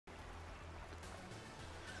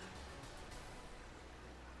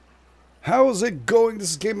How's it going?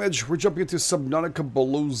 This is GameEdged. We're jumping into Subnautica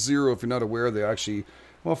Below Zero. If you're not aware, they actually,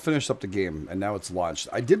 well, finished up the game, and now it's launched.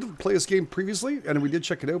 I did play this game previously, and we did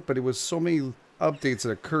check it out, but it was so many updates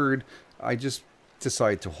that occurred, I just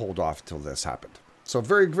decided to hold off till this happened. So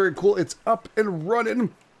very, very cool. It's up and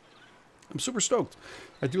running. I'm super stoked.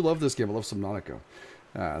 I do love this game. I love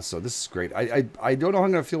Subnautica. So this is great. I don't know how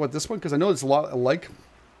I'm going to feel about this one, because I know it's a lot alike.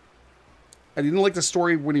 I didn't like the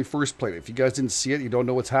story when you first played it. If you guys didn't see it, you don't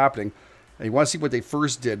know what's happening, and you want to see what they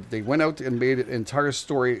first did, they went out and made an entire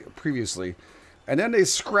story previously, and then they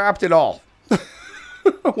scrapped it all.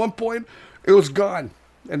 At one point, it was gone,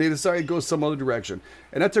 and they decided to go some other direction.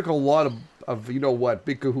 And that took a lot of you know what,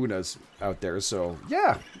 big kahunas out there. So,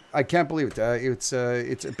 yeah, I can't believe it.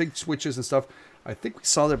 It's big switches and stuff. I think we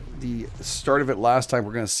saw the start of it last time.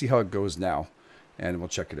 We're going to see how it goes now, and we'll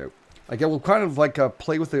check it out. Again, we'll kind of like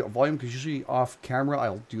play with the volume, because usually off camera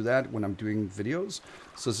I'll do that when I'm doing videos.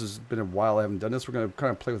 So this has been a while I haven't done this. We're going to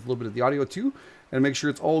kind of play with a little bit of the audio too, and make sure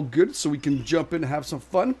it's all good so we can jump in and have some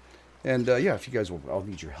fun. And yeah, if you guys will, I'll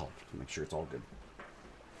need your help to make sure it's all good.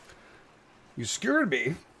 You scared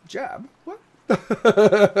me. Jab. What?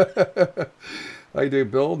 How you doing,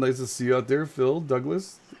 Bill? Nice to see you out there. Phil,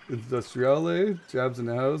 Douglas, Industriale, Jab's in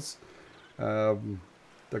the house.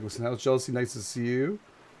 Douglas in the house. Chelsea, nice to see you.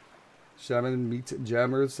 Shaman, Meat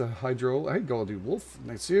Jammers, Hydro. Hey, go, dude. Wolf,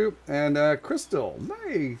 nice to see you. And Crystal,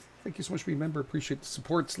 nice. Thank you so much for being a member. Appreciate the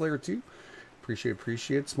support. Slayer, too.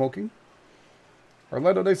 Appreciate Smoking.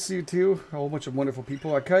 Orlando, nice to see you, too. A whole bunch of wonderful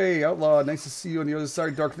people. Okay, Outlaw, nice to see you on the other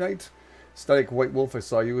side. Dark Knight. Static White Wolf, I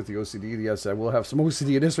saw you with the OCD. Yes, I will have some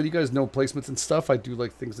OCD in this one. You guys know placements and stuff. I do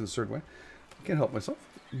like things in a certain way. I can't help myself.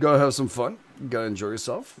 Gotta have some fun. Gotta enjoy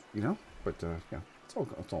yourself, you know. But, yeah, it's all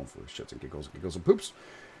for shits and giggles and poops.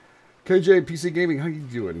 KJ, PC Gaming, how you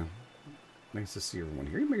doing? Nice to see everyone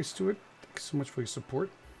here. You made us to it. Thanks so much for your support.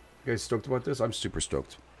 You guys stoked about this? I'm super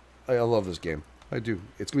stoked. I love this game. I do.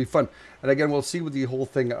 It's going to be fun. And again, we'll see with the whole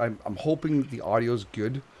thing. I'm hoping the audio's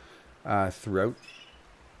good throughout.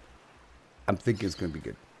 I'm thinking it's going to be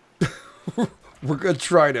good. We're going to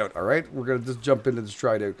try it out, all right? We're going to just jump in and just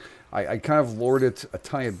try it out. I kind of lowered it a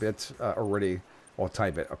tiny bit already. Well, a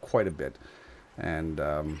tiny bit, quite a bit. And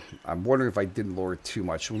I'm wondering if I didn't lower it too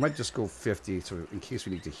much. We might just go 50, so in case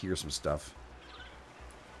we need to hear some stuff.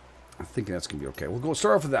 I'm thinking that's going to be okay. We'll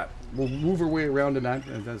start off with that. We'll move our way around in that,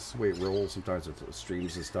 and that's the way it rolls sometimes with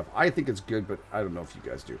streams and stuff. I think it's good, but I don't know if you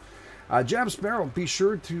guys do. Jrmsplat, be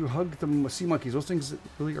sure to hug the sea monkeys. Those things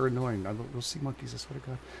really are annoying. Those sea monkeys, I swear to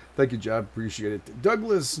God. Thank you, Jab. Appreciate it.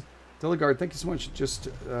 Douglas Delegard, thank you so much. Just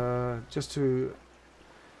to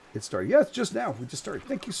it started. Yes, just now. We just started.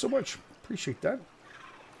 Thank you so much. Appreciate that.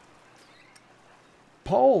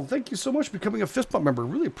 Paul, thank you so much for becoming a fist bump member.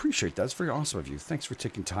 Really appreciate that. It's very awesome of you. Thanks for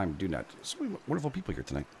taking time to do that. So many wonderful people here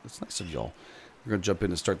tonight. It's nice of y'all. We're going to jump in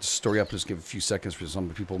and start the story up. Just give a few seconds for some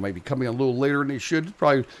people who might be coming a little later than they should.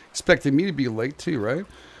 Probably expecting me to be late too, right?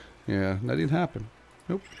 Yeah, that didn't happen.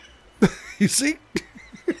 Nope. You see?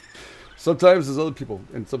 Sometimes there's other people,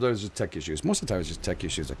 and sometimes it's just tech issues. Most of the time it's just tech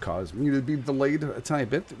issues that cause you to be delayed a tiny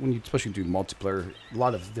bit when you especially do multiplayer. A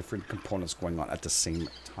lot of different components going on at the same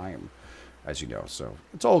time, as you know. So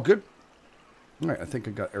it's all good. All right, I think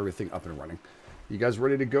I got everything up and running. You guys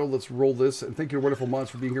ready to go? Let's roll this. And thank you to Wonderful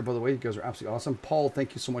Mods for being here, by the way. You guys are absolutely awesome. Paul,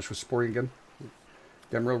 thank you so much for supporting again.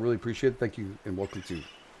 Demro, really appreciate it. Thank you, and welcome to,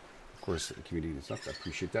 of course, the community and stuff. I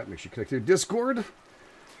appreciate that. Make sure you connect to Discord.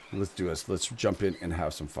 Let's do this. Let's jump in and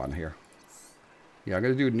have some fun here. Yeah, I'm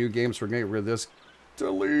going to do a new game, so we're going to get rid of this.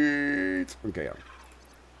 Delete. Okay, yeah.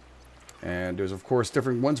 And there's, of course,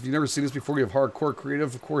 different ones. If you've never seen this before, you have hardcore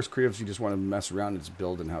creative. Of course, creatives, you just want to mess around and just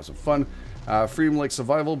build and have some fun. Freedom like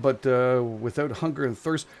survival, but without hunger and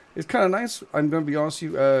thirst. It's kind of nice. I'm going to be honest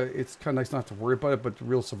with you. It's kind of nice not to worry about it, but the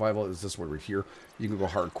real survival is this one right here. You can go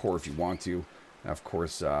hardcore if you want to. And of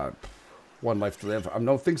course, one life to live. I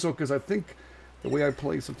don't think so, because I think the way I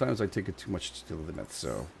play, sometimes I take it too much to the limit.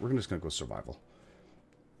 So we're just going to go survival.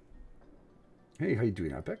 Hey, how you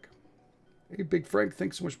doing, Epic? Hey, Big Frank,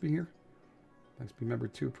 thanks so much for being here. Thanks for being a member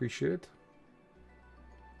too, appreciate it.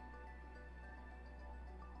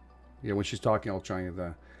 Yeah, when she's talking, I'll try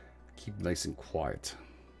and keep nice and quiet.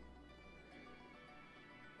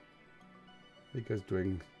 How you guys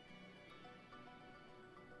doing?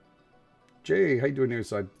 Jay, how you doing there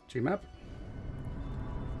side? J-Map?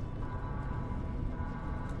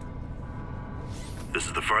 This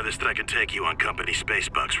is the farthest I can take you on company space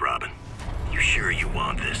bucks, Robin. You sure you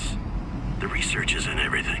want this? The research isn't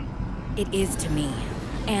everything. It is to me.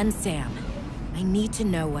 And Sam. I need to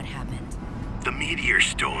know what happened. The meteor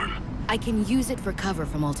storm. I can use it for cover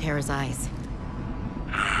from Altera's eyes.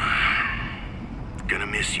 Gonna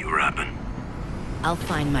miss you, Robin. I'll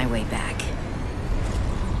find my way back.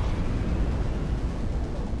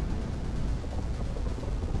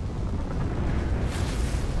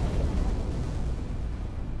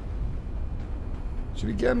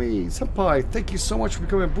 Shirigami, senpai, thank you so much for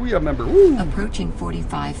becoming a Booyah member. Woo. Approaching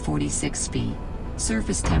 45-46 speed.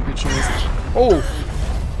 Surface temperatures. Oh!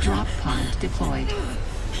 Drop pod deployed.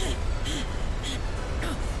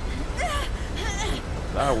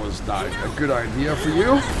 That was not a good idea for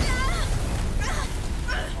you.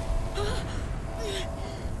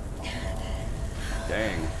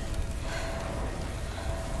 Dang.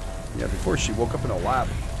 Yeah, before she woke up in a lab.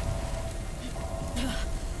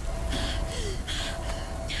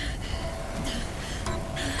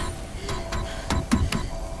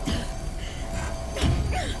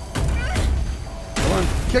 Come on,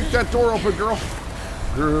 kick that door open, girl.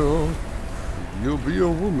 Girl, you'll be a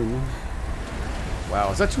woman. Wow,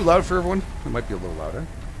 is that too loud for everyone? It might be a little louder.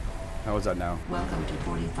 How is that now? Welcome to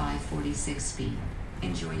 45-46 speed.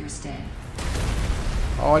 Enjoy your stay.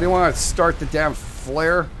 Oh, I didn't want to start the damn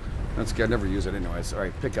flare. That's good. I never use it anyways. All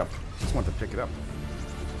right, pick up. Just want to pick it up.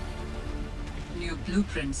 New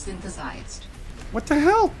blueprint synthesized. What the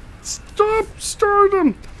hell? Stop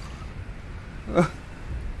starting.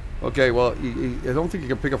 Okay, well, I don't think you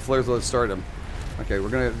can pick up flares without start them. Okay, we're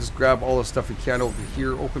gonna just grab all the stuff we can over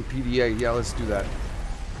here. Open PDA. Yeah, let's do that.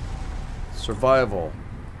 Survival.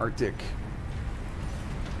 Arctic.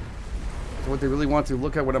 So what they really want to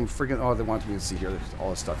look at what I'm freaking... Oh, they want me to see here. There's all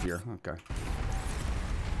this stuff here. Okay.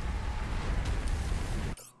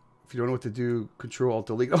 If you don't know what to do, Control Alt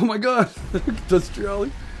Delete. Oh my god!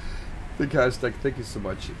 Industrially. Big hashtag. Thank you so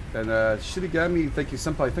much. And Shirigami, thank you,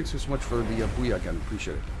 senpai. Thanks so much for the Booyah again.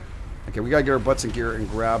 Appreciate it. Okay, we gotta get our butts in gear and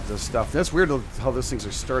grab this stuff. That's weird how those things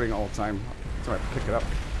are starting all the time. Sorry, pick it up.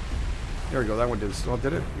 There we go. That one did. Oh,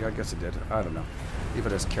 did it? Yeah, I guess it did. I don't know. Leave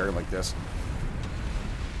it as carry like this.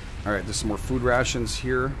 All right, there's some more food rations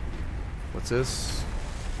here. What's this?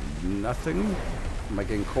 Nothing. Am I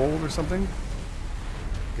getting cold or something?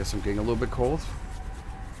 Guess I'm getting a little bit cold.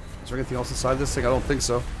 Is there anything else inside this thing? I don't think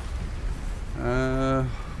so. I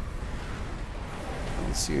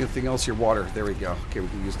don't see anything else here. Water. There we go. Okay, we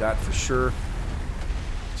can use that for sure.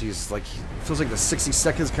 Jeez, like, it feels like the 60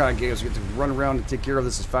 seconds kind of game, so you get to run around and take care of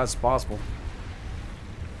this as fast as possible.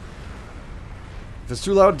 If it's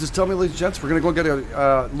too loud, just tell me, ladies and gents. We're going to go get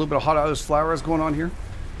a little bit of hot ice flowers going on here.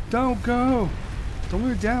 Don't go. Don't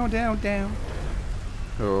move down, down, down.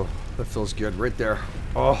 Oh, that feels good right there.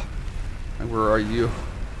 Oh, and where are you?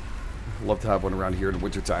 Love to have one around here in the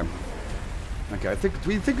wintertime. Okay, I think, do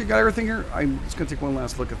we think we got everything here? I'm just going to take one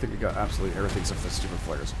last look. I think we got absolutely everything except for the stupid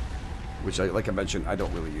flares. Which, like I mentioned, I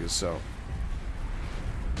don't really use, so.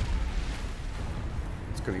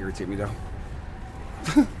 It's going to irritate me now.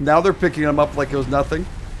 Now they're picking them up like it was nothing.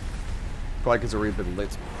 Probably because they're already been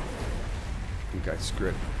lit. Okay, screw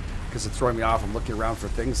it. Because it's throwing me off. I'm looking around for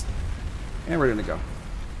things. And we're going to go.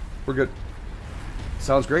 We're good.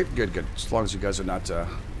 Sounds great? Good, good. As long as you guys are not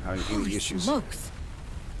having any issues. Smokes.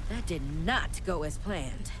 That did not go as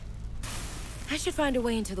planned. I should find a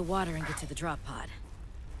way into the water and get to the drop pod.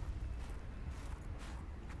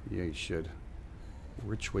 Yeah, you should.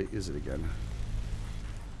 Which way is it again?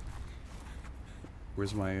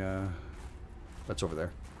 Where's my, that's over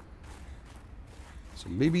there. So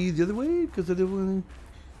maybe the other way? Because the other one...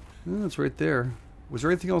 Oh, it's right there. Was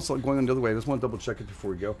there anything else going on the other way? I just want to double check it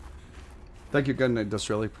before we go. Thank you again,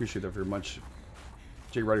 Industrially. Appreciate that very much.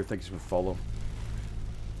 Jay Ryder, thank you for the follow.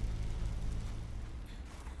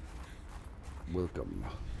 Welcome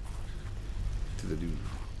to the new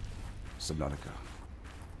Subnautica.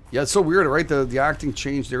 Yeah, it's so weird, right? The acting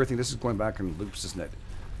changed everything. This is going back in loops, isn't it?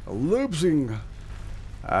 Loopsing.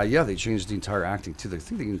 Yeah, they changed the entire acting too. I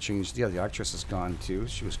think they can change. Yeah, the actress is gone too.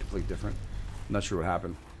 She was completely different. I'm not sure what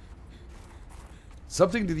happened.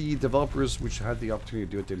 Something to the developers, which had the opportunity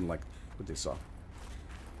to do it, didn't like what they saw.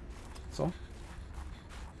 That's all.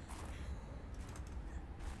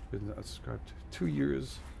 Been subscribed 2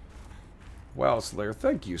 years. Wow, Slayer,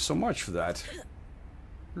 thank you so much for that.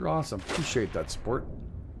 You're awesome. Appreciate that support.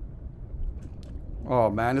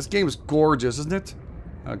 Oh man, this game is gorgeous, isn't it?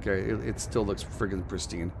 Okay, it still looks friggin'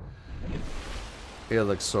 pristine. It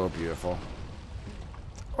looks so beautiful.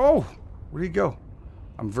 Oh, where'd he go?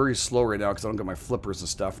 I'm very slow right now because I don't got my flippers and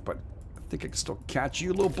stuff, but I think I can still catch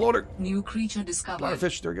you, little bloater. New creature discovered.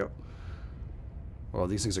 Blotterfish, there we go. Oh,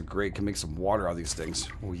 these things are great. Can make some water out of these things.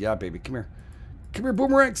 Oh yeah, baby, come here. Come here,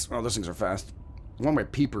 boomerangs. Oh, those things are fast. I want my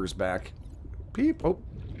peepers back. Peep. Oh.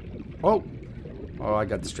 Oh. Oh, I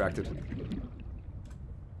got distracted.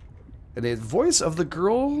 And the voice of the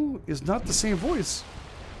girl is not the same voice.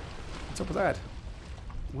 What's up with that?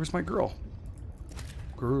 Where's my girl?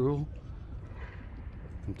 Girl.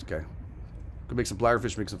 It's okay. Could make some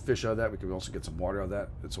bladderfish, make some fish out of that. We could also get some water out of that.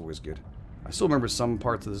 It's always good. I still remember some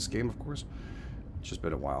parts of this game, of course. It's just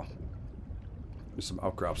been a while. There's some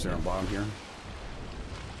outcrops there on the bottom here.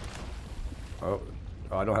 Oh,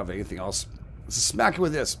 I don't have anything else. Let's smack it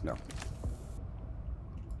with this. No.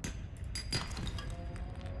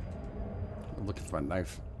 I'm looking for my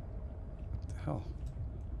knife. What the hell?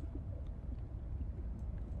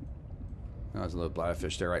 Oh, there's another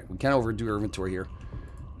bladderfish there. Right, we can't overdo our inventory here.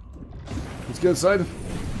 Let's get inside.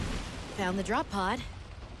 Found the drop pod.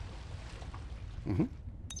 Mm-hmm.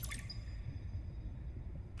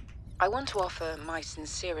 I want to offer my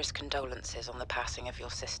sincerest condolences on the passing of your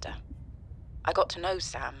sister. I got to know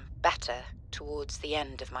Sam better towards the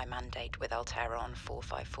end of my mandate with Alterra on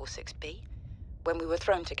 4546B, when we were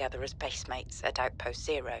thrown together as basemates at Outpost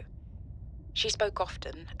Zero. She spoke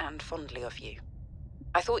often and fondly of you.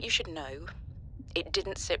 I thought you should know, it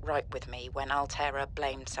didn't sit right with me when Alterra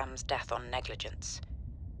blamed Sam's death on negligence.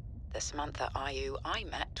 The Samantha Ayu I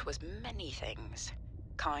met was many things.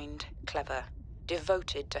 Kind, clever,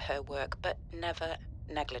 devoted to her work, but never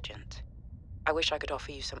negligent. I wish I could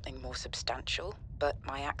offer you something more substantial, but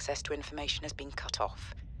my access to information has been cut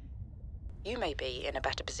off. You may be in a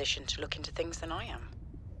better position to look into things than I am.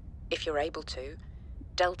 If you're able to,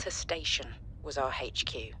 Delta Station was our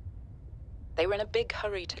HQ. They were in a big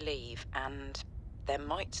hurry to leave, and there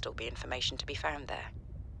might still be information to be found there.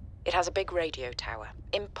 It has a big radio tower,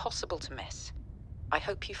 impossible to miss. I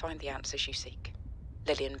hope you find the answers you seek.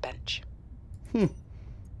 Lillian Bench.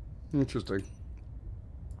 Interesting.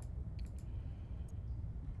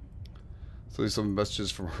 So there's some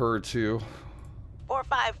messages from her too.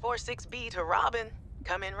 4546B to Robin.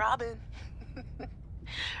 Come in, Robin.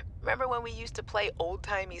 Remember when we used to play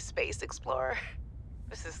old-timey Space Explorer?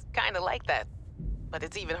 This is kind of like that, but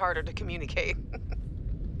it's even harder to communicate.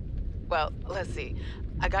 Well, let's see.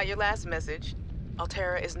 I got your last message.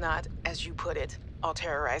 Alterra is not, as you put it,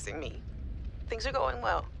 alterrorizing me. Things are going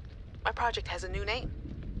well. My project has a new name.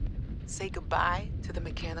 Say goodbye to the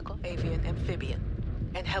mechanical avian amphibian,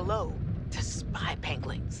 and hello to spy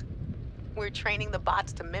penguins. We're training the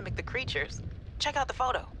bots to mimic the creatures. Check out the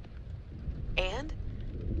photo. And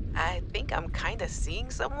I think I'm kind of seeing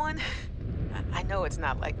someone. I know it's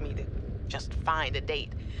not like me to just find a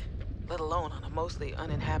date, let alone on a mostly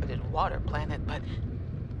uninhabited water planet, but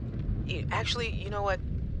actually, you know what?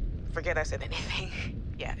 Forget I said anything.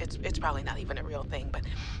 Yeah, it's probably not even a real thing, but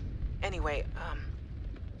anyway,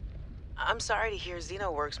 I'm sorry to hear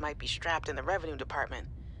XenoWorks might be strapped in the revenue department.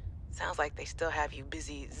 Sounds like they still have you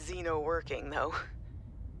busy Xeno working, though.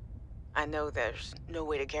 I know there's no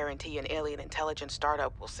way to guarantee an alien intelligence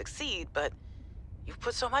startup will succeed, but you've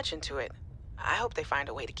put so much into it. I hope they find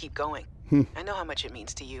a way to keep going. I know how much it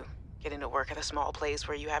means to you, getting to work at a small place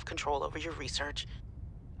where you have control over your research.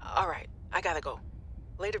 All right, I gotta go.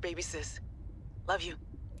 Later, baby sis. Love you.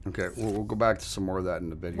 Okay, we'll go back to some more of that in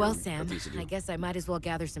a bit. Well, Sam, I guess I might as well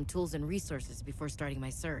gather some tools and resources before starting my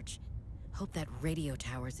search. Hope that radio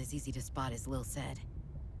tower's as easy to spot as Lil said.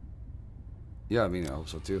 Yeah, I mean, I hope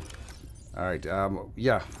so too. All right,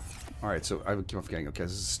 yeah. All right, so I keep on forgetting. Okay,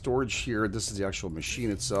 this is storage here. This is the actual machine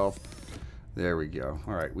itself. There we go.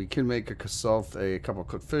 All right, we can make ourselves a couple of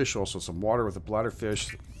cooked fish, also some water with a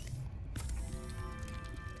bladderfish.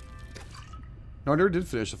 No, I never did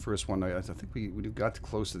finish the first one. I think we got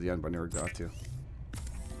close to the end, but I never got to.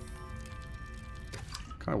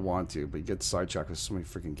 Kind of want to, but you get sidetracked with so many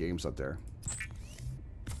freaking games out there.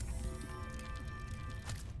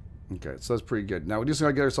 Okay, so that's pretty good. Now we just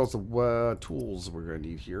gotta get ourselves the tools we're gonna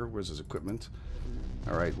need here. Where's this equipment?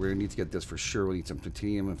 All right, we're gonna need to get this for sure. We need some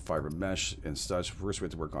titanium and fiber mesh and such. First, we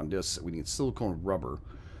have to work on this. We need silicone rubber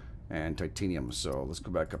and titanium. So let's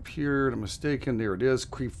go back up here. I'm mistaken. There it is.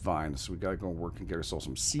 Creep vine. So we gotta go work and get ourselves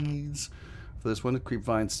some seeds for this one. The creep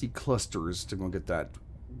vine seed clusters to go get that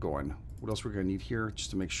going. What else we're gonna need here?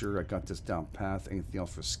 Just to make sure I got this down path. Anything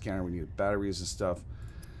else for scanner? We need batteries and stuff.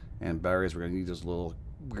 And batteries, we're gonna need those little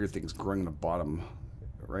weird things growing in the bottom,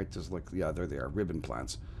 right? There's like, yeah, there they are, ribbon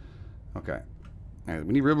plants. Okay, and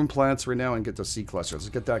we need ribbon plants right now and get the seed clusters. Let's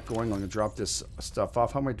get that going. I'm gonna drop this stuff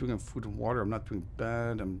off. How am I doing on food and water? I'm not doing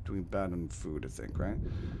bad. I'm doing bad on food, I think, right?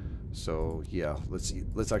 So yeah, let's eat.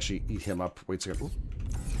 Let's actually eat him up. Wait a second. Ooh.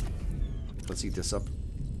 Let's eat this up.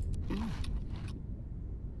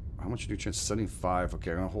 How much nutrients? 75.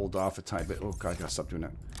 Okay, I'm gonna hold off a tiny bit. Oh god, I gotta stop doing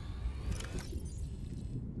that.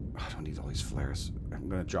 I don't need all these flares. I'm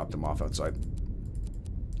gonna drop them off outside.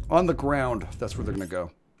 On the ground. That's where they're gonna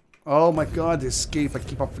go. Oh my god, the escape. I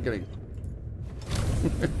keep on forgetting.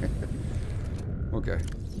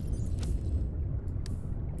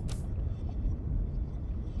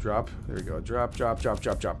 Drop. There we go. Drop, drop, drop,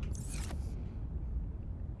 drop, drop.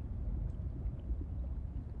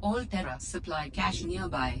 All Terra supply cache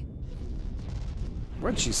nearby.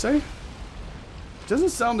 What did she say? Doesn't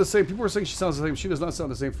sound the same. People are saying she sounds the same. She does not sound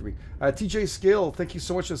the same for me. TJ Scale, thank you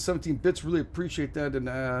so much for 17 bits. Really appreciate that.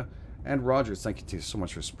 And Rogers, thank you so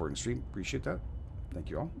much for supporting the stream. Appreciate that. Thank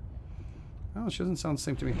you all. Oh, she doesn't sound the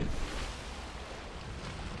same to me.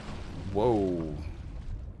 Whoa.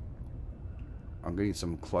 I'm gonna need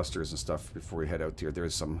some clusters and stuff before we head out here.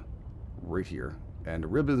 There's some right here. And the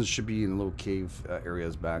ribbons should be in little cave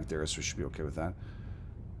areas back there, so we should be okay with that.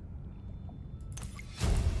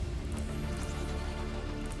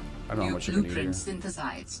 I don't know how much I'm gonna need here.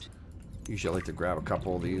 Synthesized. Usually I like to grab a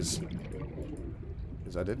couple of these.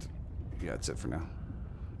 Is that it? Yeah, that's it for now.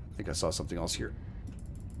 I think I saw something else here.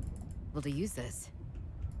 Will to use this?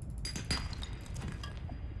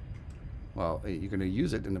 Well, hey, you're gonna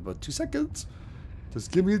use it in about 2 seconds. Just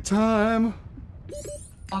give me time.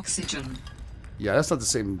 Oxygen. Yeah, that's not the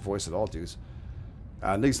same voice at all, dudes.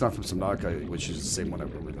 Nick's not from Subnautica, which is the same one, I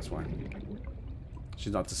believe. That's why.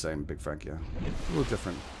 She's not the same. Big Frank, yeah. A little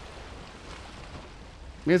different.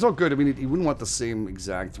 I mean, it's all good. I mean, you wouldn't want the same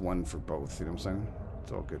exact one for both. You know what I'm saying?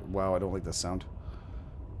 It's all good. Wow, I don't like that sound.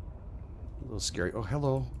 A little scary. Oh,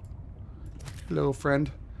 hello. Hello, friend.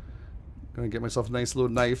 Gonna get myself a nice little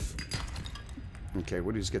knife. Okay,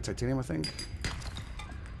 what do you just get? Titanium, I think?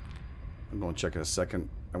 I'm going to check in a second.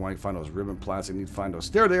 I want to find those ribbon plants. I need to find those.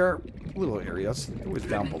 There they are. Little areas. Always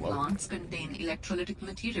down Ribbon below. plants contain electrolytic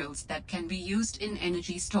materials that can be used in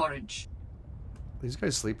energy storage. These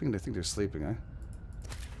guys sleeping? They think they're sleeping, eh?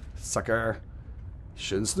 Sucker.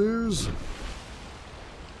 Shouldn't snooze.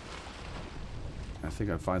 I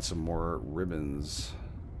think I'll find some more ribbons.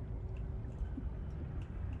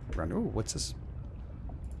 Around. Oh, what's this?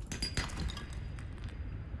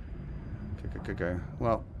 Okay.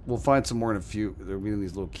 Well, we'll find some more in a few. There'll be in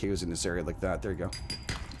these little caves in this area like that. There you go.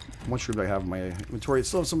 How much room do I have in my inventory? I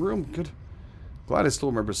still have some room. Good. Glad I still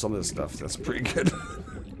remember some of this stuff. That's pretty good.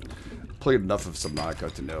 Played enough of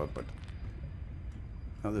Subnautica to know it, but...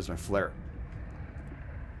 Oh, there's my flare.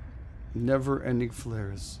 Never-ending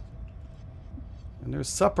flares. And there's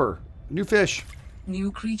supper. New fish.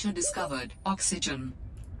 New creature discovered. Oxygen.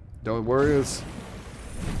 Don't worry.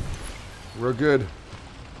 We're good.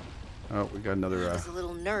 Oh, we got another... I was a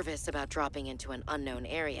little nervous about dropping into an unknown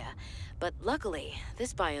area, but luckily,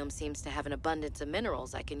 this biome seems to have an abundance of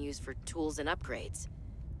minerals I can use for tools and upgrades.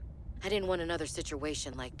 I didn't want another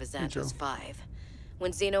situation like Byzantium 5.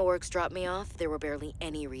 When Xenoworks dropped me off, there were barely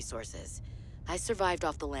any resources. I survived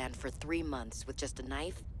off the land for 3 months with just a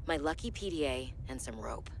knife, my lucky PDA, and some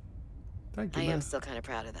rope. Thank you, I am still kind of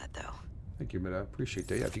proud of that, though. Thank you, Meta. Appreciate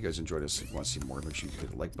that. Yeah, if you guys enjoyed this, if you want to see more, make sure you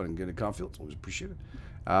hit the like button and get a comment. It's always appreciated.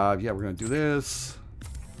 Yeah, we're gonna do this.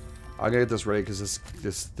 I'm gonna get this ready because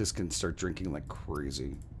this can start drinking like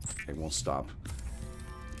crazy. It won't stop.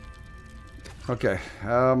 Okay.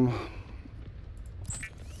 I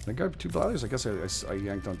got 2 bladders. I guess I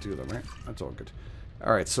yanked on 2 of them, right? That's all good.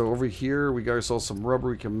 All right. So over here we got ourselves some rubber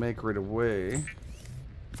we can make right away.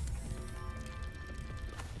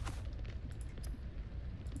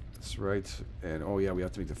 That's right. And oh yeah, we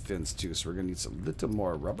have to make the fins too. So we're gonna need some little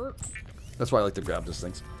more rubber. That's why I like to grab these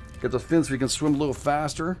things. Get those fins so we can swim a little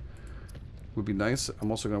faster. Would be nice. I'm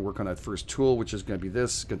also going to work on that first tool, which is going to be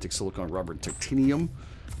this. Going to take silicone, rubber, and titanium.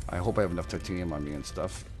 I hope I have enough titanium on me and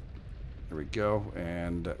stuff. There we go.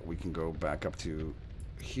 And we can go back up to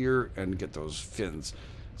here and get those fins.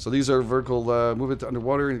 So these are vertical movement to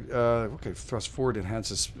underwater. Okay, thrust forward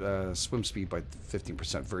enhances swim speed by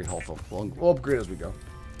 15%. Very helpful. We'll upgrade as we go.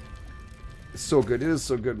 It's so good. It is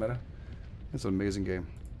so good, Meta. It's an amazing game.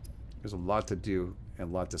 There's a lot to do and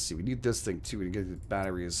a lot to see. We need this thing too. We need to get the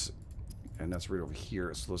batteries, and that's right over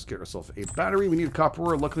here. So let's get ourselves a battery. We need a copper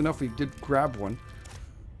ore. Luckily enough, we did grab one.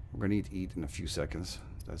 We're gonna need to eat in a few seconds.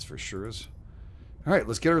 That's for sure. All right,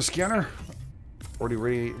 let's get our scanner. Already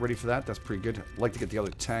ready for that. That's pretty good. I'd like to get the other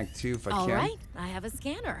tank too, if I can. All right, I have a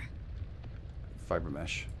scanner. Fiber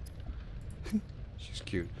mesh. She's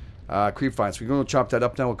cute. Creep vines. So we're going to chop that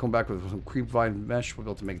up now. We'll come back with some creep vine mesh. We'll be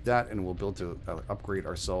able to make that, and we'll be able to upgrade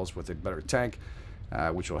ourselves with a better tank,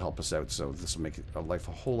 which will help us out. So this will make our life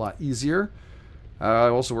a whole lot easier.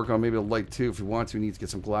 Also work on maybe a light too. If we want to, we need to get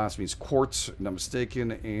some glass. We need quartz, if I'm not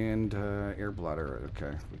mistaken, and air bladder.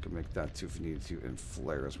 Okay, we can make that too if we need to. And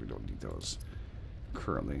flares. We don't need those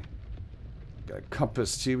currently. Got a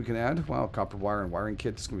compass too we can add. Wow, copper wire and wiring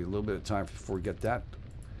kit. It's going to be a little bit of time before we get that.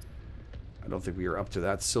 I don't think we are up to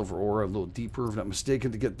that. Silver ore, a little deeper, if I'm not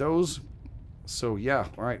mistaken, to get those. So, yeah.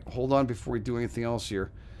 All right. Hold on before we do anything else here.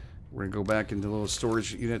 We're going to go back into the little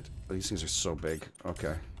storage unit. Oh, these things are so big.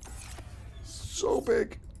 Okay. so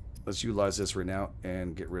big. Let's utilize this right now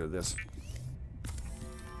and get rid of this.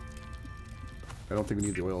 I don't think we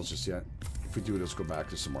need the oils just yet. If we do, let's go back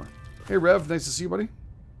to some more. Hey, Rev. Nice to see you, buddy.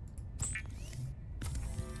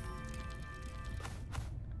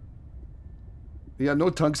 Yeah, no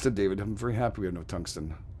tungsten, David. I'm very happy we have no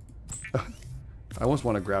tungsten. I almost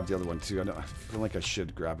want to grab the other one, too. I feel like I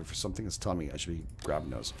should grab it for something that's telling me I should be grabbing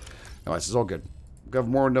those. No, this is all good. We have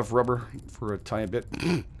more than enough rubber for a tiny bit.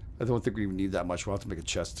 I don't think we even need that much. We'll have to make a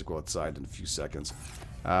chest to go outside in a few seconds.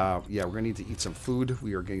 Yeah, we're going to need to eat some food.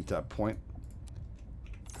 We are getting to that point.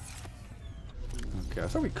 Okay, I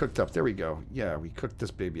thought we cooked up. There we go. Yeah, we cooked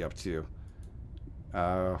this baby up, too.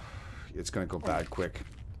 It's going to go bad quick.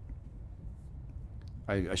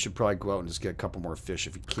 I should probably go out and just get a couple more fish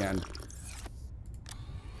if we can.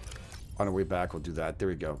 On our way back, we'll do that. There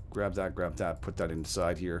we go. Grab that, put that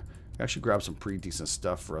inside here. Actually grab some pretty decent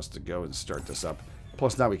stuff for us to go and start this up.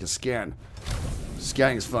 Plus now we can scan.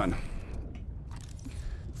 Scanning is fun.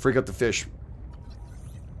 Freak out the fish.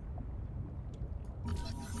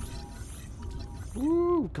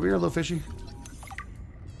 Woo! Come here, little fishy.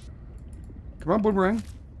 Come on, Boomerang.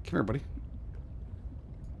 Come here, buddy.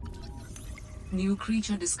 New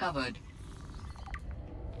creature discovered.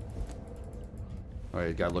 Oh,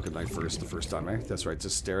 you gotta look at night first the first time, eh? That's right.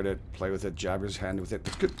 Just stare at it, play with it, jab your hand with it.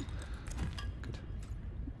 That's good. Good.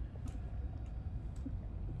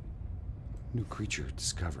 New creature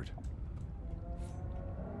discovered.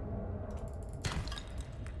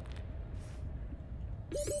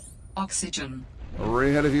 Oxygen.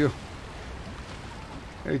 Right ahead of you.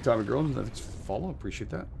 Hey, Tommy girl. Thanks for follow. Appreciate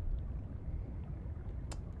that.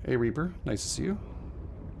 Hey, Reaper. Nice to see you.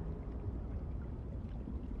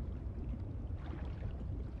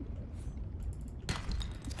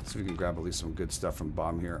 So we can grab at least some good stuff from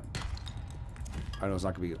Bomb here. I know it's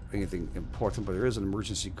not going to be anything important, but there is an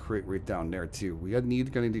emergency crate right down there, too. We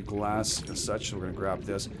gonna need glass and such, so we're going to grab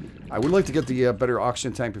this. I would like to get the better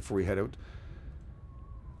oxygen tank before we head out.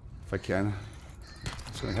 If I can. So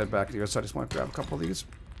I'm going to head back to the other side. I just want to grab a couple of these.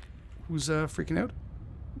 Who's freaking out?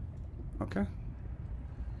 Okay.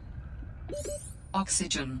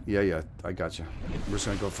 Oxygen. Yeah, I got you. We're just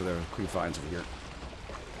going to go for the clean finds over here.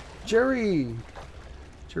 Jerry!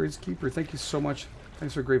 Jerry's Keeper, thank you so much.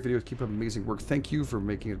 Thanks for a great video. Keep up amazing work. Thank you for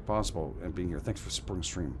making it possible and being here. Thanks for supporting the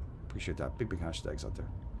stream. Appreciate that. Big hashtags out there.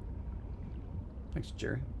 Thanks,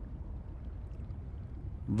 Jerry.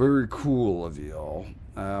 Very cool of y'all.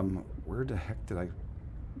 Where the heck did I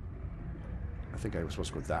think I was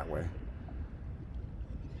supposed to go that way.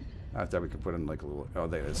 I thought we could put in like a little... Oh,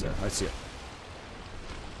 there it is there. I see it.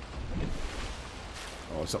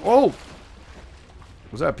 Oh, so... Oh!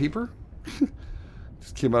 Was that a peeper?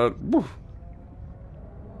 Just came out. Woo.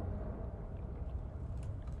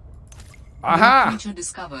 Aha! Creature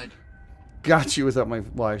discovered. Got you without my...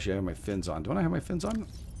 Well, actually, I have my fins on. Don't I have my fins on?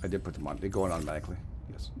 I did put them on. They go on automatically.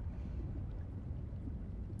 Yes.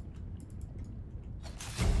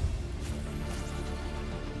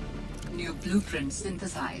 New blueprint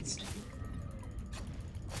synthesized.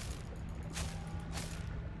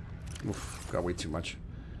 Oof, got way too much.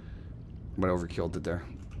 But overkilled it there.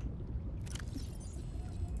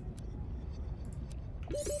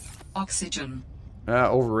 Oxygen.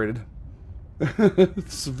 Overrated.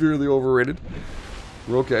 Severely overrated.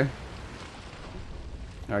 We're okay.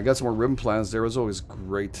 I got some more rim plans there. It was always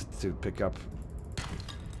great to pick up.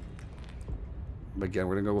 But again,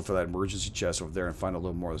 we're going to go for that emergency chest over there and find a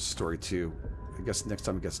little more of the story too. I guess next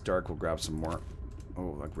time it gets dark, we'll grab some more.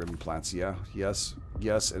 Oh, like ribbon plants. Yeah, yes,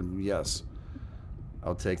 yes, and yes.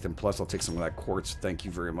 I'll take them. Plus, I'll take some of that quartz. Thank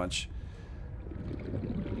you very much.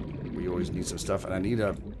 We always need some stuff. And I need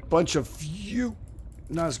a bunch of few.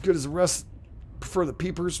 Not as good as the rest. Prefer the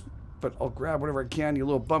peepers. But I'll grab whatever I can. You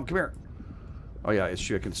little bum. Come here. Oh, yeah. It's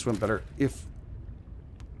true. I can swim better if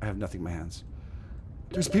I have nothing in my hands.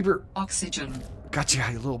 There's a peeper. Oxygen. Gotcha,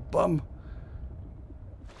 you little bum.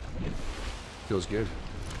 Feels good.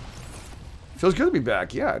 Feels good to be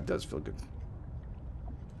back. Yeah, it does feel good.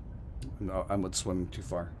 No, I would swim too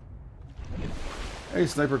far. Hey,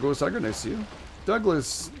 Sniper Ghost Tiger, nice to see you.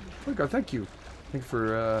 Douglas, oh God, thank you. Thank you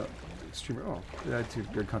for streamer. Oh, yeah, to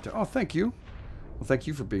good content. Oh, thank you. Well, thank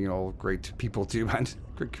you for being all great people too, man.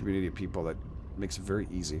 Great community of people that makes it very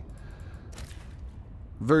easy.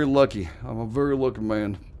 Very lucky. I'm a very lucky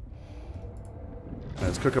man.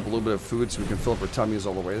 Let's cook up a little bit of food so we can fill up our tummies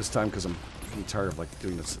all the way this time because I'm getting tired of like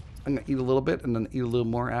doing this. I'm gonna eat a little bit and then eat a little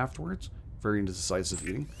more afterwards. Very indecisive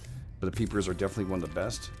eating. But the peepers are definitely one of the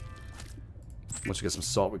best. Once we get some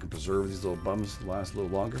salt, we can preserve these little bums last a little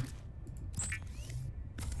longer.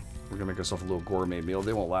 We're gonna make ourselves a little gourmet meal.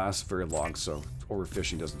 They won't last very long, so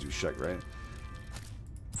overfishing doesn't do shit, right?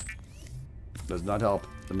 Does not help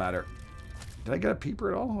the matter. Did I get a peeper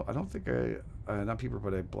at all? I don't think not peeper,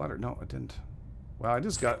 but a bladder. No, I didn't. Wow, I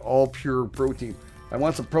just got all pure protein. I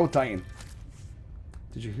want some protein.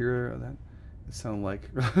 Did you hear that? It sounded like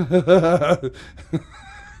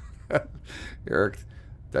Eric.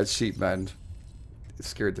 That sheep, man, it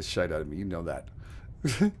scared the shit out of me. You know that.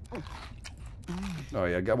 Oh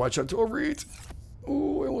yeah, gotta watch out to overeat.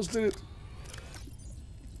 Oh, I almost did it.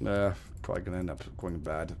 Probably gonna end up going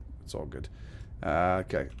bad. It's all good.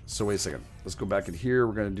 Okay, so wait a second. Let's go back in here.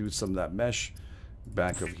 We're gonna do some of that mesh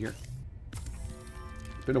back over here.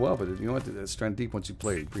 It's been a while, but you know what? It's Strand Deep. Once you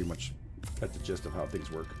play, you pretty much get the gist of how things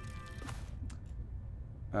work.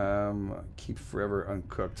 Keep forever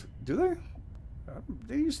uncooked. Do they?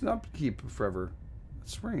 They used to not keep forever.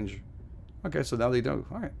 That's strange. Okay, so now they do.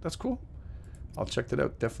 All right, that's cool. I'll check that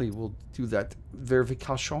out. Definitely will do that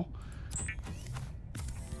verification.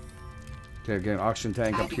 Okay, again, oxygen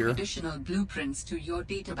tank up here. Additional blueprints to your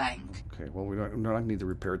databank. Okay, well, we don't need the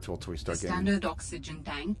repair tool until we start getting... Standard oxygen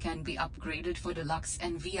tank can be upgraded for deluxe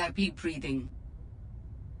and VIP breathing.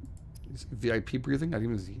 VIP breathing? I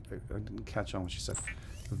didn't catch on what she said.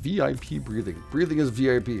 VIP breathing. Breathing is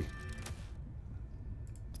VIP.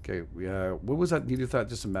 Okay, what was that needed? That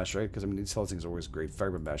just a mesh, right? Because I mean, these health things are always great.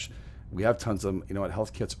 Fiber mesh. We have tons of them. You know what?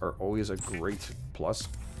 Health kits are always a great plus.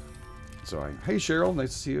 So, hey Cheryl,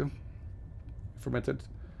 nice to see you. Fermented.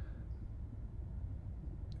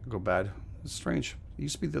 Go bad. It's strange. It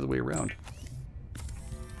used to be the other way around.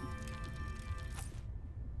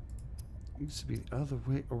 It used to be the other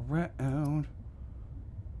way around.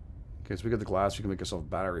 Okay, so we got the glass. We can make ourselves a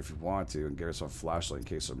battery if you want to, and get ourselves a flashlight in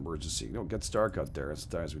case of emergency. You know, it gets dark out there.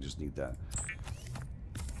 Sometimes we just need that.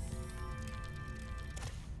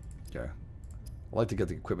 Okay. I like to get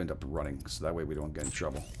the equipment up and running, so that way we don't get in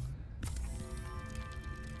trouble.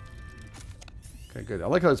 Okay, good. I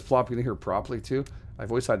like how it's plopping in here properly, too.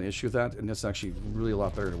 I've always had an issue with that, and it's actually really a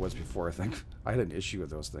lot better than it was before, I think. I had an issue with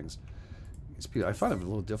those things. I find it a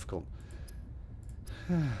little difficult.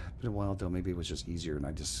 Been a while, though. Maybe it was just easier, and I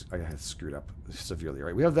had screwed up severely. All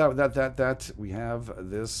right, we have that. We have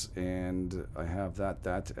this, and I have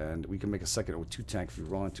that, and we can make a second O2 tank if we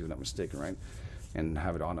want to, not mistaken, right? And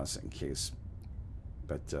have it on us in case.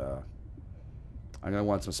 But I'm going to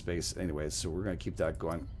want some space anyway, so we're going to keep that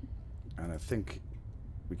going. And I think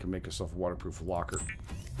we can make ourselves a waterproof locker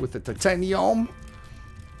with the titanium.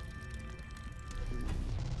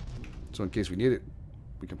 So in case we need it,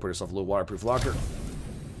 we can put ourselves a little waterproof locker.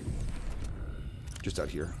 Just out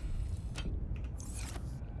here.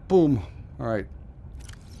 Boom. Alright.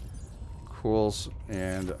 Cools.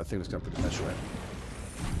 And I think it's going to put the mesh away.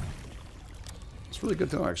 It's really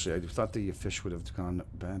good to know, actually. I thought the fish would have gone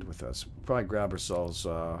bad with us. We'll probably grab ourselves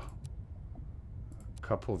a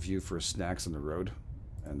couple of you for snacks on the road.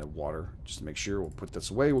 And the water, just to make sure. We'll put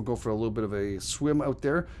this away. We'll go for a little bit of a swim out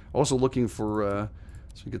there. Also looking for...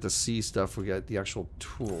 so we get the sea stuff. We got the actual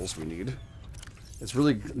tools we need. It's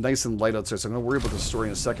really nice and light outside, so I'm going to worry about the story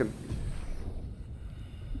in a second.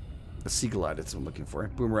 The seagull ad, that's what I'm looking for.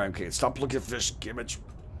 Boomerang. Okay, stop looking at fish, GameEdged.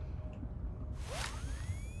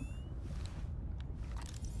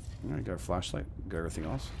 Alright, got a flashlight. Got everything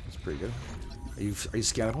else. That's pretty good. Are you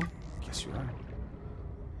scannable? Yes, you are.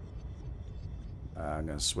 I'm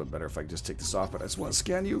going to swim better if I can just take this off, but I just want to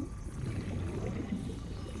scan you.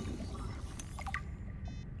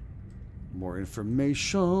 More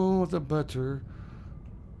information, the better.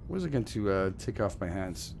 What is it going to take off my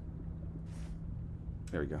hands?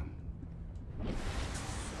 There we go.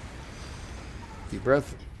 Deep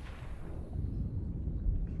breath.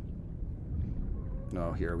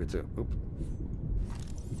 No, here we get to. Oop.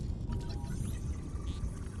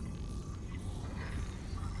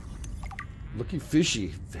 Looking fishy.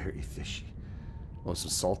 Very fishy. Oh, some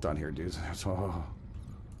salt on here, dudes. Oh.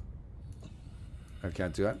 I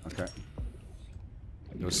can't do that? Okay.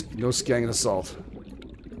 No scanning the salt.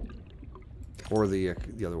 Or the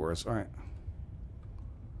other words. Alright.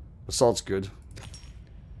 The salt's good.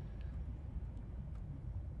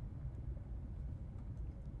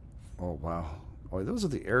 Oh, wow. Oh, those are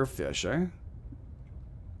the airfish, eh?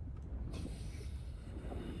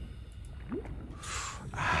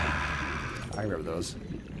 I remember those.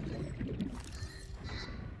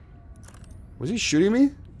 Was he shooting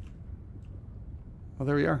me? Oh,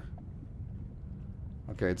 there we are.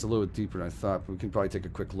 Okay, it's a little bit deeper than I thought, but we can probably take a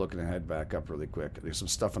quick look and then head back up really quick. There's some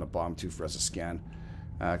stuff on the bottom, too, for us to scan.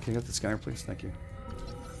 Can you get the scanner, please? Thank you.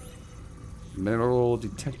 Mineral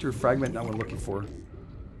detector fragment, not what I'm looking for.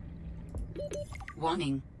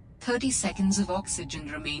 Warning. 30 seconds of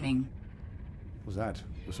oxygen remaining. What was that?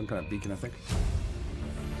 It was some kind of beacon, I think.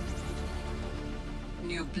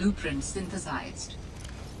 New blueprint synthesized.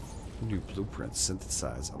 New blueprint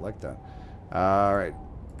synthesized. I like that. Alright.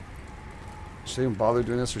 Should I even bother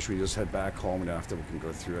doing this, or should we just head back home and after we can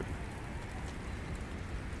go through it?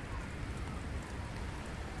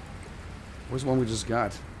 Where's the one we just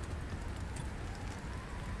got?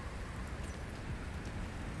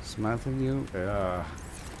 Smashing you? I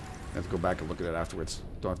have to go back and look at it afterwards.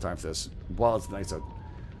 Don't have time for this. While it's nice out.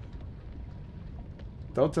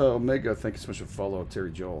 Delta Omega, thank you so much for follow.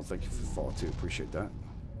 Terry Joel, thank you for the follow too. Appreciate that.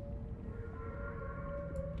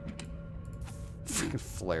 Freaking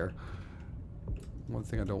flare. One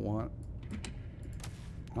thing I don't want.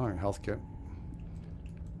 Oh, health kit.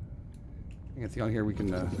 Anything on here we can,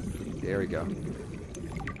 there we go.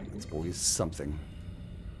 It's always something.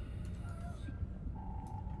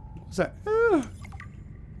 What's that? That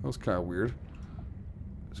was kind of weird.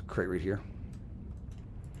 There's a crate right here.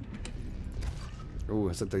 Oh,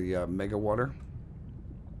 is that the mega water?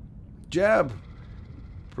 Jab!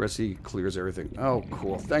 Press E clears everything. Oh,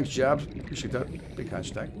 cool. Thanks, Jab. Appreciate that. Big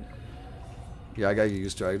hashtag. Yeah, I got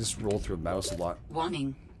used to it. I just roll through a mouse a lot.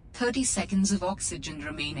 Warning. 30 seconds of oxygen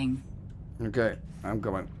remaining. Okay, I'm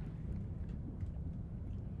going.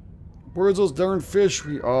 Where's those darn fish?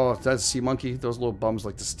 Oh, that's a sea monkey. Those little bums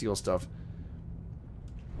like to steal stuff.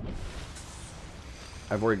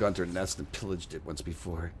 I've already gone to their nest and pillaged it once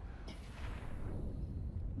before.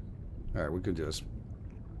 Alright, we can do this.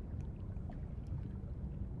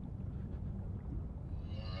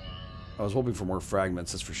 I was hoping for more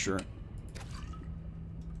fragments, that's for sure.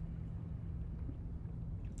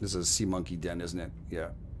 This is a sea monkey den, isn't it? Yeah.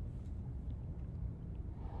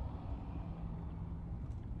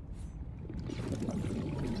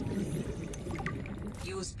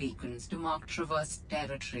 Use beacons to mark traversed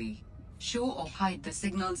territory. Show or hide the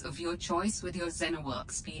signals of your choice with your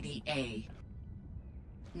Xenoworks PDA.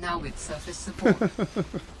 Now with surface support.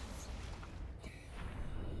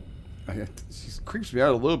 She creeps me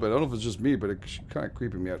out a little bit. I don't know if it's just me, but it's kind of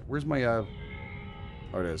creeping me out. Where's my, Oh,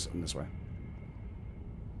 it is. I'm this way.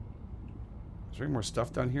 Is there any more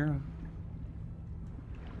stuff down here?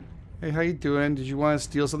 Hey, how you doing? Did you want to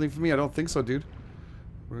steal something from me? I don't think so, dude.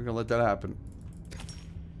 We're gonna let that happen.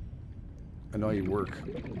 I know you work.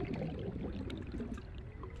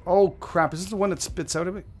 Oh, crap. Is this the one that spits out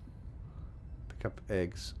of it? Pick up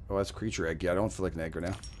eggs. Oh, that's creature egg. Yeah, I don't feel like an egg right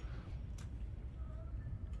now.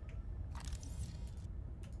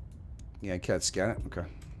 Yeah, I can't scan it. Okay.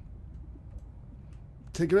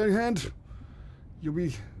 Take it out of your hand. You'll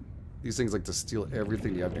be... These things like to steal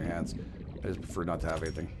everything you have in your hands. I just prefer not to have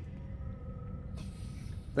anything.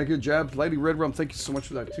 Thank you, Jab. Lady Red Rum, thank you so much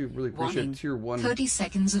for that, too. Really appreciate it. Tier 1. 30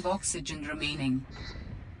 seconds of oxygen remaining.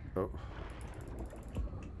 Oh.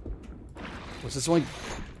 What's this one?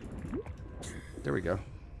 There we go.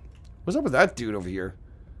 What's up with that dude over here?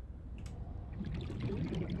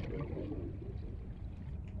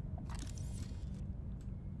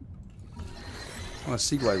 Oh, a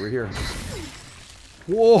sea glide right here.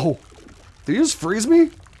 Whoa! Did he just freeze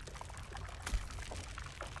me?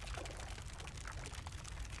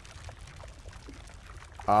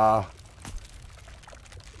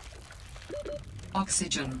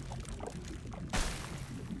 Oxygen.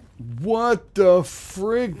 What the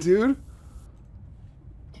frig, dude?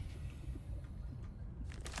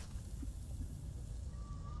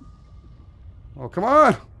 Oh, come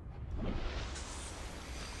on!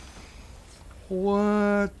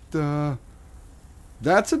 What the...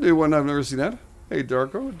 That's a new one. I've never seen that. Hey,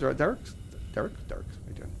 Darko. Derek? How you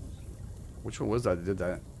doing? Which one was that that did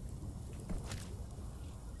that?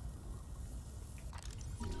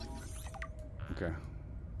 Okay.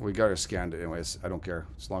 Well, we got her scanned anyways. I don't care.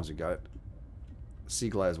 As long as we got it. Sea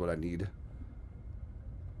glide is what I need. Is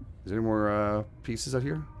there any more pieces out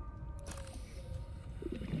here?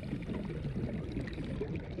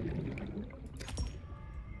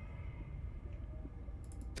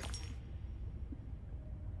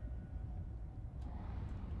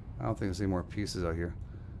 I don't think there's any more pieces out here.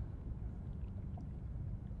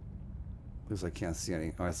 Looks like I can't see any.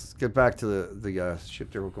 Alright, let's get back to the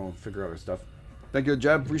ship there. We'll go and figure out our stuff. Thank you,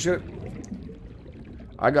 Jeb. Appreciate it.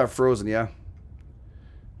 I got frozen, yeah.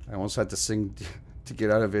 I almost had to sing to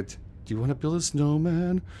get out of it. Do you want to build a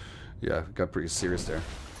snowman? Yeah, it got pretty serious there.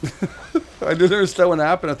 I didn't understand what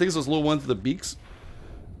happened. I think it's those little ones with the beaks.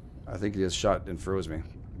 I think he just shot and froze me.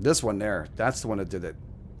 This one there, that's the one that did it.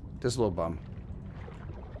 This little bum.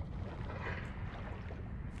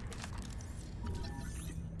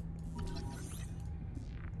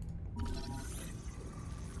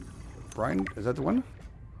 Brian, is that the one?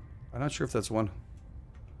 I'm not sure if that's one.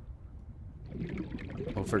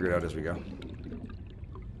 We'll figure it out as we go.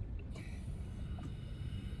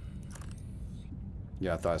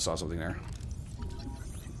 Yeah, I thought I saw something there.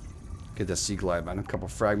 Get that sea glide, man. A couple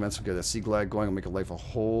fragments. Get that sea glide going and make life a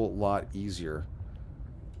whole lot easier.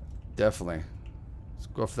 Definitely. Let's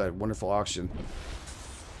go for that wonderful auction.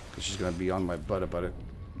 Because she's going to be on my butt about it.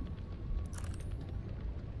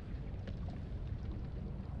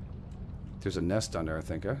 There's a nest down there, I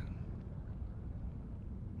think, huh?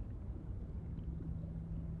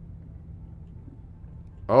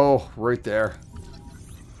 Oh, right there.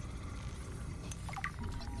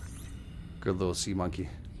 Good little sea monkey.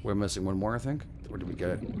 We're missing one more, I think. Where did we get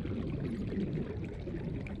it?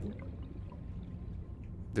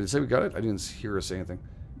 Did it say we got it? I didn't hear her say anything.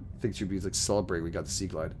 I think it should be like celebrate. We got the sea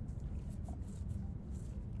glide.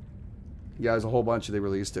 Yeah, there's a whole bunch. They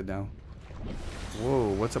released it now. Whoa,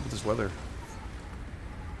 what's up with this weather?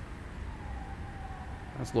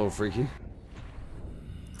 That's a little freaky.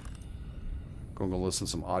 Going to listen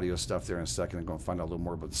to some audio stuff there in a second and go and find out a little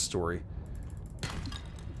more about the story.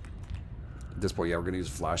 At this point, yeah, we're going to use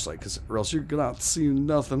a flashlight because or else you're going to see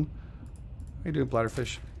nothing. How you doing,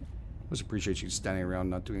 Bladderfish? Just appreciate you standing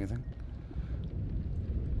around not doing anything.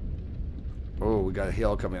 Oh, we got a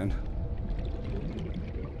hail coming in.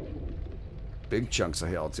 Big chunks of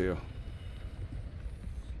hail, too.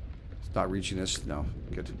 It's not reaching us. No,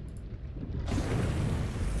 good.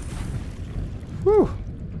 Whew.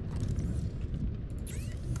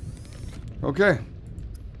 Okay.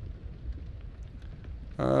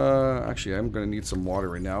 Actually, I'm going to need some water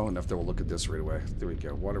right now, and after we'll look at this right away. There we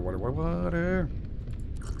go. Water, water, water, water.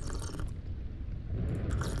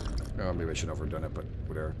 Oh, maybe I shouldn't have overdone it, but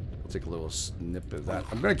whatever. We'll take a little snip of that.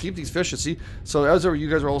 I'm going to keep these fish and see. So as you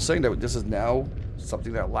guys are all saying that this is now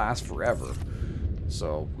something that lasts forever.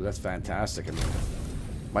 So that's fantastic. I mean,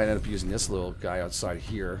 might end up using this little guy outside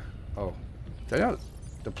here. Oh, did I not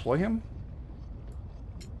deploy him?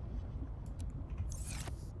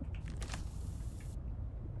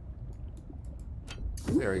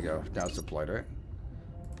 There we go. Now it's deployed, right?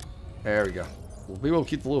 There we go. Well, maybe we'll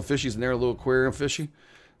keep the little fishies in there, a little aquarium fishy.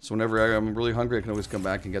 So whenever I'm really hungry, I can always come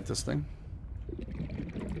back and get this thing.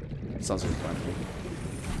 Sounds like fun.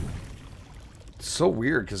 It's so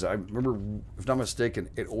weird because I remember, if not mistaken,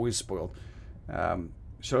 it always spoiled.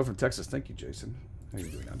 Shout out from Texas. Thank you, Jason. How are you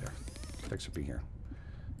doing down there? Thanks for being here.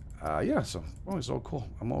 Yeah, so it's all cool.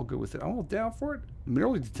 I'm all good with it. I'm all down for it.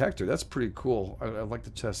 Mineral detector. That's pretty cool. I'd like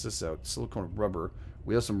to test this out. Silicone rubber.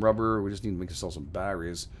 We have some rubber. We just need to make ourselves some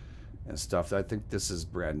batteries and stuff. I think this is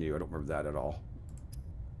brand new. I don't remember that at all.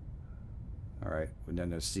 All right. And then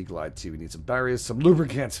there's Sea Glide too. We need some batteries, some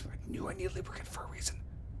lubricant. I knew I needed lubricant for a reason.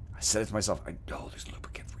 I said it to myself. I know there's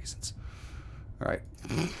lubricant reasons. All right.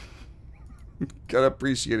 Gotta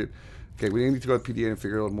appreciate it. Okay, we need to go to PDA and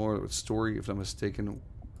figure out more about the story, if I'm mistaken.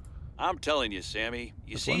 I'm telling you, Sammy,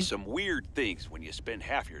 you see some weird things when you spend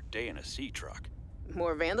half your day in a sea truck.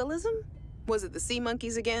 More vandalism? Was it the sea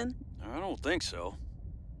monkeys again? I don't think so.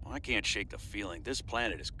 I can't shake the feeling this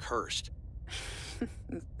planet is cursed.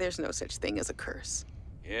 There's no such thing as a curse.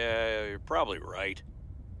 Yeah, you're probably right.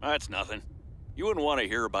 That's nothing. You wouldn't want to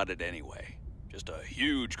hear about it anyway. Just a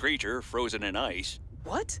huge creature frozen in ice.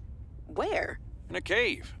 What? Where? In a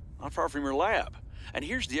cave, not far from your lab. And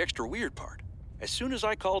here's the extra weird part. As soon as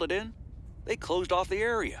I called it in, they closed off the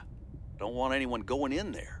area. Don't want anyone going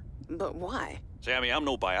in there. But why? Sammy, I'm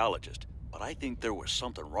no biologist, but I think there was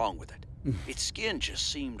something wrong with it. Its skin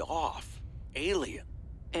just seemed off. Alien.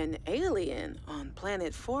 An alien on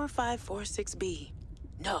planet 4546B.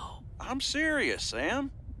 No. I'm serious, Sam.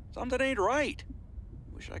 Something ain't right.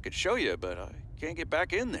 Wish I could show you, but I can't get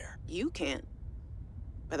back in there. You can't.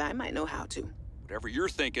 But I might know how to. Whatever you're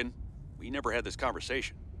thinking, we never had this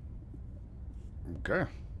conversation. Okay.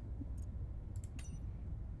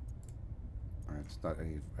 Alright, it's not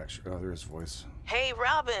any extra. Oh, there is voice. Hey,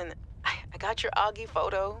 Robin. I got your Augie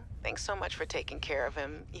photo. Thanks so much for taking care of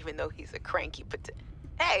him, even though he's a cranky potato.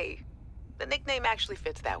 Hey! The nickname actually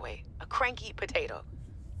fits that way. A cranky potato.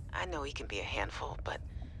 I know he can be a handful, but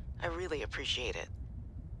I really appreciate it.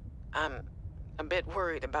 I'm a bit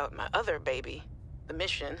worried about my other baby, the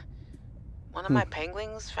mission. One of my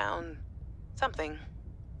penguins found something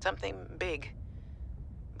big.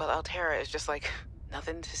 But Alterra is just like,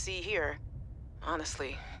 nothing to see here.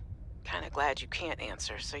 Honestly, kinda glad you can't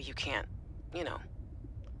answer, so you can't, you know,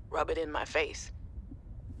 rub it in my face.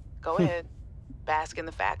 Go ahead, bask in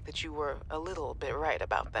the fact that you were a little bit right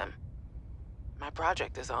about them. My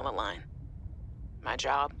project is on the line. My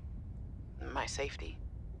job, my safety.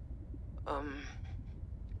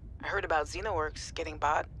 I heard about Xenoworks getting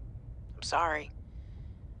bought. I'm sorry.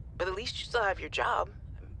 But at least you still have your job.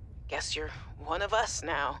 Guess you're one of us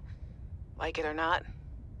now. Like it or not,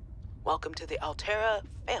 welcome to the Alterra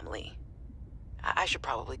family. I should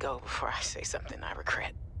probably go before I say something I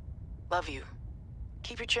regret. Love you.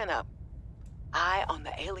 Keep your chin up. Eye on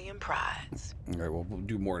the alien prize. All right, well, we'll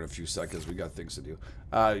do more in a few seconds. We got things to do.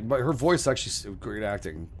 But her voice actually great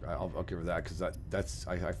acting. I'll give her that because that's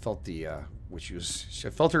I felt the I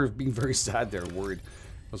felt her being very sad there, worried.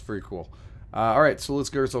 It was very cool. All right, so let's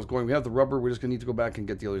get ourselves going. We have the rubber. We're just gonna need to go back and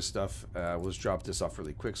get the other stuff. We'll just drop this off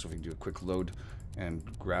really quick so we can do a quick load and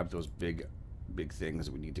grab those big things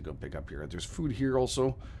that we need to go pick up here. There's food here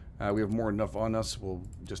also. We have more than enough on us. We'll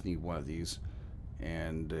just need one of these.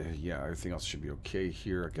 And yeah, everything else should be okay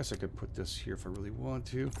here. I guess I could put this here if I really want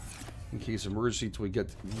to, in case of emergency, till we get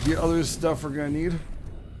the other stuff we're gonna need.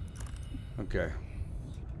 Okay,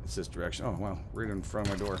 it's this direction. Oh wow, right in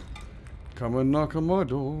front of my door. Come and knock on my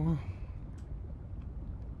door.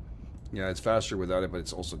 Yeah, it's faster without it, but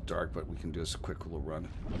it's also dark. But we can do this quick little run.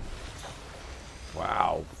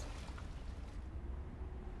 Wow,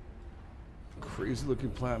 crazy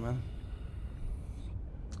looking plant, man.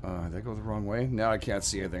 Did I go the wrong way? Now I can't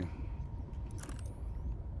see anything.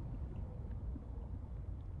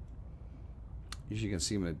 Usually you can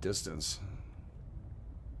see him in a distance.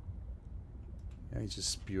 Yeah, he's just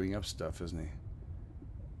spewing up stuff, isn't he?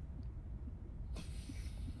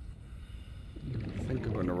 I think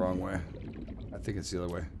I'm going the wrong way. I think it's the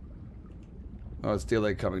other way. Oh, it's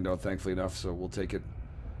daylight coming though, thankfully enough, so we'll take it.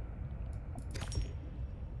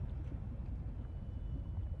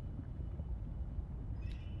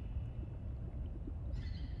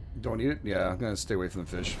 Don't eat it? Yeah, I'm gonna stay away from the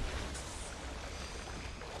fish.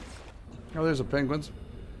 Oh, there's a penguins.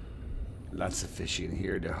 Lots of fish in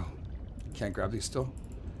here, though. Can't grab these still?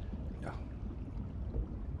 No.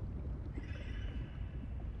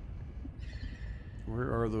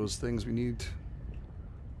 Where are those things we need?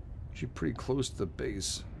 Actually, pretty close to the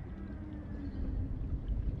base.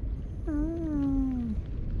 We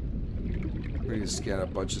need to scan a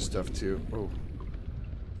bunch of stuff too. Oh.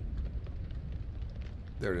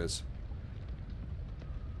 There it is.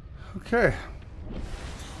 Okay.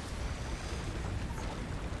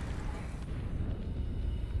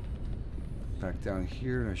 Back down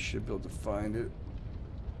here, and I should be able to find it.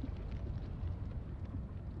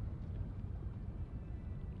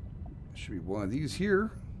 Should be one of these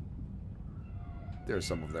here. There's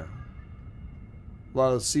some of there. A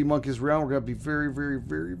lot of sea monkeys around. We're going to be very, very,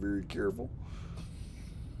 very, very careful.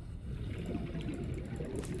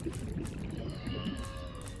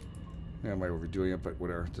 Yeah, I might be overdoing it, but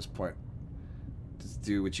whatever. At this point, just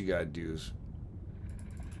do what you gotta do.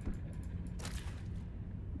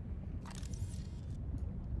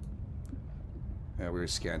 Yeah, we already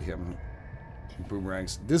scanned him.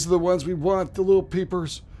 Boomerangs. These are the ones we want, the little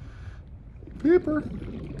peepers. Peeper.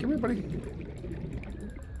 Come here, buddy.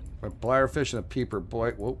 A bladderfish and a peeper.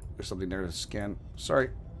 Boy, whoa, there's something there to scan.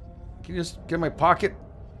 Sorry. Can you just get in my pocket?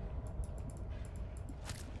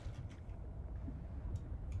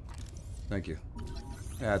 Thank you.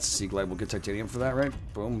 That's sea glide. We'll get titanium for that, right?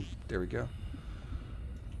 Boom. There we go.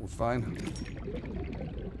 We're fine.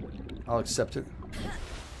 I'll accept it.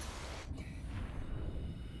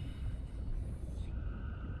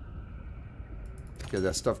 Get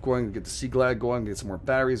that stuff going. Get the sea glide going. Get some more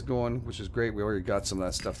batteries going, which is great. We already got some of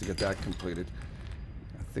that stuff to get that completed.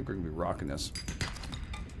 I think we're going to be rocking this.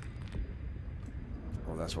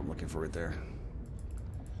 Oh, that's what I'm looking for right there.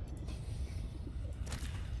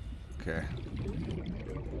 Okay.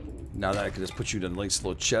 Now that I can just put you in a nice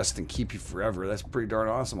little chest and keep you forever, that's pretty darn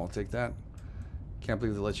awesome. I'll take that. Can't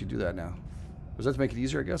believe they let you do that now. Was that to make it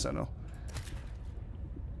easier, I guess? I don't know.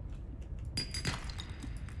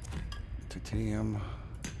 Titanium.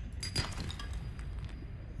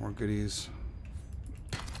 More goodies.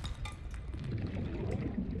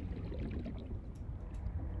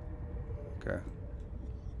 Okay.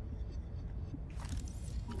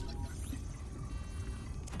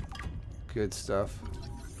 Good stuff.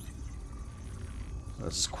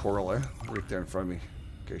 This is coral, eh? Right there in front of me.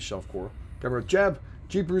 Okay, shelf coral. Camera jab.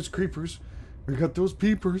 Jeepers creepers. We got those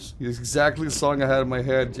peepers. It's exactly the song I had in my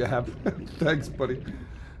head, Jab. Thanks, buddy.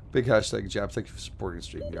 Big hashtag, Jab. Thank you for supporting the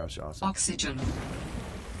stream. Yeah, it's awesome. Oxygen.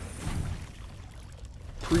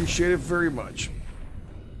 Appreciate it very much.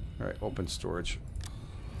 Alright, open storage.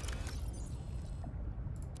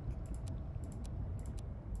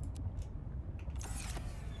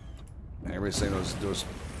 Everybody's saying those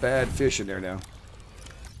bad fish in there now.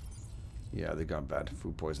 Yeah, they got bad.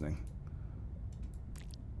 Food poisoning.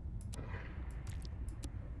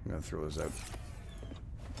 I'm gonna throw those out.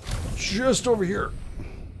 Just over here.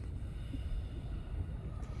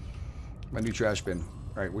 My new trash bin.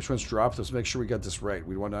 Alright, which one's dropped? Let's make sure we got this right.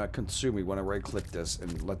 We want to consume. We want to right click this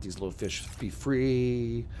and let these little fish be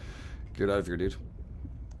free. Get out of here, dude.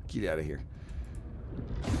 Get out of here.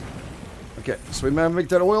 Okay, so we managed to make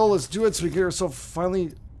that oil. Let's do it so we get ourselves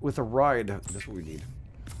finally with a ride. That's what we need.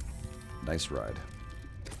 Nice ride.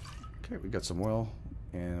 Okay, we got some oil.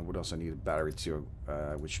 And what else I need? A battery too,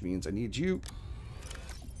 which means I need you.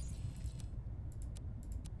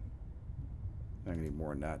 I'm gonna need more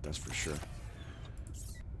than that, that's for sure.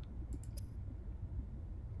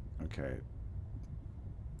 Okay.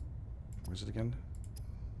 Where's it again?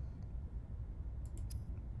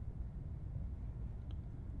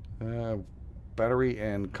 Battery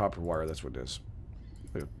and copper wire, that's what it is.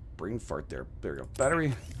 Brain fart there. There we go.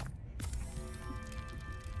 Battery.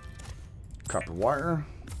 Copper wire.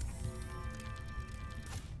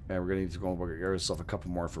 And we're gonna need to go and get ourselves a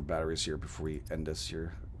couple more for batteries here before we end this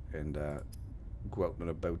here and go out and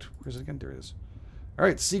about. Where's it again? There it is.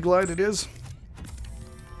 Alright, Sea Glide it is.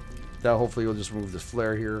 Now hopefully we'll just remove this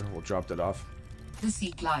flare here. We'll drop that off. The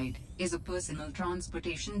Sea Glide is a personal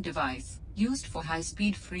transportation device used for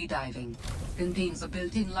high-speed freediving. Contains a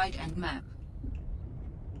built-in light and map.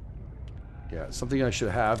 Yeah, something I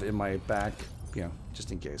should have in my back, you know,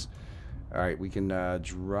 just in case. Alright, we can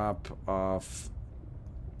drop off.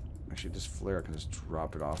 Actually, this flare, I can just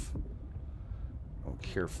drop it off. I don't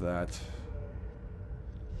care for that.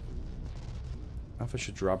 I don't know if I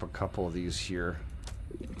should drop a couple of these here.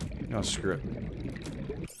 No, screw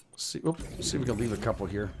it. See, oops, see if we can leave a couple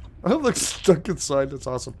here. Oh, it looks stuck inside. That's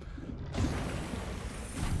awesome.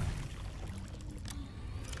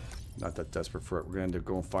 Not that desperate for it. We're going to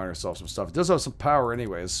go and find ourselves some stuff. It does have some power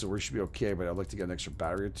anyways, so we should be okay, but I'd like to get an extra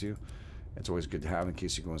battery or two. It's always good to have in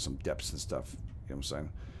case you go in some depths and stuff. You know what I'm saying?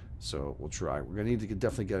 So we'll try. We're going to need to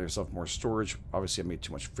definitely get ourselves more storage. Obviously, I made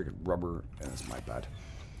too much freaking rubber, and it's my bad.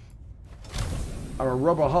 I'm a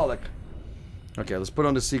rubberaholic. Okay, let's put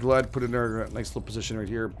on the Sea Glide. Put it in our nice little position right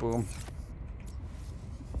here. Boom.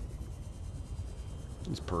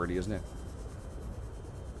 It's pretty, isn't it?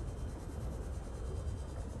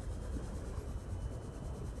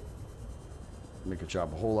 Make a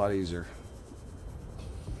job a whole lot easier.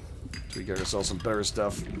 So we get ourselves some better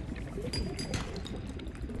stuff.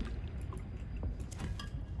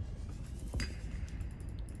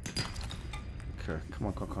 Okay, come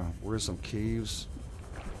on, come on, come on. Where's some caves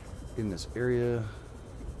in this area? I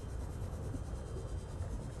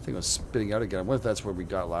think it was spitting out again. I wonder if that's where we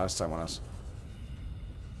got last time on us.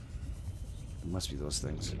 It must be those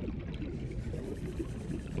things.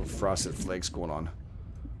 Little frosted flakes going on.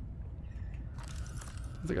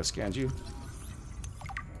 I think I scanned you.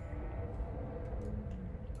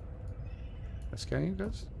 I scan you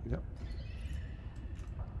guys? Yep.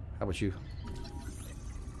 How about you?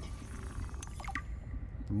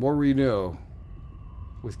 The more we know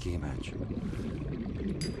with GameEdged.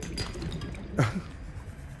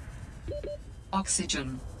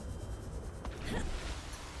 Oxygen.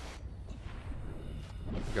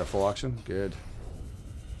 You got full oxygen? Good.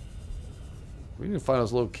 We need to find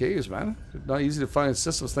those little caves, man. It's not easy to find in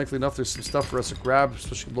systems. Thankfully enough, there's some stuff for us to grab,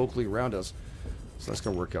 especially locally around us. So that's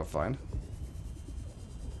going to work out fine.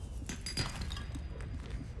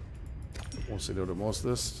 Won't say no to most of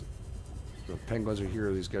this. The penguins are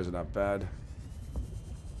here. These guys are not bad.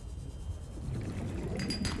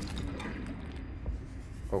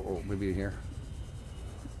 Oh, maybe in here.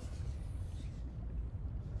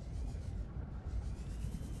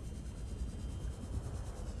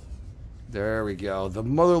 There we go. The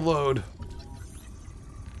mother lode.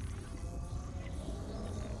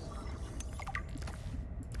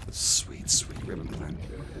 Sweet, sweet ribbon plant.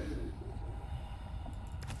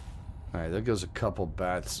 Alright, there goes a couple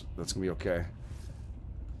bats. That's gonna be okay.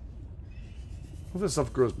 Hope this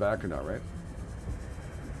stuff grows back or not, right?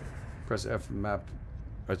 Press F map.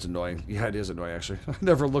 That's annoying. Yeah, it is annoying, actually. I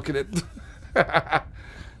never look at it.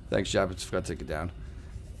 Thanks, Jap. I just forgot to take it down.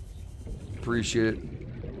 Appreciate it.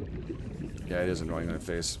 Yeah, it is annoying on the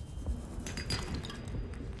face.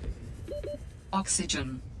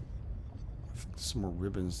 Oxygen. Some more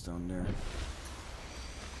ribbons down there.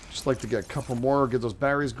 Just like to get a couple more, get those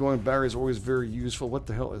batteries going. Batteries are always very useful. What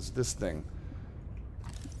the hell is this thing?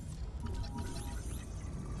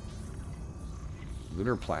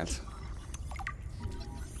 Lunar plant.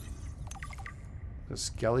 The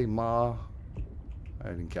Skelly Ma. I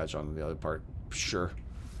didn't catch on to the other part. Sure.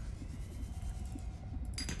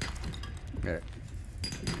 Okay.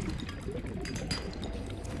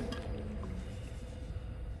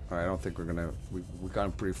 Alright, I don't think we're gonna... We got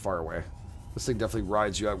him pretty far away. This thing definitely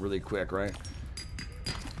rides you out really quick, right?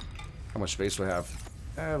 How much space do I have?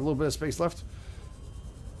 I have a little bit of space left.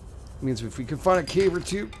 Means if we can find a cave or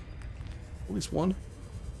two, at least one,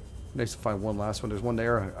 Nice to find one last one. There's one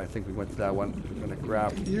there. I think we went to that one. I'm going to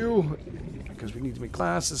grab you because we need to make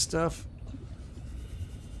glasses stuff.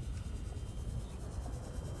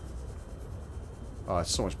 Oh,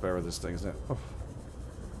 it's so much better with this thing, isn't it? Oh.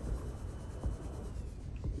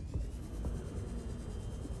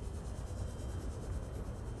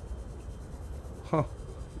 Huh.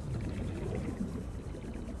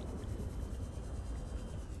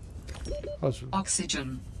 I was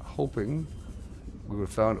Oxygen. hoping we would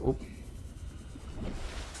have found a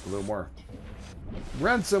little more.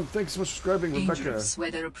 Ransom, thanks so much for subscribing, Rebecca. Dangerous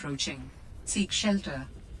weather approaching. Seek shelter.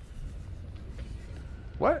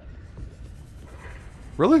 What?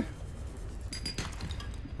 Really?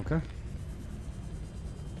 Okay.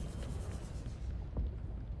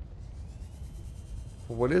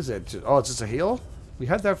 Well, what is it? Oh, it's just a hail? We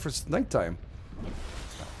had that for nighttime.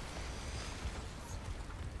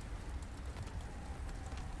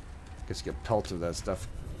 Guess you get pelted with that stuff.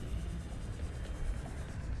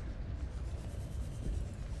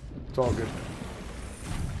 It's all good.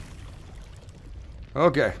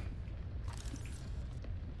 Okay.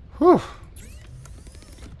 Whew.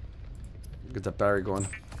 Get that battery going.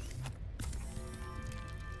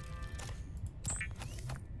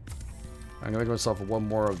 I'm gonna go myself one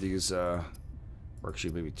more of these, or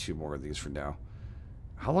actually maybe two more of these for now.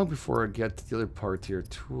 How long before I get to the other part here?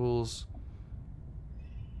 Tools.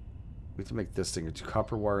 We have to make this thing. It's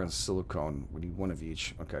copper wire and silicone. We need one of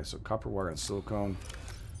each. Okay, so copper wire and silicone.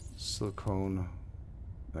 Silicone.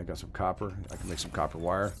 I got some copper. I can make some copper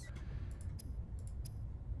wire.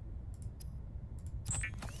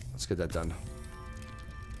 Let's get that done.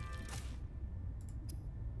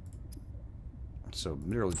 So,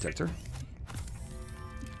 mineral detector.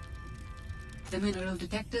 The mineral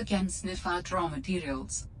detector can sniff out raw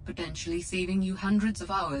materials, potentially saving you hundreds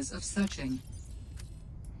of hours of searching.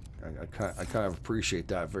 I kind of appreciate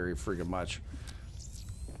that very friggin' much.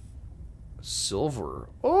 Silver.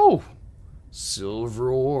 Oh!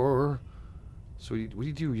 Silver ore. So what do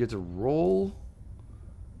you do? You have to roll.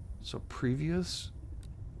 So previous.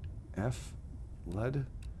 F. Lead.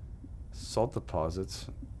 Salt deposits.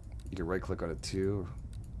 You can right click on it too.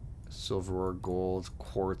 Silver ore, gold,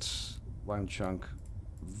 quartz, lime chunk.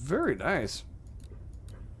 Very nice.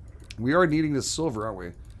 We are needing this silver, aren't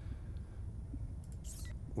we?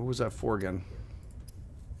 What was that for again?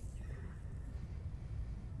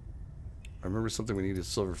 I remember something we needed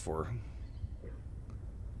silver for.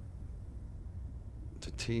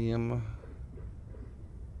 Titanium.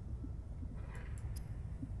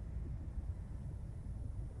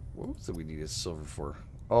 What was it we needed silver for?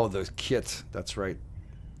 Oh, the kit. That's right.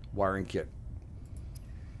 Wiring kit.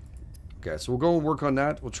 Okay, so we'll go and work on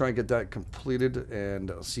that. We'll try and get that completed and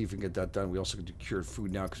see if we can get that done. We also can do cured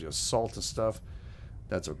food now because we have salt and stuff.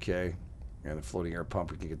 That's okay. And a floating air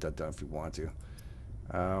pump, we can get that done if we want to.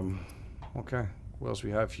 Okay. What else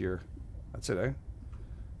we have here? That's it, eh?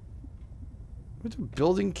 What's a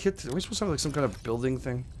building kit? Are we supposed to have like some kind of building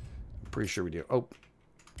thing? I'm pretty sure we do. Oh.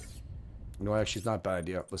 No, actually, it's not a bad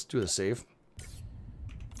idea. Let's do the save.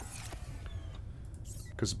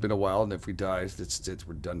 Because it's been a while, and if we die,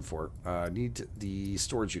 we're done for. Need the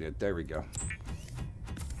storage unit. There we go.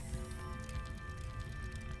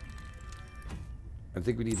 I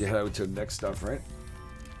think we need to head out to the next stuff, right?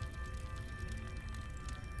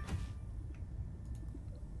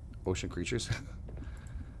 Ocean creatures.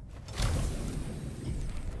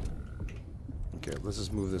 Okay, let's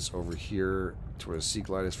just move this over here to where the sea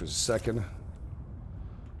glide is for a second.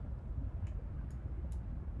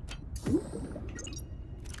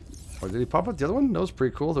 Oh, did he pop up the other one? That was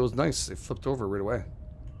pretty cool. That was nice. It flipped over right away.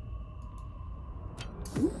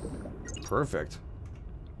 Perfect.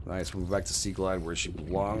 Nice. We'll move back to Sea Glide where she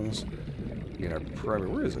belongs. In our primary.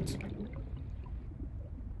 Where is it?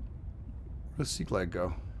 Where does Sea Glide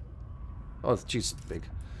go? Oh, geez, it's big.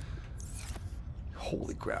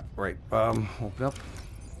 Holy crap. Right. Open up.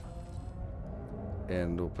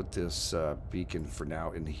 And we'll put this beacon for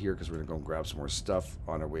now in here because we're going to go and grab some more stuff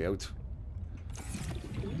on our way out.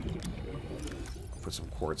 Put some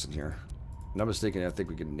quartz in here. Not mistaken, I think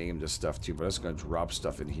we can name this stuff too, but I'm just going to drop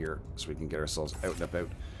stuff in here so we can get ourselves out and about.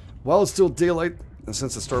 While it's still daylight, and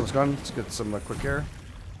since the storm's gone, let's get some quick air.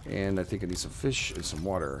 And I think I need some fish and some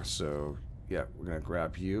water. So, yeah, we're going to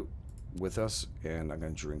grab you with us, and I'm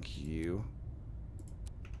going to drink you.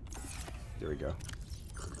 There we go.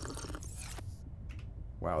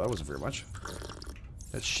 Wow, that wasn't very much.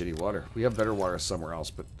 That's shitty water. We have better water somewhere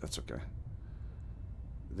else, but that's okay.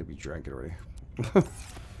 I think we drank it already.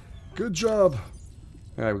 Good job.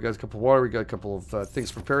 All right, we got a couple of water. We got a couple of things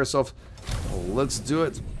to prepare ourselves. Let's do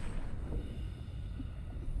it.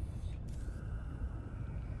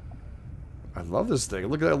 I love this thing.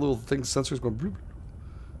 Look at that little thing. Sensors going. Bloop.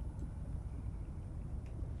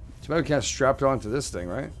 Too bad we can't strap it onto this thing,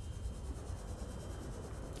 right?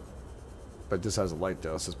 But this has a light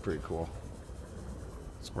though. This is pretty cool.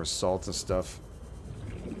 Some more salt and stuff.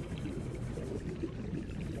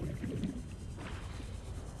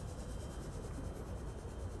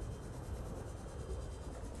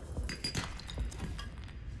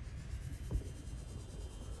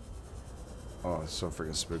 Oh, it's so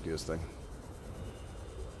freaking spooky, this thing.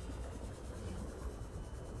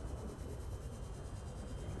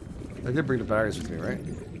 I did bring the batteries with me, right?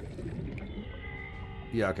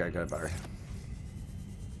 Yeah, okay, I got a battery.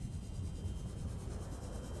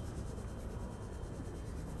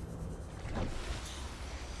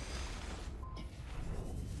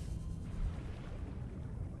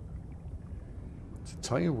 Does it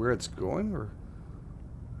tell you where it's going, or?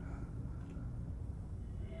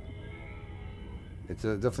 It's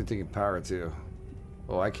definitely taking power, too.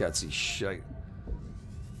 Oh, I can't see shit.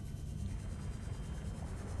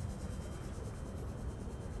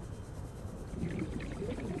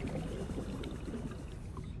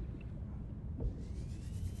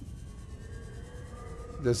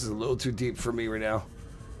 This is a little too deep for me right now.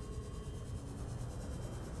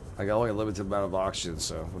 I got only a limited amount of oxygen,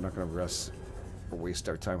 so we're not going to rest or waste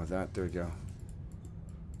our time with that. There we go.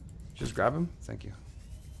 Just grab him. Thank you.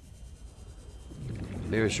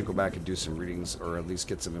 Maybe I should go back and do some readings, or at least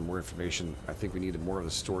get some more information. I think we needed more of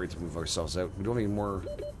the story to move ourselves out. We don't need more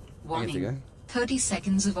anything, eh? 30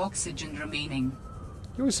 seconds of oxygen remaining.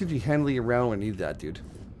 You always seem to be handling around when I need that, dude.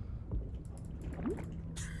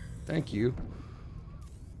 Thank you.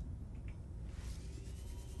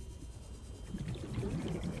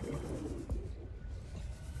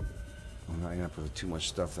 I'm not gonna put too much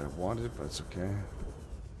stuff that I wanted, but it's okay.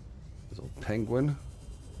 This little penguin.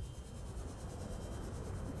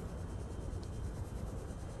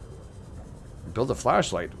 Build a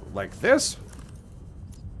flashlight like this?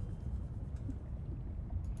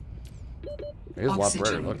 It is a lot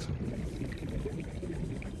brighter, look.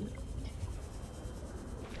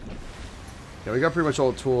 Yeah, we got pretty much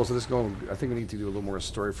all the tools. So I think we need to do a little more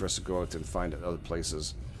story for us to go out and find other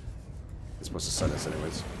places. It's supposed to send us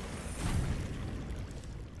anyways.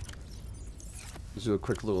 Let's do a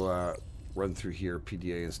quick little run through here,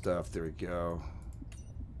 PDA and stuff. There we go.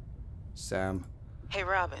 Sam. Hey,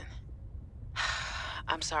 Robin.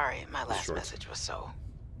 I'm sorry my last message was so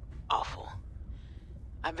awful.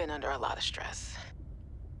 I've been under a lot of stress.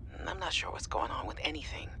 I'm not sure what's going on with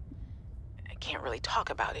anything. I can't really talk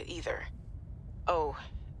about it either. Oh,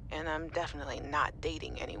 and I'm definitely not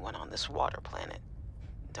dating anyone on this water planet.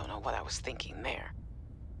 Don't know what I was thinking there.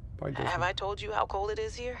 Have I told you how cold it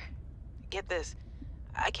is here? Get this.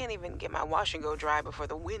 I can't even get my wash and go dry before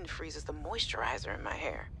the wind freezes the moisturizer in my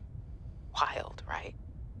hair. Wild, right?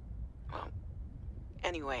 Well,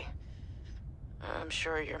 anyway, I'm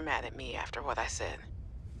sure you're mad at me after what I said,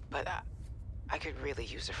 but I could really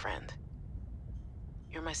use a friend.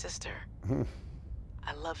 You're my sister.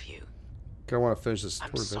 I love you. I want to finish this.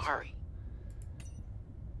 I'm sorry.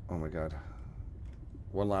 Oh my god.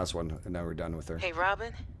 One last one, and now we're done with her. Hey,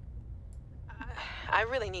 Robin. I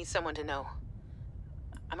really need someone to know.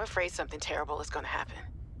 I'm afraid something terrible is going to happen.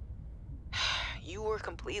 You were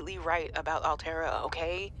completely right about Alterra,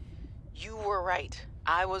 okay? You were right.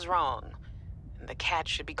 I was wrong. And the cat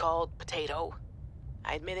should be called Potato.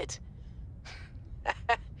 I admit it.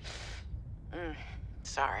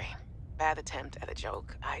 Sorry. Bad attempt at a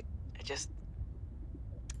joke. I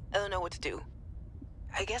don't know what to do.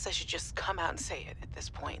 I guess I should just come out and say it at this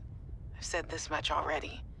point. I've said this much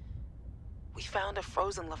already. We found a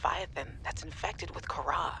frozen Leviathan that's infected with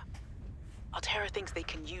Krout. Alterra thinks they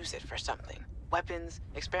can use it for something. Weapons,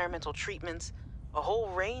 experimental treatments, a whole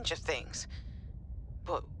range of things.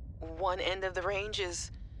 But one end of the range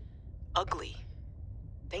is ugly,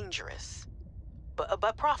 dangerous,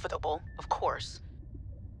 but profitable, of course.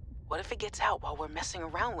 What if it gets out while we're messing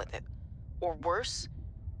around with it? Or worse,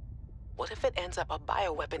 what if it ends up a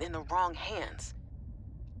bioweapon in the wrong hands?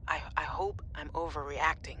 I hope I'm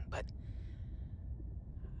overreacting, but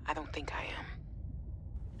I don't think I am.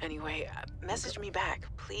 Anyway, message me back,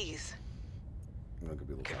 please.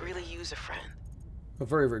 Could really use a friend. Oh,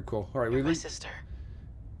 very, very cool. All right, You're my sister.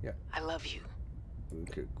 Yeah. I love you.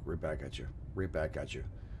 Okay, right back at you. Right back at you.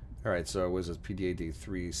 All right, so it was this PDA Day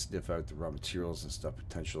 3, sniff out the raw materials and stuff,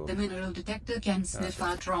 potential. The mineral detector can sniff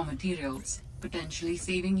out raw materials, potentially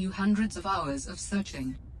saving you hundreds of hours of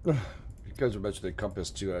searching. You guys were mentioning the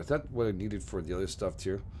compass too. Is that what I needed for the other stuff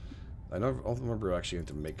too? I don't remember actually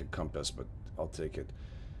having to make a compass, but I'll take it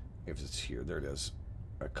if it's here. There it is.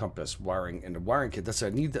 A compass, wiring, and a wiring kit. That's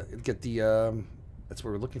what I need to get the, that's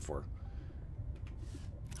what we're looking for.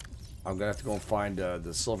 I'm gonna have to go and find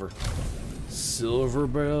the silver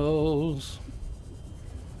bells.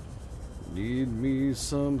 Need me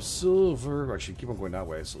some silver. Actually, keep on going that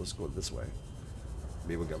way, so let's go this way.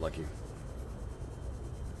 Maybe we'll get lucky.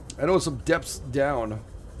 I know some depths down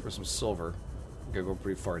for some silver. We gotta go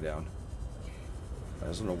pretty far down. I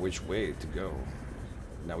just don't know which way to go.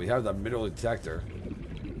 Now we have that mineral detector.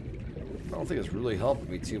 I don't think it's really helping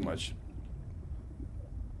me too much.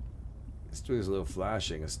 It's doing this little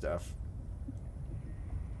flashing and stuff.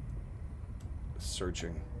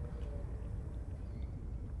 Searching.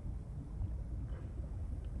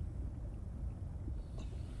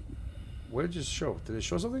 What did it just show? Did it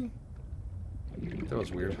show something? That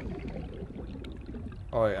was weird.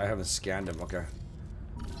 Oh, I haven't scanned him. Okay.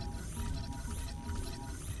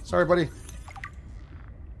 Sorry, buddy.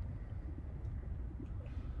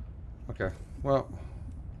 Okay. Well.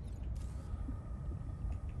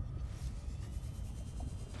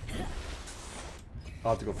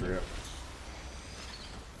 I'll have to go figure it out.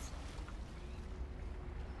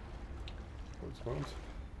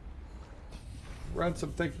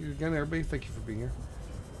 Ransom, thank you again, everybody. Thank you for being here.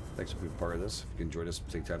 Thanks for being part of this. If you enjoyed this,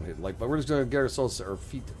 take time to hit like. But we're just going to get ourselves our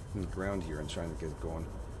feet in the ground here and trying to get it going.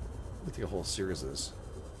 We'll take a whole series of this.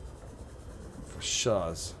 For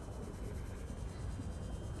Shaw's.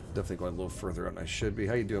 Definitely going a little further out than I should be.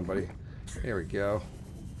 How you doing, buddy? There we go.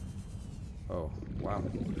 Oh, wow.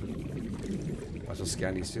 Watch those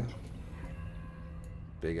scan these two.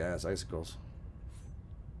 Big ass icicles.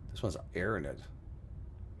 This one's air in it.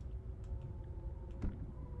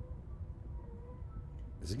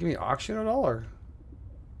 Does it give me auction at all, or?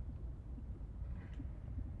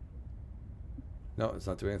 No, it's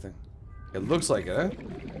not doing anything. It looks like it, eh?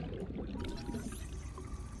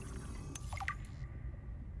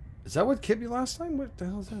 Is that what killed me last time? What the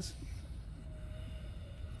hell is this?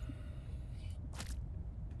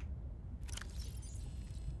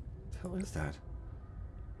 What the hell is that?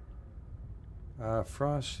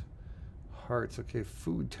 Frost. Hearts. Okay,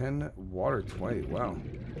 food 10, water 20. Wow.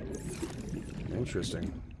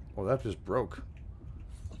 Interesting. Oh, that just broke.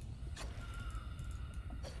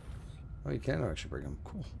 Oh, you can actually break them.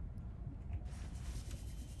 Cool.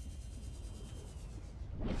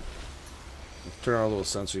 Let's turn on a little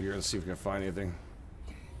sensor here and see if we can find anything.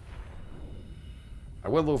 I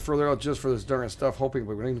went a little further out just for this darn stuff, hoping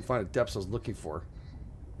we wouldn't even find the depths I was looking for.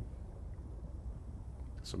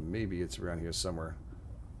 So maybe it's around here somewhere.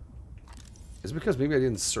 Is it because maybe I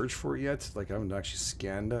didn't search for it yet? Like I haven't actually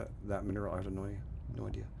scanned that mineral. I have no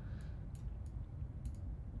idea.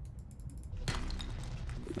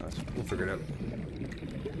 We'll figure it out.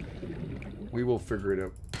 We will figure it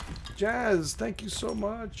out. Jazz, thank you so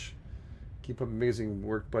much. Keep up amazing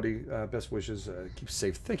work, buddy. Best wishes. Keep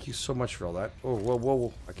safe. Thank you so much for all that. Oh, whoa, whoa,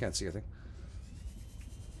 whoa. I can't see anything.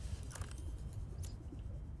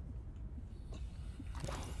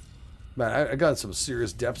 Man, I got some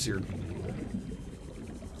serious depths here.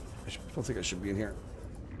 I don't think I should be in here.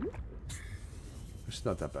 It's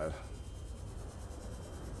not that bad.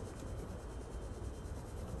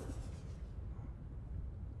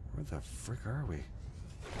 Where the frick are we?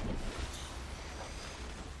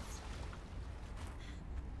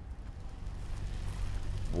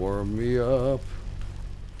 Warm me up.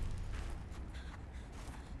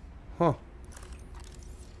 Huh.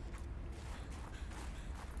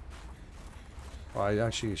 Oh, I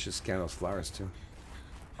actually should scan those flowers too.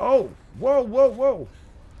 Oh! Whoa, whoa, whoa!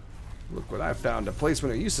 Look what I found. A place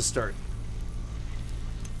where it used to start.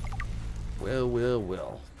 Well, well,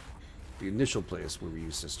 well. The initial place where we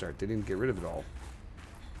used to start. They didn't get rid of it all.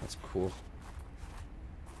 That's cool.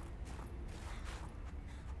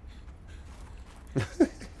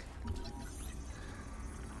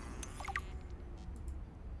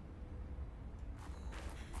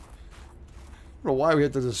 I don't know why we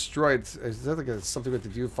had to destroy it. Is that like something we have to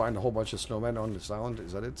do? Find a whole bunch of snowmen on this island?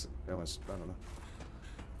 Is that it? I don't know.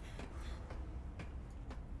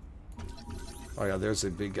 Oh yeah, there's a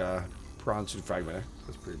big prawn suit fragment.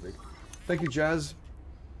 That's pretty big. Thank you, Jazz.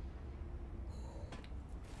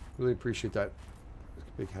 Really appreciate that.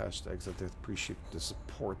 Big hashtags out there. Appreciate the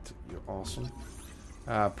support. You're awesome.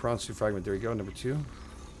 Prawn suit fragment. There you go. Number 2.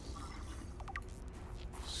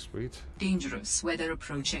 Sweet. Dangerous weather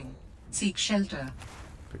approaching. Seek shelter.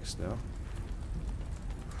 Big snow.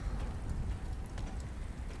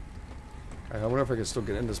 I wonder if I can still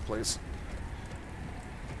get in this place.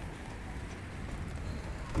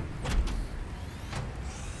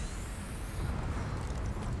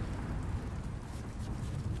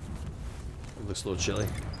 It looks a little chilly.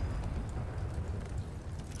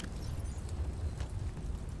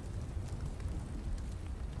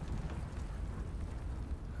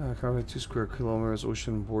 Covered 2 square kilometers,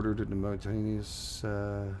 ocean bordered in the mountainous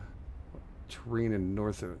terrain in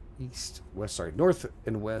north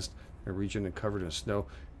and west, a region covered in snow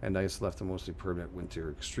and ice left a mostly permanent winter.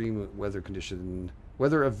 Extreme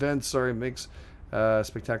weather events makes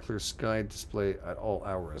spectacular sky display at all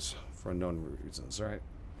hours for unknown reasons. All right.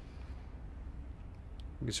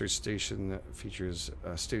 Research station features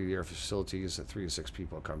state-of-the-art facilities, 3 to 6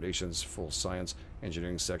 people accommodations, full science,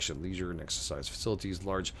 engineering section, leisure and exercise facilities,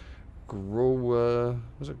 large grow room,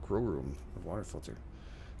 a water filter.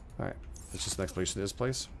 All right, that's just an explanation of this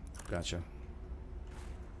place. Gotcha.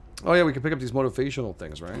 Oh yeah, we can pick up these motivational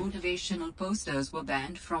things, right? Motivational posters were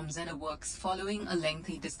banned from XenoWorks following a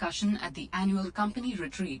lengthy discussion at the annual company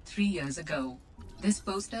retreat 3 years ago. This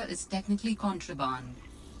poster is technically contraband.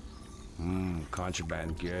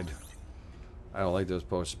 Contraband, good. I don't like those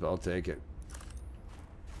posters, but I'll take it.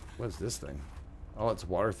 What's this thing? Oh, it's a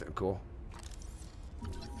water thing. Cool.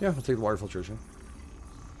 Yeah, I'll take the water filtration.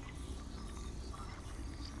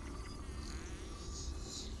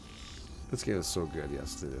 This game is so good.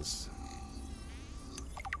 Yes, it is.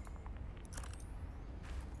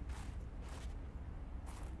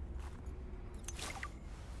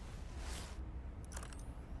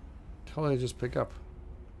 How did I just pick up?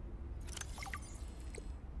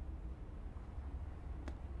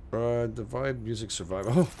 Divide music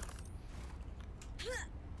survival.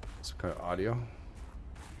 Some kind of audio.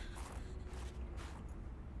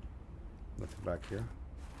 Nothing back here.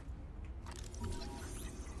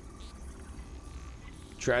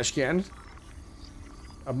 Trash can.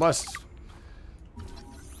 A must.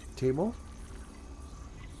 Table.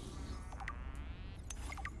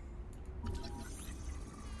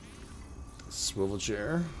 Swivel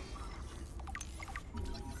chair.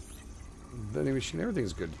 Vending machine.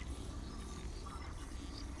 Everything's good.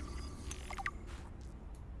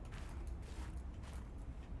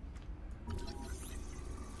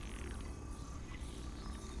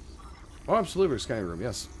 Oh, absolutely, we're scanning room.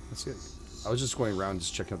 Yes, that's it. I was just going around,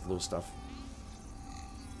 just checking out the little stuff.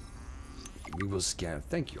 We will scan.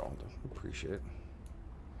 Thank you, Aldo. Appreciate it.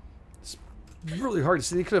 It's really hard to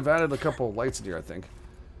see. They could have added a couple of lights in here, I think.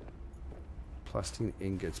 Plastine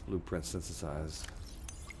ingots, blueprint synthesized.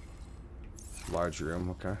 Large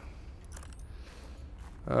room, okay.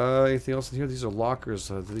 Anything else in here? These are lockers.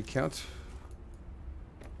 Do they count?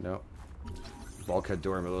 No. Bulkhead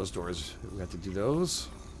door, those doors. We have to do those.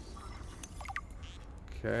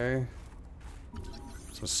 Okay.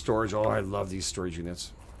 Some storage. Oh, I love these storage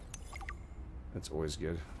units. That's always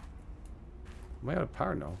good. Am I out of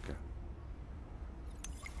power? No. Okay.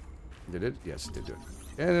 Did it? Yes, it did do it.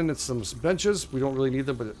 And then it's some benches. We don't really need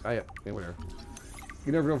them, but yeah, whatever.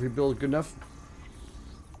 You never know if you build good enough.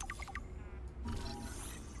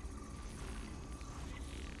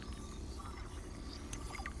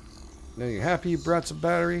 Now you happy you brought some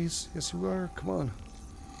batteries? Yes, you are. Come on.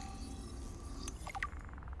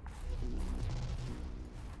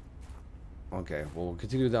 Okay, we'll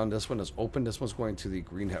continue down this one. It's open. This one's going to the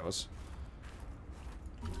greenhouse.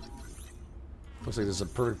 Looks like this is a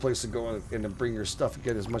perfect place to go in and bring your stuff and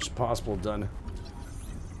get as much as possible done.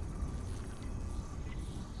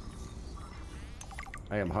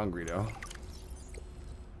 I am hungry though.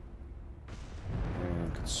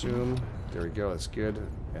 And consume. There we go. That's good.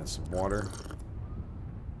 And some water.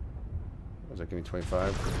 Was that giving me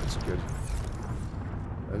 25? That's good.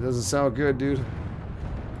 That doesn't sound good, dude.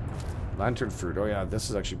 Lantern fruit. Oh yeah, this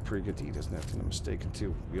is actually pretty good to eat, isn't it? I'm mistaken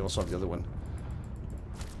too. We also have the other one.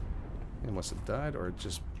 And must have died or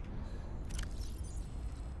just...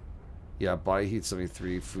 Yeah, body heat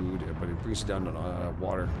 73, food, but it brings it down to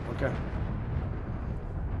water. Okay.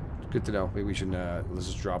 Good to know. Maybe we should let's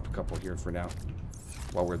just drop a couple here for now.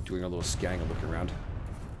 While we're doing a little scanning and looking around.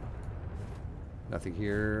 Nothing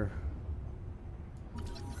here.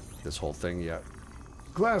 This whole thing, yeah.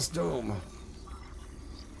 Glass dome.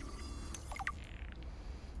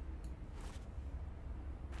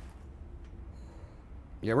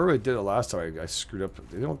 Yeah, I remember I did it last time. I screwed up.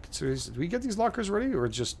 They don't consider these. Did we get these lockers ready, or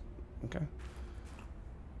just okay?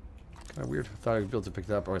 Kind of weird. I thought I'd be able to pick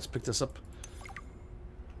that up. All right, let's pick this up.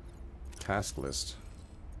 Task list.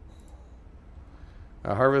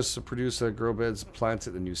 Harvest, produce grow beds, plant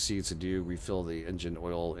the new seeds to do, refill the engine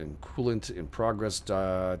oil and coolant in progress,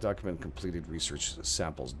 document completed, research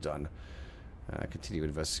samples done. Continue to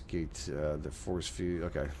investigate the force field.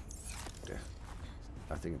 Okay. Yeah.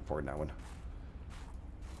 Nothing important, that one.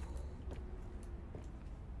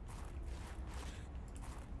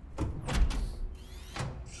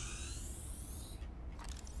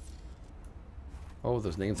 Oh,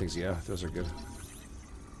 those name things, yeah, those are good.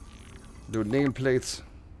 Do nameplates.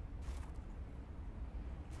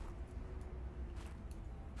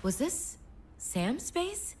 Was this Sam's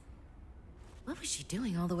space? What was she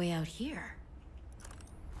doing all the way out here?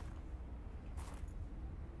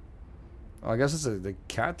 Oh, I guess it's the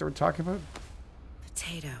cat that we're talking about?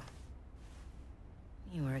 Potato.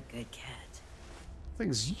 You were a good cat.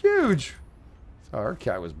 Thing's huge. Oh, our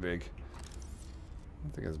cat was big.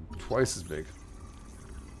 I think it's twice as big.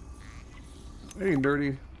 Hey,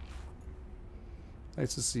 Nerdy.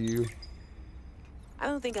 Nice to see you. I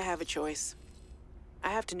don't think I have a choice. I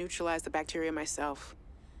have to neutralize the bacteria myself.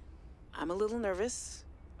 I'm a little nervous.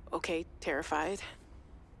 Okay, terrified.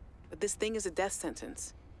 But this thing is a death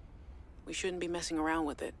sentence. We shouldn't be messing around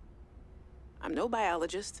with it. I'm no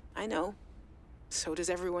biologist, I know. So does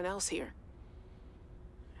everyone else here.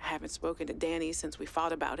 I haven't spoken to Danny since we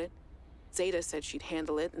fought about it. Zeta said she'd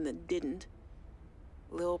handle it and then didn't.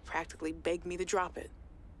 Lil practically begged me to drop it.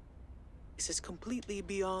 This is completely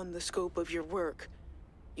beyond the scope of your work.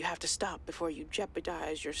 You have to stop before you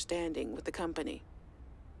jeopardize your standing with the company.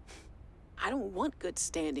 I don't want good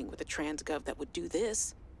standing with a transgov that would do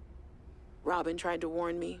this. Robin tried to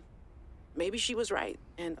warn me. Maybe she was right,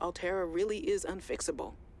 and Alterra really is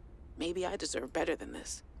unfixable. Maybe I deserve better than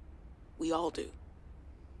this. We all do.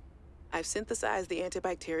 I've synthesized the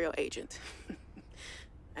antibacterial agent.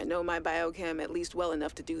 I know my biochem at least well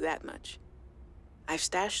enough to do that much. I've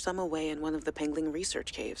stashed some away in one of the Pengling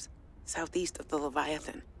research caves, southeast of the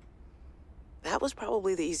Leviathan. That was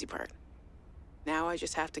probably the easy part. Now I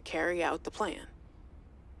just have to carry out the plan.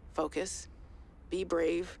 Focus, be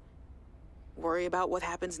brave, worry about what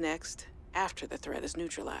happens next after the threat is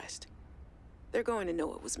neutralized. They're going to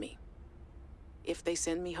know it was me. If they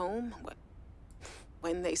send me home,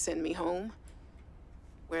 when they send me home,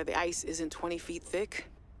 where the ice isn't 20 feet thick,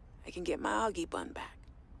 I can get my Augie bun back.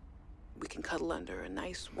 We can cuddle under a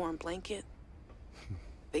nice warm blanket.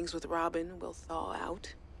 Things with Robin will thaw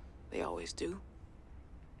out. They always do.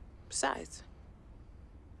 Besides,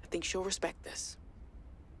 I think she'll respect this.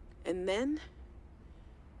 And then,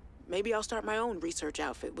 maybe I'll start my own research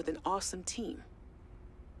outfit with an awesome team.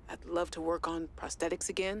 I'd love to work on prosthetics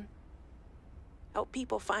again. Help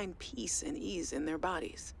people find peace and ease in their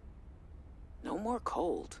bodies. No more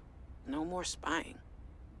cold. No more spying.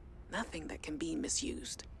 Nothing that can be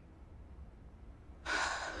misused.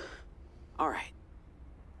 All right.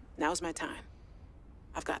 Now's my time.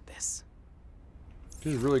 I've got this.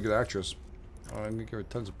 She's a really good actress. I'm gonna give her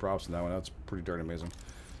tons of props on that one. That's pretty darn amazing.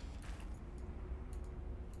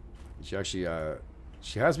 She actually,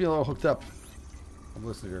 she has me a little hooked up. I'm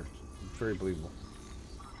listening to her. It's very believable.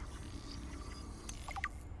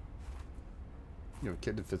 You know,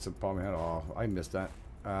 kid that fits in the palm of my hand. Oh, I missed that.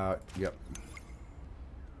 Yep.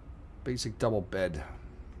 Basic double bed.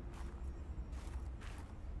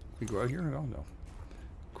 We go out here? I don't know.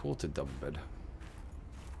 Quilted double bed.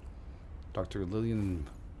 Dr. Lillian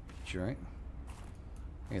Beach, right?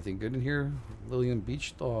 Anything good in here? Lillian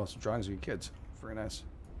Beach? Oh, some drawings of your kids. Very nice.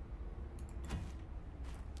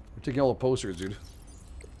 We're taking all the posters, dude.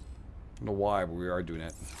 I don't know why, but we are doing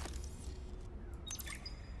it.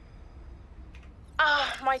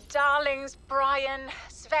 Ah, my darlings, Brian,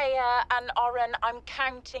 Svea, and Oren, I'm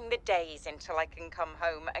counting the days until I can come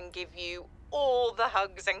home and give you all the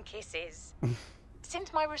hugs and kisses.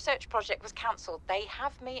 Since my research project was cancelled, they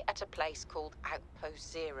have me at a place called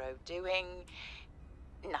Outpost Zero doing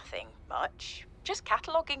nothing much. Just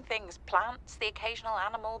cataloguing things, plants, the occasional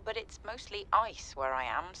animal, but it's mostly ice where I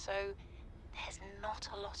am, so there's not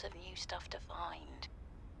a lot of new stuff to find.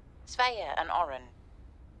 Svea and Oren,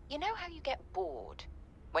 you know how you get bored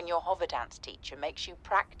when your hover dance teacher makes you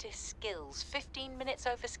practice skills 15 minutes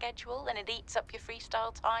over schedule and it eats up your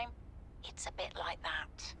freestyle time? It's a bit like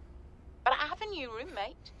that. But I have a new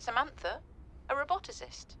roommate, Samantha, a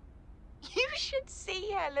roboticist. You should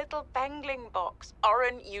see her little Pengling box.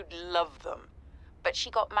 Oren, you'd love them. But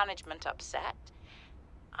she got management upset.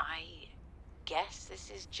 I guess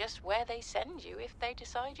this is just where they send you if they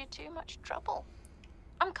decide you're too much trouble.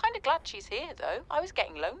 I'm kind of glad she's here, though. I was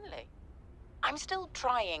getting lonely. I'm still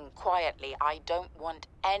trying quietly. I don't want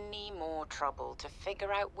any more trouble to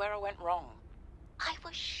figure out where I went wrong. I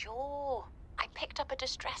was sure. I picked up a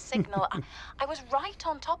distress signal. I was right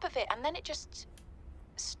on top of it, and then it just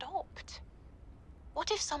stopped.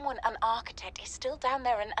 What if someone, an architect, is still down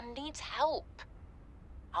there and needs help?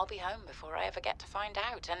 I'll be home before I ever get to find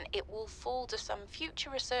out, and it will fall to some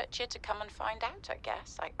future researcher to come and find out, I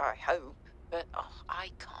guess. I hope. But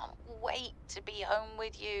I can't wait to be home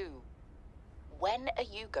with you. When are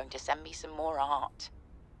you going to send me some more art?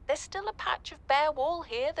 There's still a patch of bare wall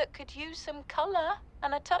here that could use some colour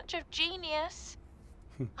and a touch of genius.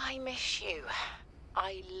 I miss you.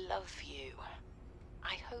 I love you.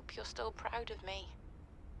 I hope you're still proud of me.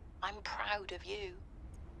 I'm proud of you.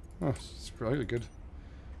 Oh, it's really good.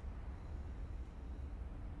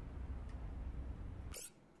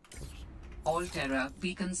 Alterra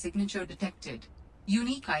beacon signature detected.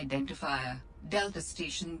 Unique identifier. Delta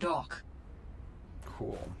Station dock.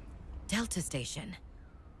 Cool. Delta Station.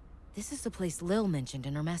 This is the place Lil mentioned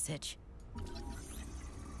in her message.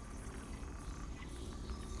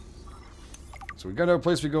 So we got our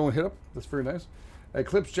place we go and hit up. That's very nice.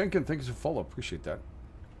 Eclipse Jenkins, thank you for follow. Appreciate that.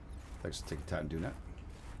 Thanks for taking time doing that.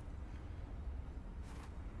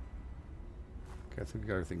 Okay, I think we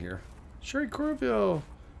got everything here. Sherry Corville.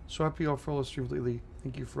 So happy all for all the streams lately.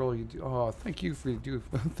 Thank you for all you do. Oh, thank you for you do.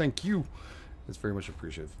 Thank you. It's very much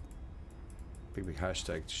appreciated. Big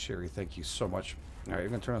hashtag Sherry. Thank you so much. All right, I'm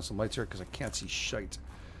gonna turn on some lights here because I can't see shite.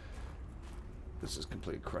 This is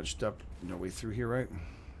completely crunched up. No way through here, right?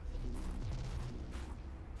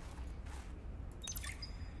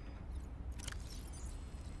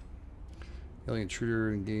 Alien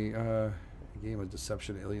intruder in game of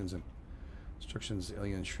deception. Aliens and instructions.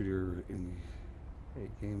 Alien intruder in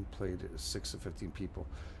a game played 6 to 15 people.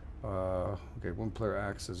 Okay, one player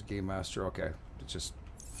acts as game master. Okay, it's just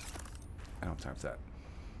I don't have time for that.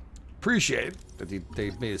 Appreciate that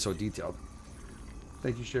they made it so detailed.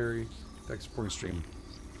 Thank you, Sherry. Thanks for supporting stream.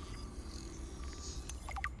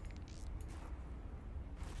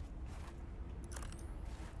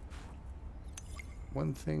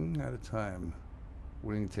 One thing at a time.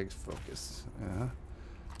 Winning takes focus.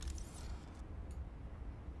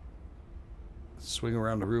 Swing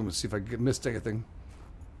around the room and see if I missed anything.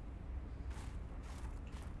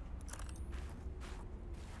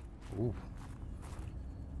 Ooh.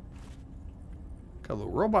 Got a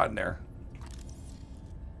little robot in there.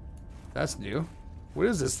 That's new. What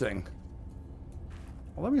is this thing?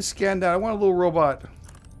 Well, let me scan that. I want a little robot.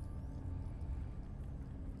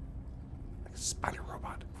 Like a spider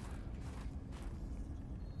robot.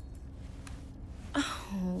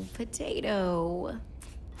 Oh, Potato.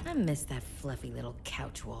 I miss that fluffy little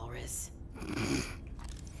couch walrus. I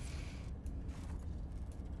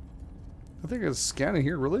think it's scanning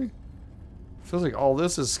here, really? Feels like all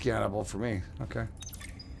this is scannable for me. Okay.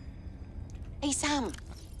 Hey, Sam.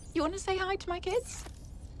 You want to say hi to my kids?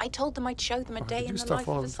 I told them I'd show them a day in the life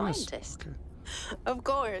of a scientist. Okay. Of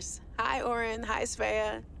course. Hi, Oren. Hi,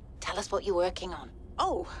 Svea. Tell us what you're working on.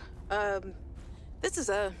 Oh, this is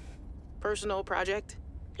a personal project.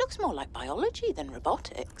 Looks more like biology than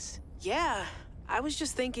robotics. Yeah, I was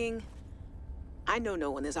just thinking, I know no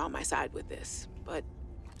one is on my side with this, but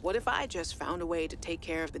what if I just found a way to take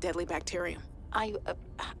care of the deadly bacterium? I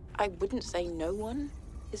wouldn't say no one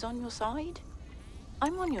is on your side.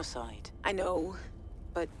 I'm on your side. I know,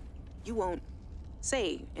 but you won't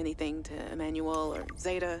say anything to Emmanuel or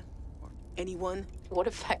Zeta or anyone. What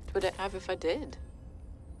effect would it have if I did?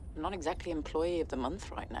 I'm not exactly employee of the month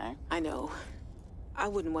right now. I know. I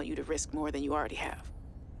wouldn't want you to risk more than you already have.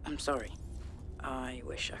 I'm sorry. I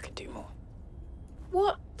wish I could do more.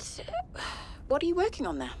 What are you working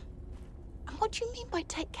on there? And what do you mean by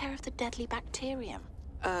take care of the deadly bacterium?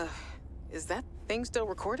 Is that thing still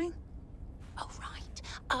recording? Oh, right.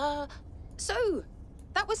 So,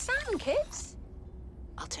 that was Sam, kids?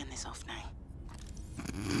 I'll turn this off now.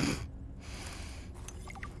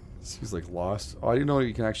 Seems like lost. Oh, I didn't know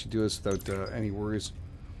you can actually do this without any worries.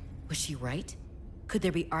 Was she right? Could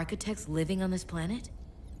there be architects living on this planet?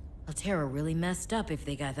 Alterra really messed up if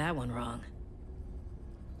they got that one wrong.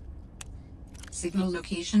 Signal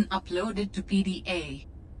location uploaded to PDA.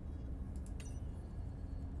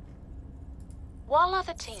 While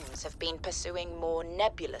other teams have been pursuing more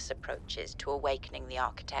nebulous approaches to awakening the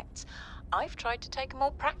architects, I've tried to take a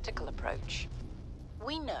more practical approach.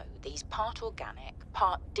 We know these part organic,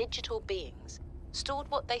 part digital beings stored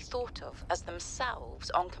what they thought of as themselves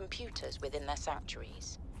on computers within their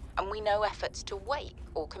sanctuaries, and we know efforts to wake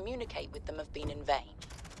or communicate with them have been in vain.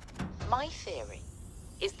 My theory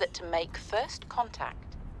is that to make first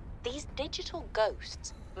contact, these digital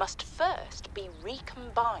ghosts must first be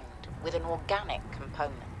recombined with an organic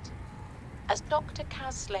component. As Dr.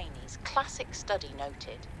 Kaz Slaney's classic study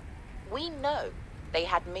noted, we know they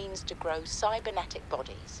had means to grow cybernetic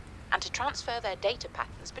bodies and to transfer their data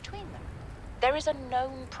patterns between them. There is a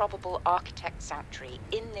known probable architect sanctuary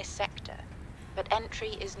in this sector, but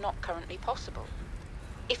entry is not currently possible.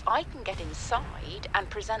 If I can get inside and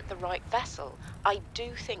present the right vessel, I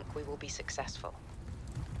do think we will be successful.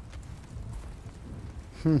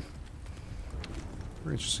 Very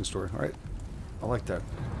interesting story. All right. I like that.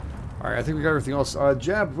 All right, I think we got everything else.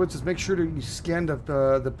 Jab, let's just make sure to scan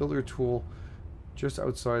the builder tool just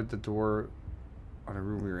outside the door on a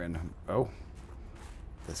room we're in. Oh.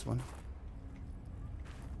 This one.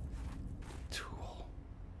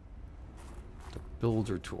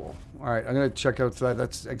 Builder tool. All right, I'm gonna check out that.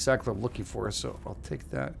 That's exactly what I'm looking for. So I'll take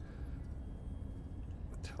that.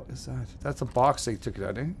 What the hell is that? That's a box they took it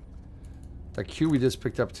out, eh? That cube we just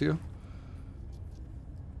picked up too.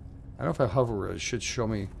 I don't know if I hover it should show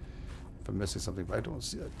me if I'm missing something, but I don't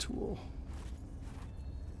see that tool.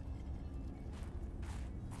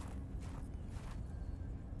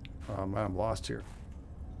 Oh man, I'm lost here.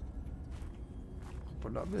 Hope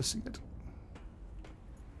I'm not missing it.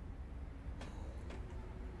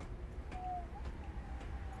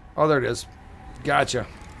 Oh, there it is. Gotcha.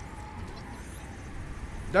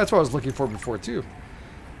 That's what I was looking for before, too.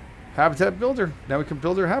 Habitat builder. Now we can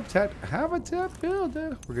build our habitat. Habitat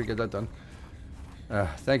builder. We're going to get that done.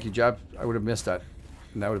 Thank you, Jab. I would have missed that.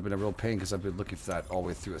 And that would have been a real pain because I've been looking for that all the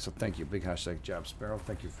way through it. So thank you. Big hashtag Jab Sparrow.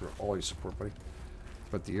 Thank you for all your support, buddy.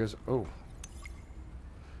 But the years. Oh.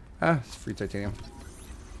 It's free titanium.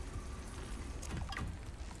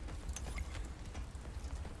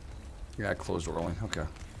 Yeah, closed rolling. Okay.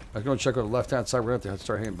 I was going to check out the left-hand side. We're going to have to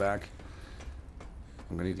start heading back.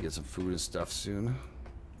 I'm going to need to get some food and stuff soon.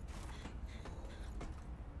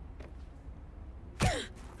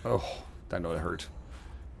 Oh, I know that hurt.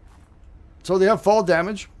 So they have fall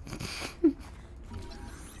damage.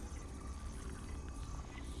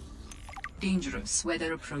 Dangerous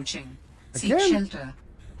weather approaching. Again? Seek shelter.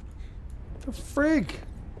 The frig?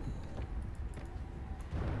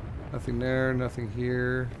 Nothing there, nothing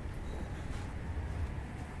here.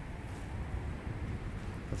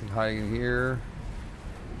 Nothing hiding in here.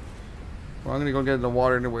 Well, I'm gonna go get in the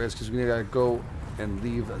water anyways because we gotta go and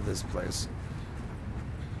leave this place.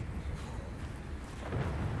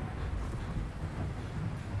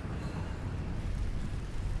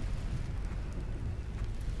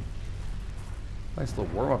 Nice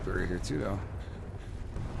little warm-up area here too, though.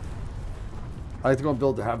 I have to go and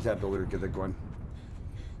build the habitat builder to get that going.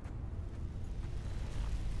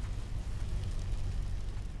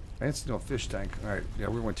 I didn't see no fish tank. Alright, yeah,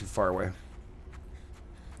 we went too far away.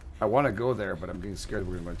 I want to go there, but I'm getting scared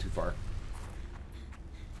we're going too far.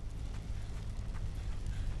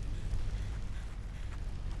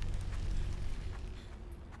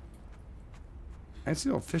 I didn't see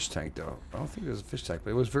no fish tank, though. I don't think there's a fish tank,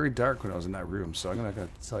 but it was very dark when I was in that room, so I'm not going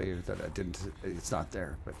to tell you that I didn't. It's not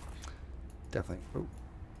there, but definitely. Oh,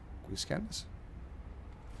 can we scan this?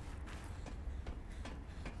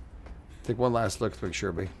 Take one last look to make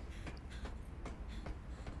sure, babe.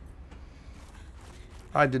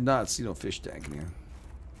 I did not see no fish tank in here.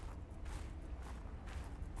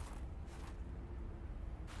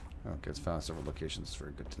 Okay, it's found several locations. It's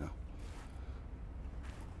very good to know.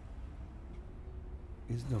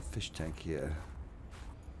 There's no fish tank here.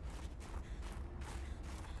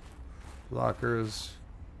 Lockers.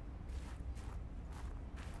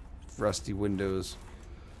 Rusty windows.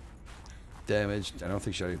 Damaged. I don't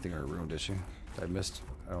think she had anything in her room, did she? I missed.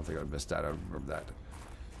 I don't think I missed that. I don't remember that.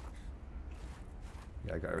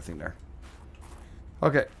 Yeah, I got everything there.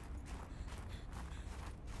 Okay.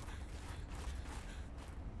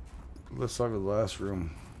 Let's look at the last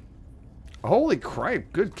room. Holy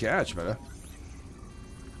crap. Good catch, Meta.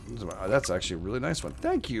 That's actually a really nice one.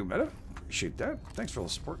 Thank you, Meta. Appreciate that. Thanks for the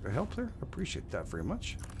support and help there. Appreciate that very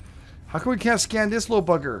much. How come we can't scan this little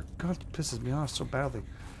bugger? God, it pisses me off so badly.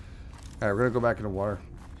 Alright, we're going to go back in the water.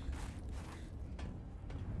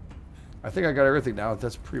 I think I got everything now.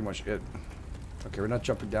 That's pretty much it. Okay, we're not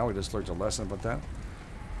jumping down. We just learned a lesson about that.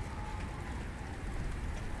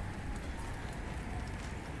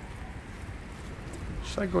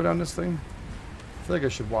 Should I go down this thing? I feel like I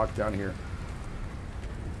should walk down here.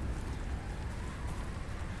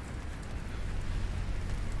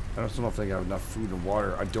 I don't know if I have enough food and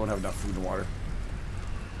water. I don't have enough food and water.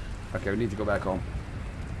 Okay, we need to go back home.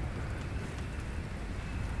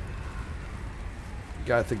 You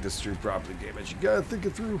gotta think this through properly, GameEdged. You gotta think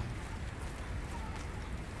it through.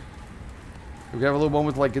 We have a little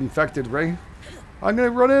moment like infected, right? I'm gonna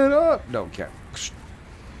run it up. No, can't.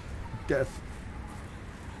 Death.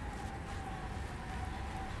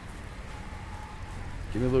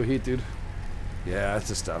 Give me a little heat, dude. Yeah, that's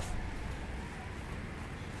the stuff.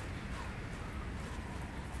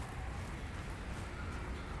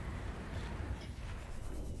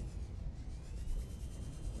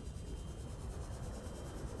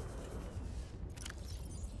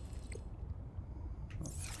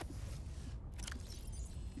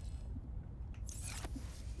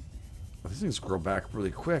 These things grow back really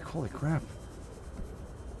quick. Holy crap.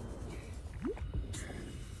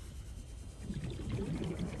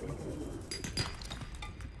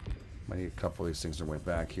 I need a couple of these things on the way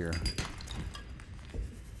back here.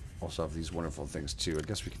 Also have these wonderful things too. I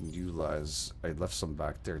guess we can utilize... I left some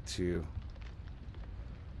back there too.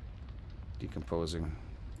 Decomposing.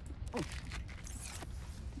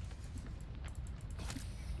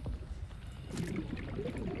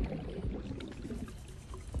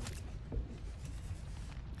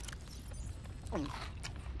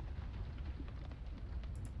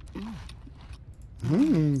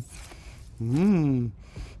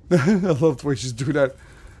 I love the way she's doing that.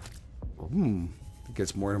 It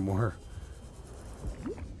gets more and more.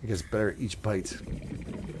 It gets better each bite.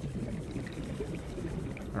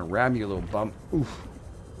 I'm gonna ram you, little bum. Oof.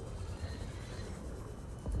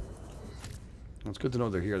 It's good to know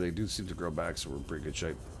they're here. They do seem to grow back, so we're in pretty good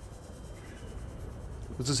shape.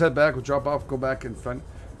 Let's just head back. We'll drop off, go back and find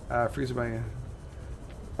freezing my.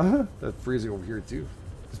 That freezing over here too.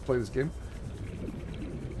 Let's play this game.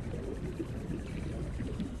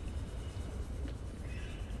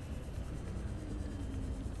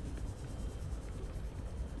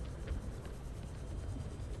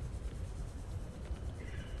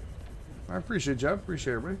 I appreciate it, Jeff.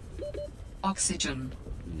 Appreciate everybody. Oxygen.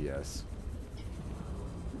 Yes.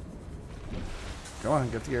 Come on,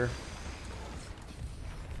 get the air.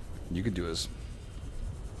 You could do this.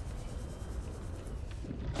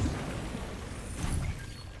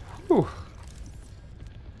 Whew.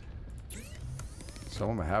 So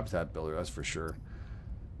I'm a habitat builder, that's for sure.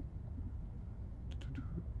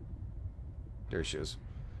 There she is.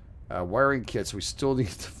 Wiring kits. We still need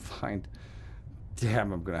to find.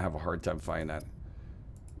 Damn, I'm gonna have a hard time finding that.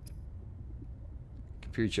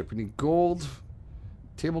 Computer chip. We need gold.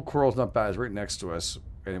 Table coral's not bad. It's right next to us,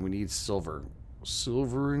 and we need silver.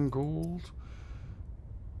 Silver and gold.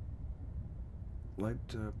 Light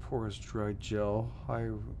porous dry gel. High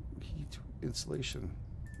heat insulation.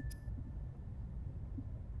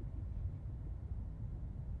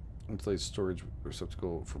 Insulated storage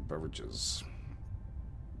receptacle for beverages.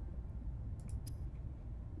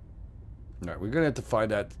 Alright, we're gonna have to find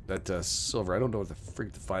that silver. I don't know what the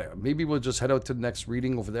freak to find. Maybe we'll just head out to the next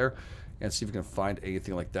reading over there and see if we can find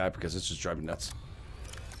anything like that, because it's just driving me nuts.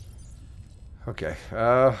 Okay,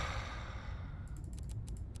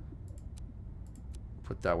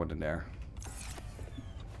 put that one in there.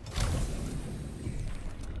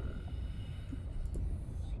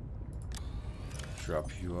 Drop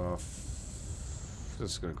you off.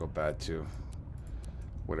 This is gonna go bad too.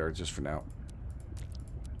 Whatever, just for now.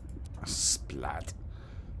 Splat.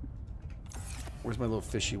 Where's my little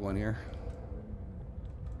fishy one here?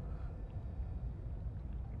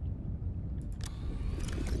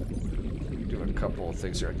 Doing a couple of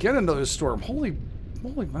things here. Again, another storm. Holy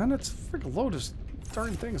moly, man, that's a freaking load of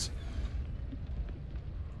darn things.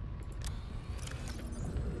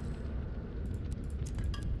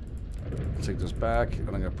 Take those back, and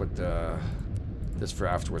I'm gonna put this for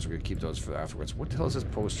afterwards. We're gonna keep those for afterwards. What the hell is this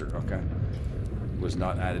poster? Okay. It was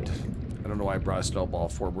not added. I don't know why I brought a snowball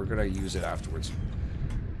for. We're gonna use it afterwards.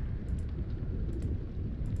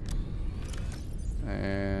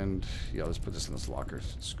 And yeah, let's put this in this locker.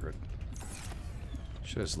 Screw it.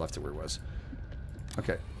 Should have just left it where it was.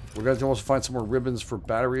 Okay. We're gonna almost find some more ribbons for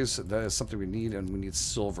batteries. That is something we need, and we need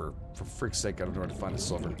silver. For frick's sake, I don't know where to find the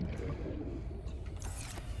silver.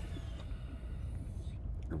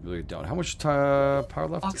 I really don't. How much power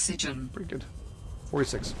left? Oxygen. Pretty good.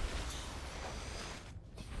 46.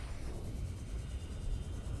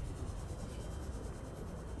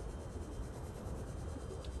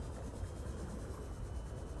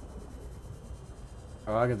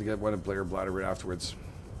 Oh, I got to get one of Blair Bladder right afterwards.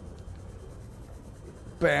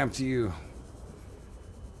 Bam to you.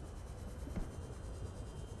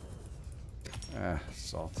 Ah,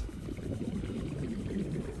 salt.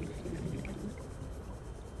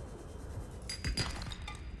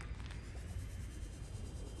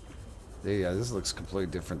 Yeah, this looks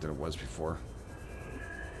completely different than it was before.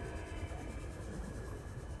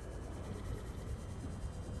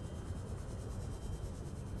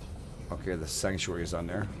 Okay, the sanctuary is on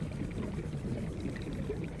there.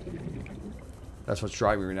 That's what's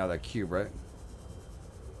driving me right now, that cube, right?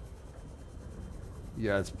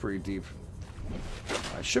 Yeah, it's pretty deep.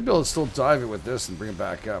 I should be able to still dive it with this and bring it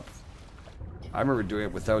back up. I remember doing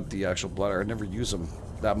it without the actual bladder. I never use them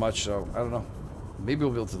that much, so I don't know. Maybe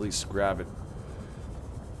we'll be able to at least grab it.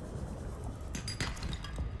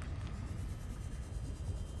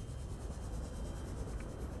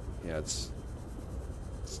 Yeah, it's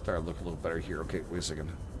starting to look a little better here. Okay, wait a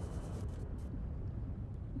second.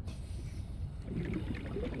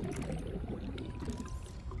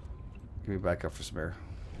 Give me back up for some air.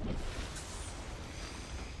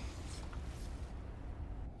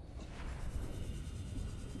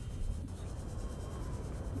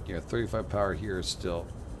 Yeah, 35 power here still.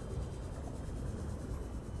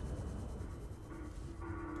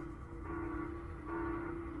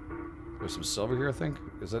 There's some silver here, I think.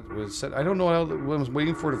 Is that what it said? I don't know what I was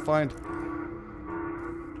waiting for to find.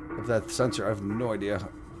 If that sensor, I have no idea.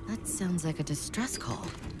 That sounds like a distress call.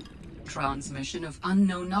 Transmission of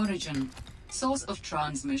unknown origin. Source of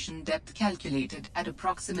transmission depth calculated at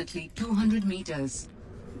approximately 200 meters.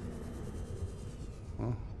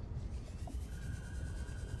 Huh?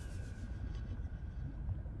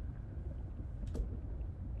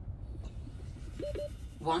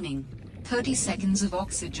 Warning. 30 seconds of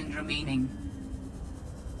oxygen remaining.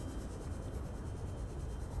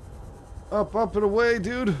 Up, up, and away,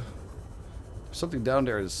 dude. There's something down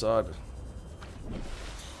there. I just saw it.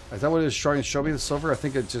 I thought what it was trying to show me the silver. I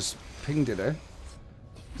think it just pinged it, eh?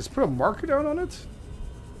 Just put a marker down on it?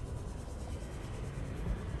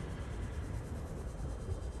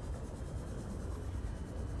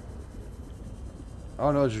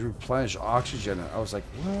 Oh no, just replenish oxygen. I was like,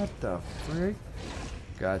 what the frick?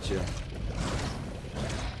 Gotcha.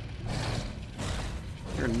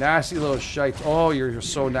 You're a nasty little shite. Oh, you're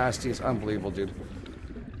so nasty. It's unbelievable, dude.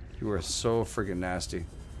 You are so friggin' nasty.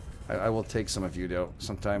 I will take some of you, though.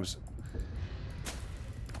 Sometimes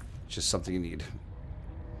it's just something you need.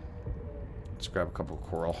 Let's grab a couple of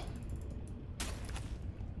coral.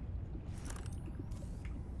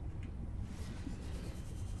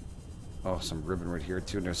 Oh, some ribbon right here,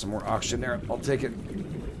 too. And there's some more oxygen there. I'll take it.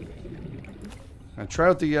 I tried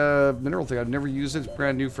out the mineral thing. I've never used it. It's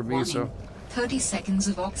brand new for me, Warning. so... 30 seconds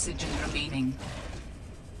of oxygen remaining.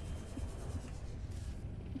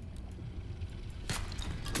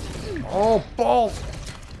 Oh, balls!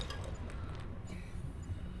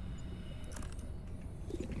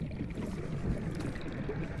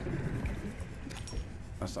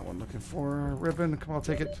 That's not what I'm looking for. Ribbon, come on, I'll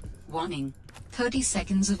take it. Warning. 30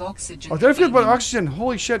 seconds of oxygen Oh, did I forget about remaining. oxygen?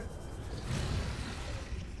 Holy shit.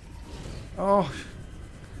 Oh.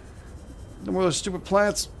 No more of those stupid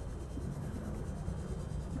plants.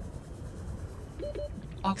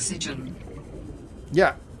 Oxygen.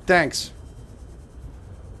 Yeah, thanks.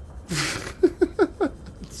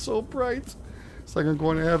 It's so bright. It's like I'm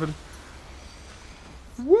going to heaven.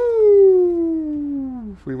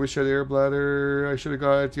 Woo! We wish I had air bladder. I should have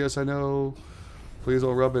got it. Yes, I know. Please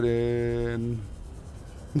don't rub it in.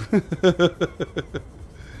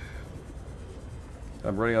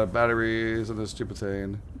 I'm running out of batteries on this stupid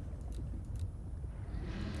thing.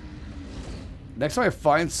 Next time I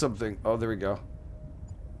find something... Oh, there we go.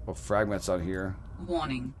 Oh, fragments on here.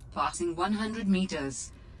 Warning. Passing 100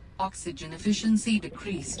 meters. Oxygen efficiency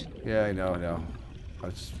decreased. Yeah, I know, I know. I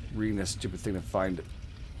was just reading this stupid thing to find it.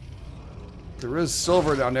 There is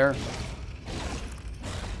silver down there.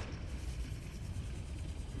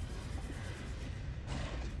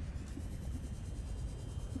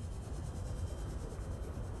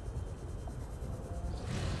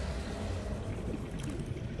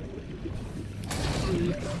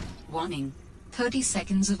 Warning. 30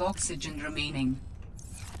 seconds of oxygen remaining.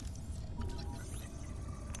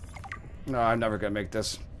 No, I'm never gonna make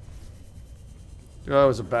this. Oh, that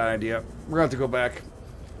was a bad idea. We're gonna have to go back.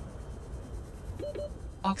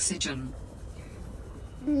 Oxygen.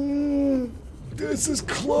 This is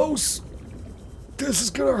close. This is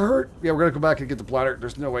gonna hurt. Yeah, we're gonna go back and get the bladder.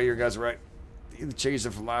 There's no way you guys are right. You changed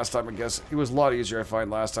it from last time, I guess. It was a lot easier, I find,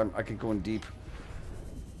 last time. I could go in deep.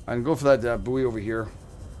 I can go for that buoy over here.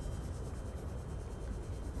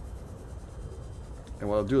 And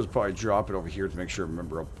what I'll do is probably drop it over here to make sure I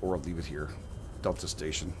remember, or I'll leave it here. Delta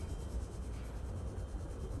Station.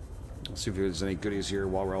 Let's see if there's any goodies here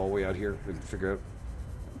while we're all the way out here and figure out.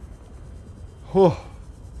 Oh,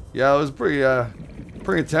 yeah, it was pretty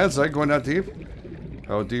intense, right? Going that deep.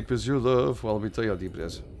 How deep is your love? Well, let me tell you how deep it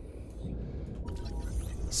is.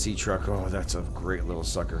 Sea truck. Oh, that's a great little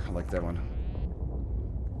sucker. I like that one.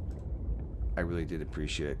 I really did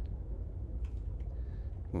appreciate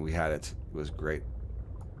when we had it. It was great.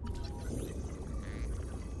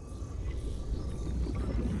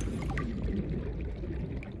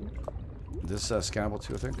 This scannable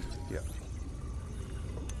too, I think. Yeah.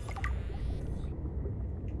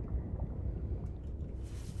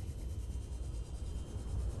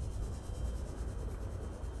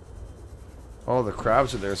 Oh, the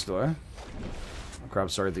crabs are there still, eh?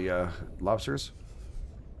 Crabs, sorry, the lobsters.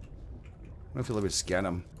 I don't know if you'll let me scan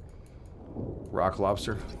them. Rock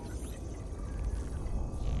lobster.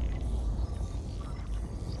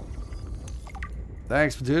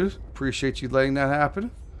 Thanks, dude. Appreciate you letting that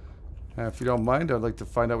happen. If you don't mind, I'd like to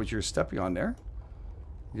find out what you're stepping on there.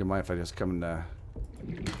 You don't mind if I just come and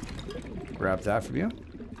grab that from you?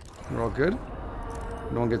 We're all good?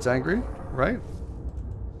 No one gets angry, right?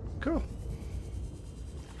 Cool.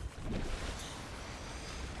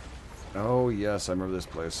 Oh, yes, I remember this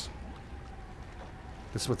place.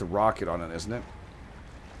 This is with the rocket on it, isn't it?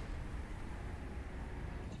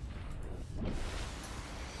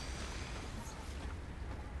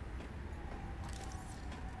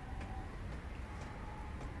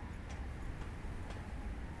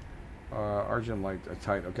 Argent light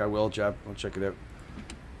tight. Okay, I will, Jab. I'll check it out.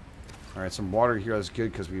 All right, some water here. That's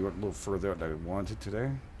good because we went a little further out than I wanted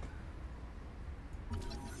today.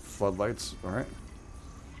 Floodlights. All right.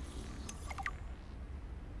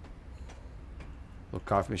 Little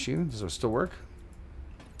coffee machine. Does it still work?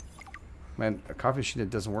 Man, a coffee machine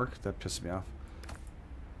that doesn't work, that pisses me off.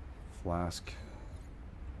 Flask.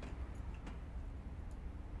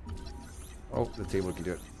 Oh, the table can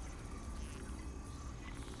do it.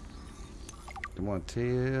 Come on,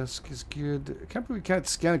 task is good. I can't believe we can't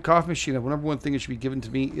scan a coffee machine. The number one thing that should be given to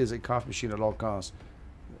me is a coffee machine at all costs.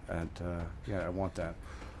 And, yeah, I want that.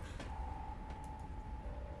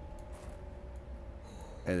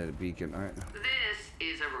 And then a beacon. All right. This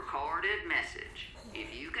is a recorded message.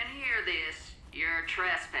 If you can hear this, you're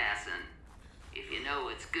trespassing. If you know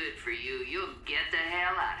what's good for you, you'll get the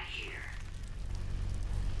hell out of here.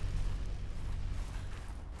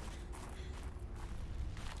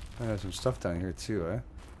 There's some stuff down here too, eh?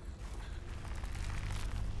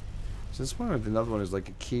 Is this one or another one is like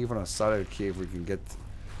a cave on a side of a cave where you can get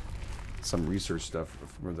some research stuff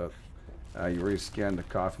from that. You already scanned the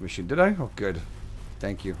coffee machine. Did I? Oh, good.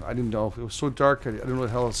 Thank you. I didn't know. It was so dark. I didn't know what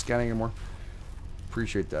the hell I was scanning anymore.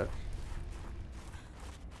 Appreciate that.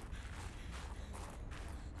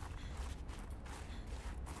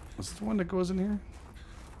 Was it the one that goes in here?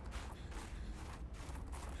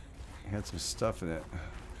 It had some stuff in it.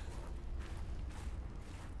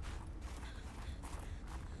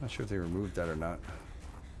 Not sure if they removed that or not.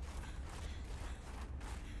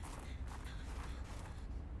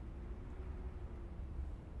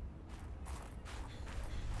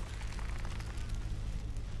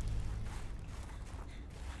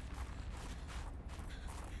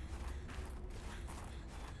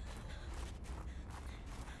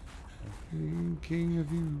 Thinking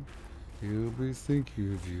of you, he'll be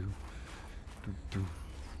thinking of you.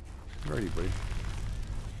 Where are you, buddy?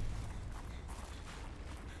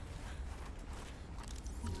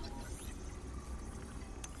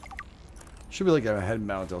 Should be like a head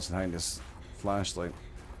mount else behind this flashlight.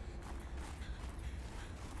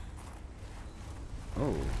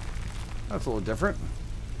 Oh, that's a little different.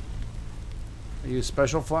 Are you a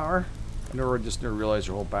special flower? I never realized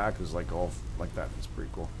your whole back was like all like that. It's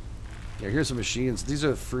pretty cool. Yeah, here's some machines. These are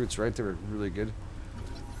the fruits, right? They were really good,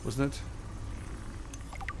 wasn't it?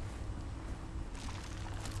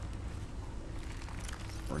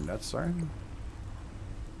 Or nuts, sorry.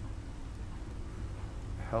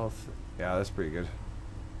 Health. Yeah, that's pretty good.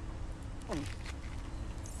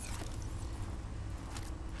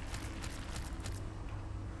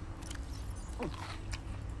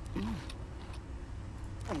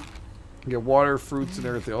 Get water, fruits, and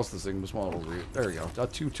everything else. This thing was small over here. There we go.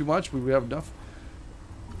 Not too much. We have enough.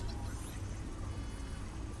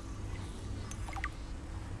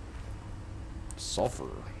 Sulfur.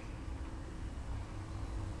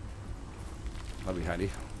 That'll be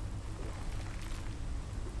handy.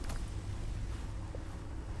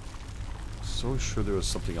 So sure there was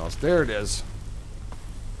something else. There it is.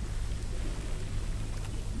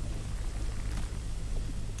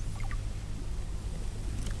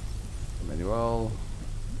 Manuel.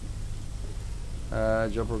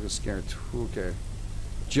 Jailbroken scanner. Okay.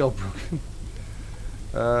 Jailbroken.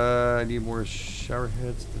 I need more shower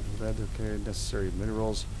heads. Okay. Necessary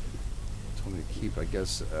minerals. Told me to keep, I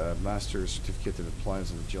guess, master certificate that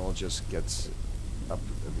applies and the geologist gets up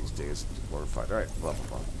these days. Glorified. Alright, blah blah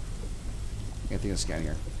blah. Anything to scan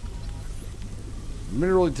here.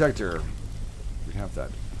 Mineral detector. We have that.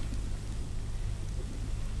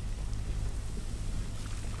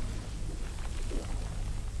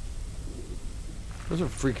 Those are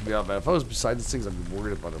freaking me out, man. If I was beside these things, I'd be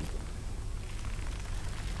worried about them.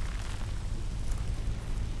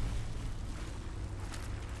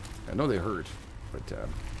 I know they hurt, but it's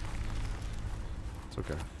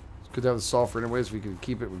okay. It's good to have the sulfur anyways. If we can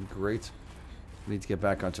keep it, would be great. We need to get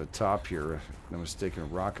back onto the top here. No mistaken,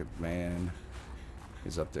 Rocket Man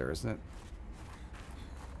is up there, isn't it?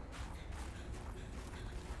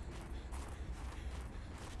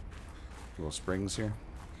 Little springs here.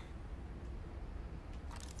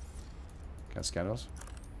 Can I scan those?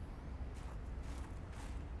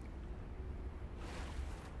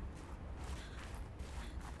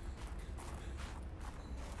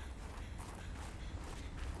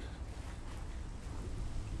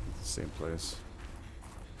 Same place.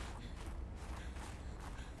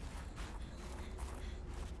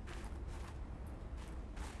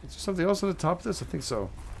 Is there something else on the top of this? I think so.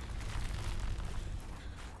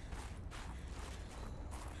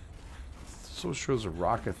 So sure there's a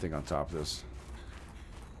rocket thing on top of this.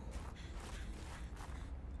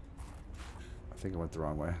 I think I went the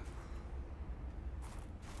wrong way.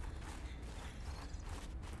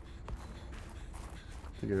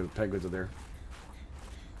 I think the penguins are there.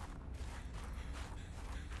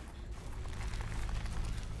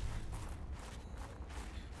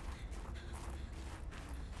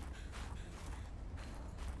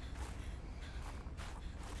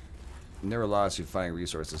 Never lost you finding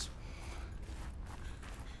resources.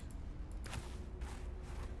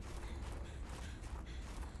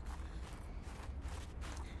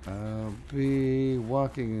 I'll be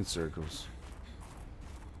walking in circles.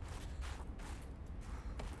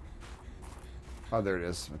 Oh, there it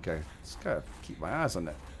is. Okay. Just gotta keep my eyes on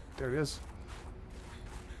that. There it is.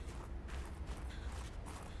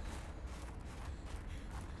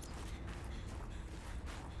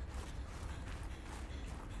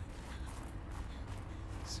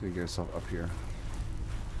 Let's see if we get ourselves up here.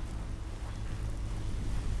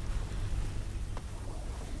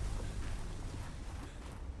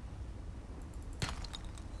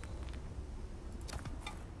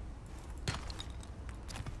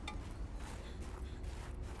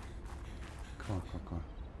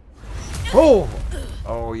 Oh!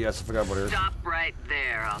 Oh, yes, I forgot about her. Stop right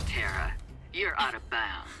there, Altera. You're out of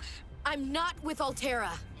bounds. I'm not with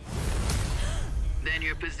Altera. Then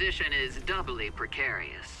your position is doubly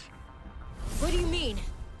precarious. What do you mean?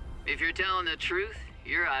 If you're telling the truth,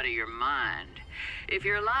 you're out of your mind. If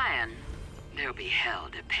you're lying, there'll be hell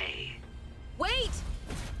to pay. Wait!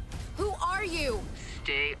 Who are you?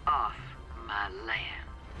 Stay off my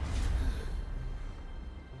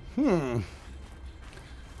land.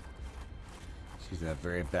 She's in a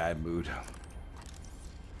very bad mood.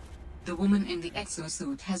 The woman in the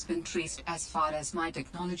exosuit has been traced as far as my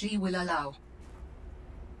technology will allow.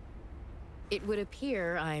 It would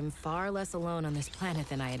appear I'm far less alone on this planet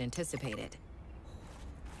than I had anticipated.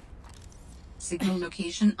 Signal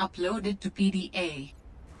location uploaded to PDA.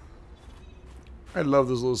 I love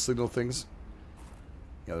those little signal things.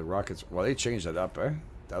 Yeah, the rockets. Well, they changed that up, eh?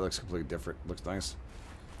 That looks completely different. Looks nice.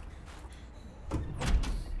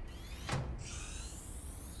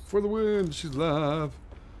 For the win! She's live.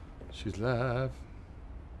 She's live.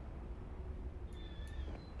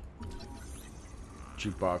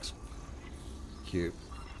 Jukebox. Cute.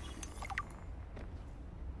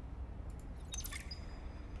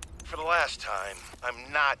 For the last time,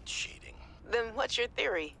 I'm not cheating. Then what's your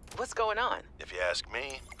theory? What's going on? If you ask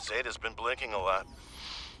me, Zeta's been blinking a lot.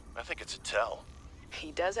 I think it's a tell.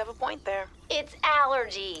 He does have a point there. It's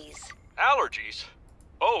allergies. Allergies?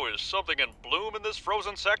 Oh, is something in bloom in this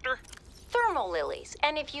frozen sector? Thermal lilies.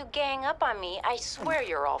 And if you gang up on me, I swear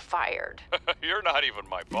you're all fired. You're not even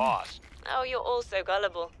my boss. Oh, you're all so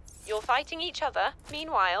gullible. You're fighting each other.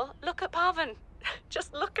 Meanwhile, look at Parvin.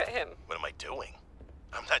 Just look at him. What am I doing?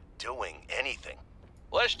 I'm not doing anything.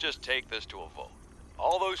 Let's just take this to a vote.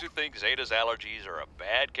 All those who think Zeta's allergies are a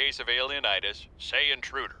bad case of alienitis, say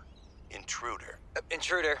intruder. Intruder.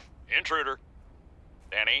 Intruder. Intruder.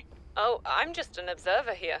 Danny? Oh, I'm just an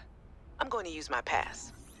observer here. I'm going to use my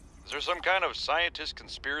pass. Is there some kind of scientist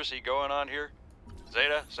conspiracy going on here?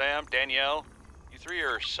 Zeta, Sam, Danielle, you three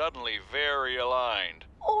are suddenly very aligned.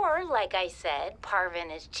 Or, like I said,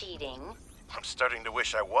 Parvin is cheating. I'm starting to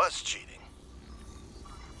wish I was cheating.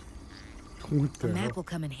 What The the map hell? will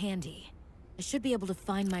come in handy. I should be able to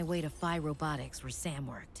find my way to Phi Robotics where Sam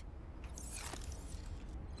worked.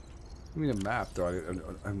 Give me a map, though.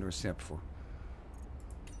 I've never seen it before.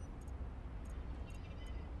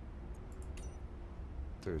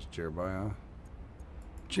 There's Jeremiah.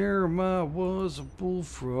 Jeremiah was a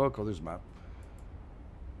bullfrog. Oh, there's a map.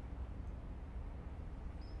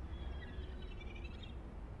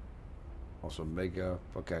 Also, Mega.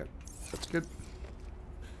 Okay, that's good.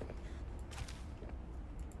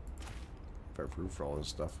 Fair proof for all this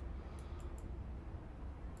stuff.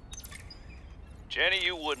 Jenny,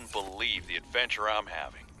 you wouldn't believe the adventure I'm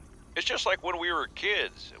having. It's just like when we were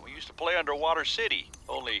kids and we used to play Underwater City,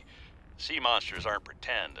 only sea monsters aren't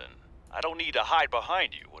pretend, and I don't need to hide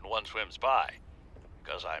behind you when one swims by,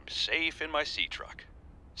 because I'm safe in my sea truck.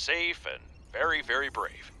 Safe and very, very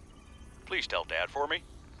brave. Please tell Dad for me.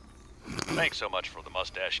 Thanks so much for the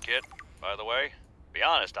mustache kit, by the way. Be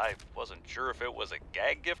honest, I wasn't sure if it was a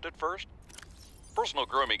gag gift at first. Personal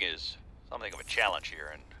grooming is something of a challenge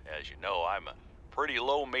here, and as you know, I'm a pretty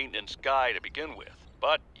low-maintenance guy to begin with.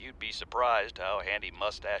 But you'd be surprised how handy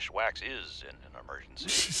mustache wax is in an emergency.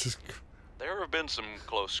 Jesus Christ. There have been some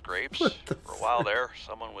close scrapes. For a while there,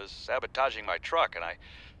 someone was sabotaging my truck, and I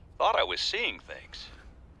thought I was seeing things.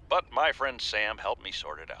 But my friend Sam helped me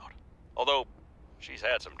sort it out. Although, she's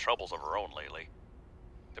had some troubles of her own lately.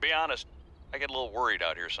 To be honest, I get a little worried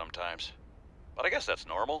out here sometimes. But I guess that's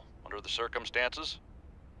normal, under the circumstances.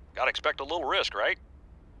 Gotta expect a little risk, right?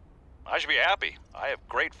 I should be happy. I have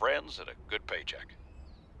great friends and a good paycheck.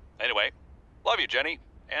 Anyway, love you, Jenny,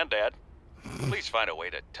 and Dad. Please find a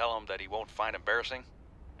way to tell him that he won't find embarrassing.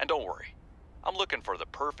 And don't worry, I'm looking for the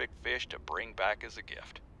perfect fish to bring back as a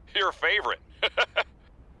gift. Your favorite.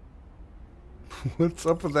 What's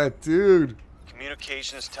up with that dude?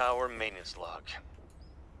 Communications tower maintenance log.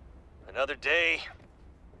 Another day,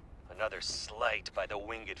 another slight by the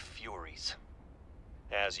winged furies.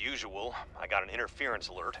 As usual, I got an interference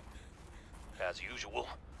alert. As usual,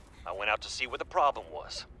 I went out to see what the problem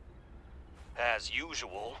was. As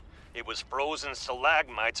usual, it was frozen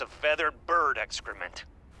stalagmites of feathered bird excrement.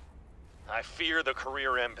 I fear the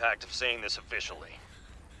career impact of saying this officially,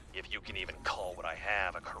 if you can even call what I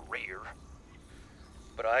have a career.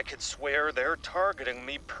 But I could swear they're targeting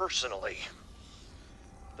me personally.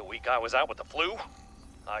 The week I was out with the flu,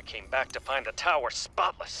 I came back to find the tower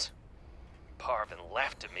spotless. Parvin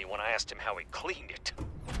laughed at me when I asked him how he cleaned it.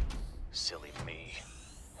 Silly me,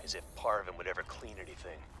 as if Parvin would ever clean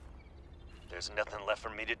anything. There's nothing left for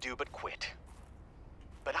me to do but quit.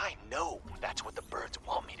 But I know that's what the birds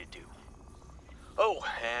want me to do. Oh,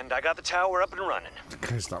 and I got the tower up and running. The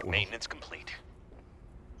guy's not well. Maintenance complete.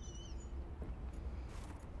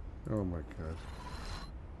 Oh my god.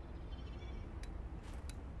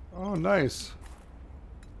 Oh, nice.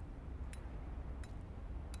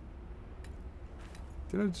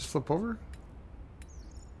 Didn't it just flip over?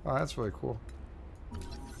 Oh, that's really cool.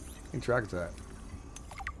 Interact with that.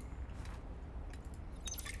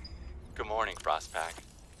 Good morning, Frostpack.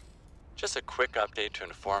 Just a quick update to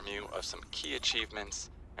inform you of some key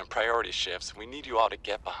achievements and priority shifts we need you all to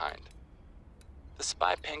get behind. The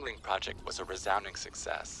Spy Pangling project was a resounding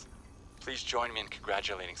success. Please join me in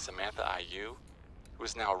congratulating Samantha IU, who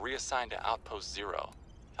is now reassigned to Outpost Zero,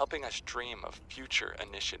 helping us dream of future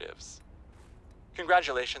initiatives.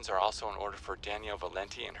 Congratulations are also in order for Danielle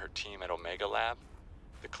Valenti and her team at Omega Lab.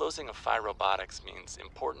 The closing of Phi Robotics means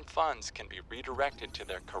important funds can be redirected to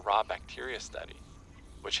their Krout bacteria study,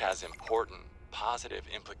 which has important, positive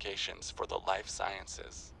implications for the life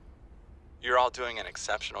sciences. You're all doing an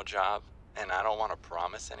exceptional job, and I don't want to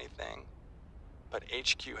promise anything, but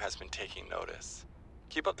HQ has been taking notice.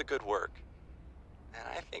 Keep up the good work, and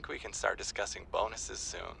I think we can start discussing bonuses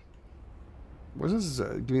soon. What is this?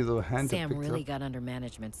 Give me a little hand Sam to pick really up. got under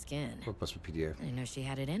management's skin. What must be PDF? I didn't know she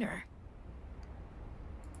had it in her.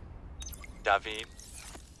 David,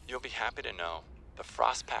 you'll be happy to know the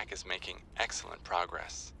Frostpack is making excellent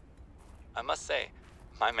progress. I must say,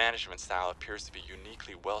 my management style appears to be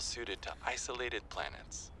uniquely well-suited to isolated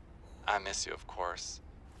planets. I miss you, of course,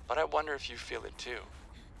 but I wonder if you feel it too.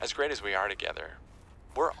 As great as we are together,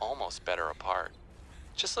 we're almost better apart.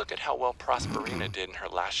 Just look at how well Prosperina did in her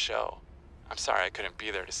last show. I'm sorry I couldn't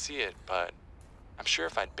be there to see it, but I'm sure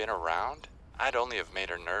if I'd been around, I'd only have made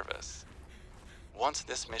her nervous. Once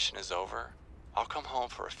this mission is over, I'll come home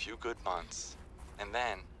for a few good months. And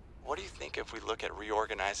then, what do you think if we look at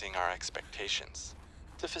reorganizing our expectations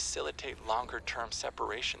to facilitate longer-term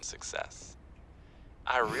separation success?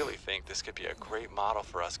 I really think this could be a great model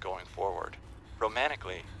for us going forward,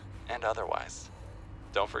 romantically and otherwise.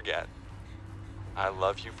 Don't forget, I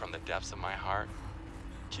love you from the depths of my heart.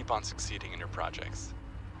 Keep on succeeding in your projects.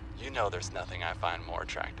 You know there's nothing I find more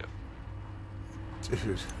attractive.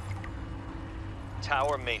 Dude.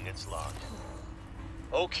 Tower maintenance log.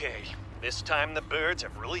 Okay, this time the birds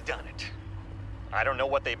have really done it. I don't know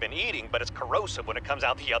what they've been eating, but it's corrosive when it comes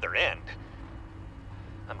out the other end.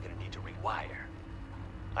 I'm gonna need to rewire.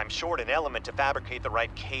 I'm short an element to fabricate the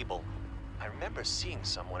right cable. I remember seeing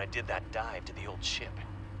some when I did that dive to the old ship.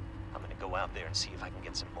 I'm gonna go out there and see if I can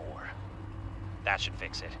get some more. That should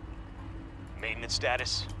fix it. Maintenance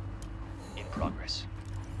status, in progress.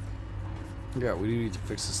 Yeah, we need to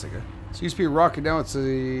fix this thing. So it used to be a rocket, now it's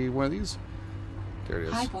a one of these. There it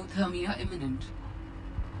is. Hypothermia imminent.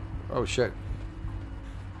 Oh shit.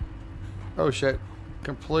 Oh shit.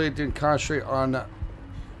 Completely didn't concentrate on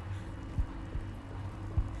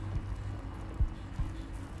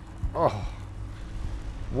Oh.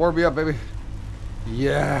 Warm me up, baby.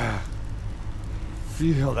 Yeah.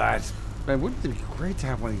 Feel that. Man, wouldn't it be great to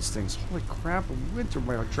have one of these things? Holy crap, in winter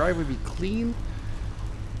my drive would be clean.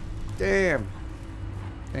 Damn.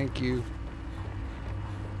 Thank you.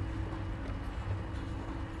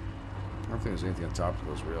 I don't think there's anything on top of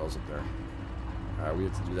those rails up there. We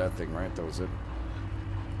had to do that thing, right? That was it.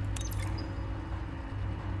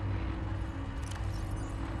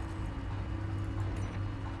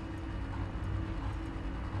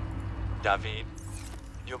 David,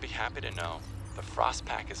 you'll be happy to know the Frost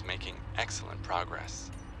Pack is making excellent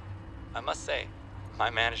progress. I must say, my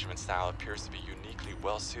management style appears to be uniquely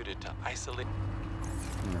well suited to isolate.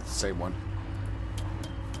 That's the same one.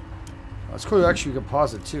 That's cool. Actually, you can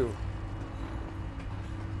pause it too.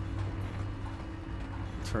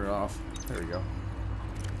 Turn it off. There we go.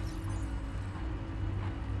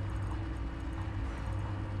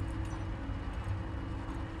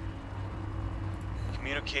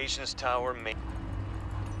 Communications tower main.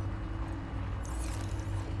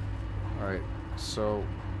 Alright, so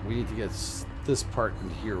we need to get this part in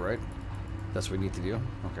here, right? That's what we need to do?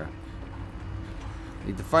 Okay.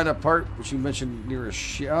 Need to find that part, which you mentioned near a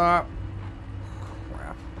shop.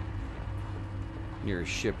 Crap. Near a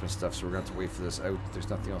ship and stuff, so we're going to have to wait for this out. There's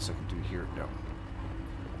nothing else I can do here. No.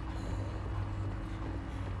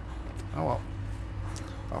 Oh well.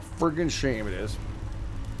 A friggin' shame it is.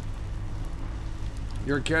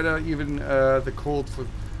 You're in Canada, even the cold for...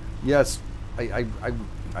 Yes, I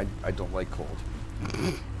don't like cold.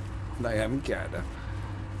 And I am in Canada.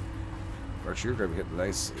 But you're going to be getting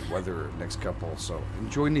nice weather next couple, so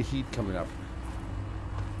enjoying the heat coming up.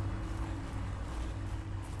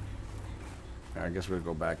 I guess we're going to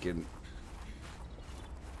go back in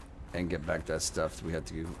and get back that stuff we had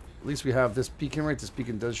to do. At least we have this beacon, right? This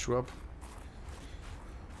beacon does show up.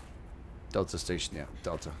 Delta station, yeah,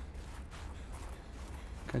 Delta.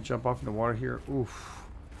 Can I jump off in the water here? Oof.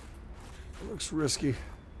 It looks risky.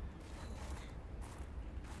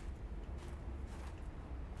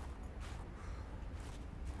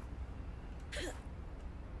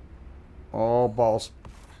 Oh, balls.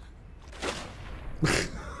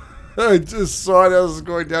 I just saw it as it was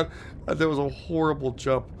going down. That was a horrible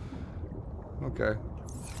jump. Okay.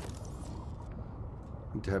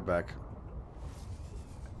 Need to head back.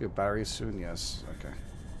 Get batteries soon? Yes. Okay.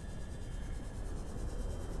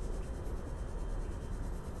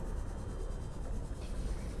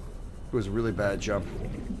 It was a really bad jump.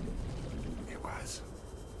 It was.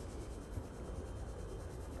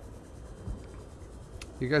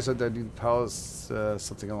 You guys said that need palace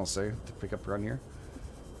something else, eh? To pick up around here?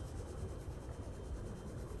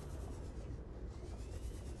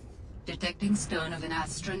 Detecting stern of an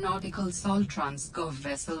astronautical Soltrans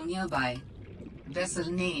vessel nearby.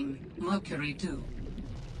 Vessel name, Mercury 2.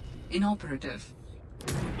 Inoperative.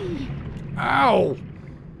 Ow!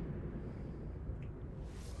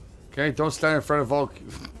 Okay, don't stand in front of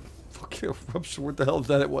fucking eruption. What the hell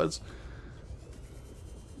that it was?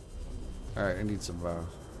 Alright, I need some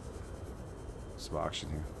action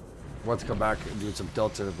here. I want to come back and do some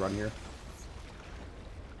Delta run here.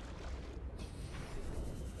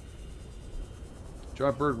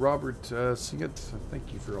 John Bird, Robert, see it.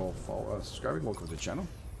 Thank you for all subscribing. Welcome to the channel.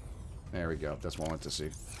 There we go. That's what I want to see.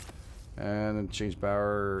 And then change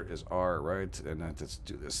power is R, right? And then let's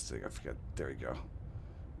do this thing. I forget. There we go.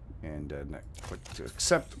 And then click to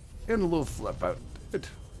accept and a little flip out. Good.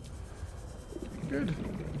 Good.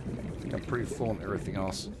 I think I'm pretty full on everything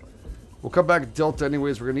else. We'll come back at Delta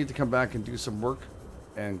anyways. We're going to need to come back and do some work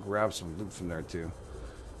and grab some loot from there too.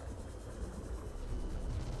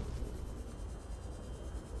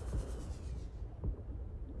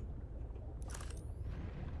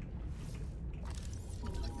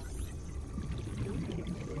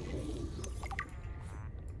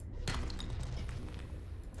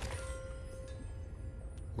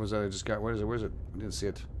 What was that I just got? Where is it? Where is it? I didn't see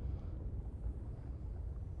it.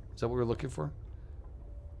 Is that what we're looking for?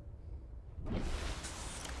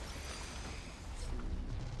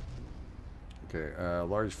 Okay,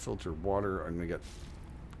 large filtered water. I'm gonna get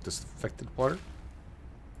disinfected water.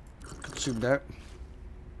 Consume that.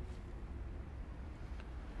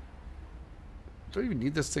 Do I even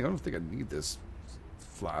need this thing? I don't think I need this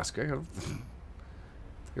flask. I think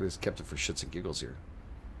I just kept it for shits and giggles here.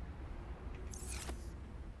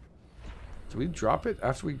 Did we drop it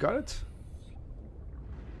after we got it?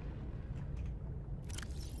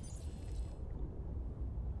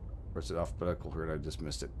 Or is it alphabetical here? I just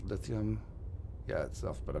missed it. Lithium. Yeah, it's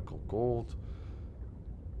alphabetical. Gold.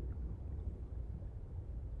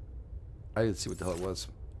 I didn't see what the hell it was.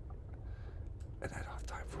 And I don't have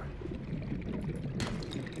time for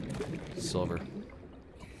it. Silver.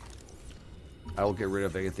 I will get rid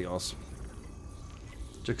of anything else.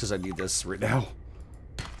 Just because I need this right now.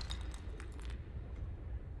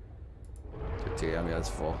 Damn, yeah, it's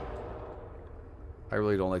full. I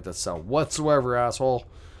really don't like that sound whatsoever, asshole.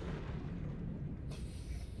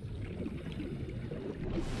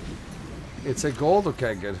 It's a gold?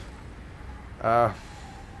 Okay, good. Do a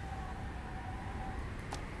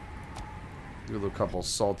little couple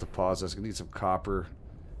salt deposits. Gonna need some copper.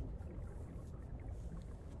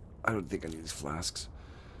 I don't think I need these flasks.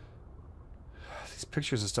 These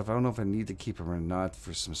pictures and stuff, I don't know if I need to keep them or not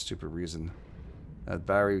for some stupid reason. That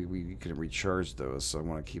battery, we can recharge those, so I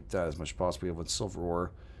want to keep that as much as possible. We have with silver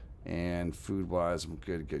ore, and food-wise, I'm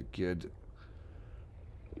good, good, good.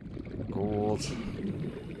 Gold.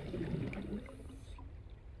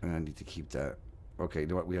 And I need to keep that. Okay, you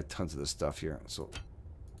know what? We have tons of this stuff here, so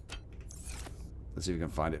let's see if we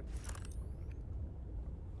can find it.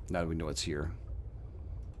 Now that we know it's here.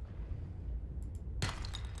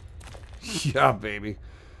 Yeah, baby.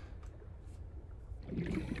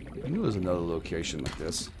 I knew there was another location like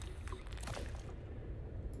this.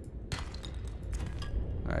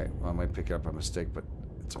 Alright, well, I might pick it up by mistake, but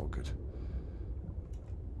it's all good.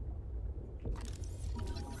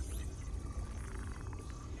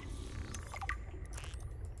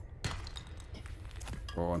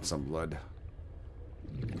 Oh, I want some blood.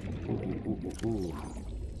 Ooh, ooh, ooh, ooh.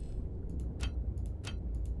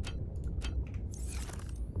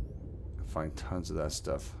 Find tons of that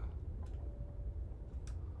stuff.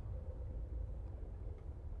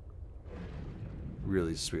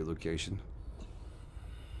 Really sweet location.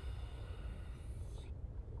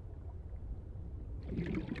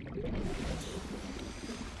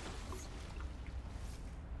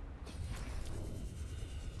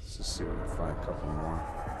 Let's just see if I can find a couple more.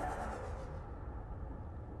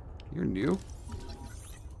 You're new?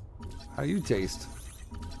 How do you taste?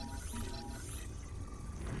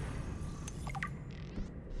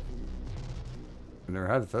 I've never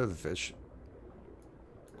had the feather fish.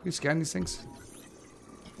 Can we scan these things?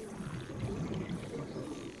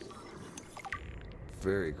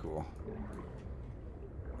 Very cool.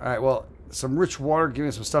 Alright, well, some rich water, give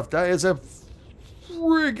me some stuff. That is a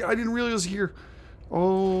frig. I didn't realize it was here.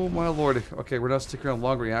 Oh my lord. Okay, we're not sticking around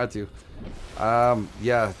longer than we had to.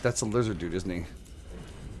 Yeah, that's a lizard dude, isn't he?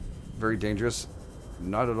 Very dangerous.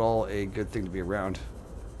 Not at all a good thing to be around.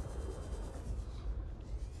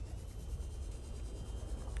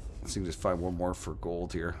 Let's see if we just find one more for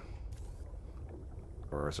gold here.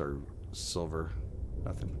 Or, sorry, silver.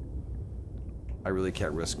 Nothing. I really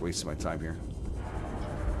can't risk wasting my time here.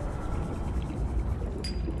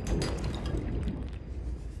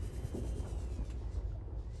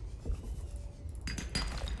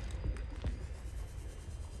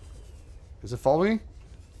 Is it following me?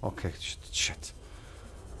 Okay, shit.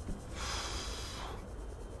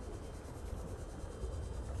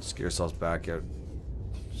 Scare ourselves back out.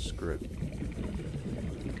 Screw it.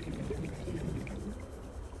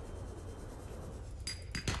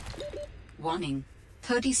 Warning.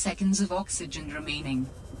 30 seconds of oxygen remaining.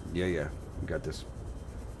 Yeah. We got this.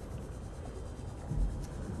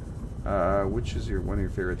 Which is one of your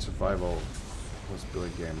favorite survival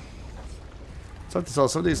building game? Some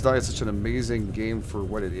of these die is such an amazing game for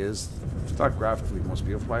what it is. It's not graphically the most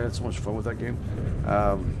beautiful. I had so much fun with that game.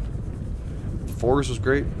 Forest was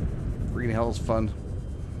great. Green Hell is fun.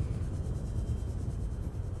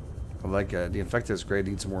 I like the Infected is great.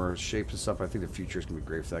 Need some more shapes and stuff. I think the future is gonna be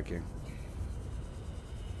great for that game.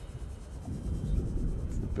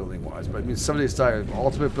 Building wise, but I mean, some of these die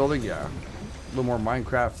ultimate building, yeah, a little more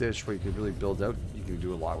Minecraft-ish, where you can really build out. You can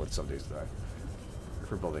do a lot with some of these die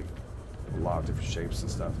for building a lot of different shapes and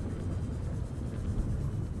stuff.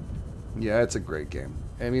 Yeah, it's a great game.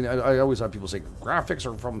 I mean, I always have people say graphics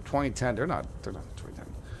are from 2010. They're not 2010.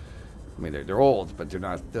 I mean, they're old, but they're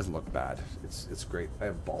not. It doesn't look bad. It's great. I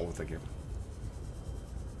have a ball with the game.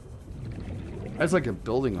 I just like a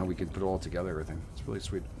building how we can put it all together. Everything. It's really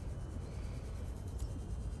sweet.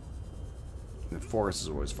 And the forest is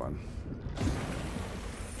always fun.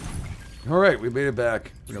 All right, we made it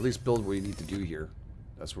back. We can at least build what we need to do here.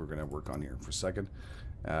 That's what we're going to work on here for a second.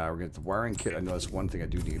 We're going to get the wiring kit. I know that's one thing I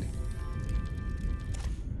do need.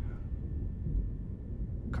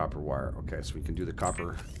 Copper wire. Okay, so we can do the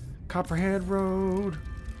Copperhead Road.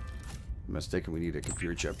 I'm mistaken, we need a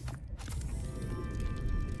computer chip.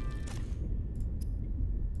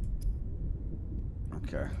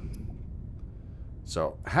 Okay.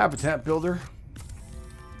 So, habitat builder.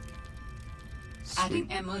 Sweet.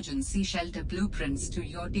 Adding emergency shelter blueprints to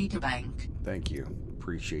your databank. Thank you.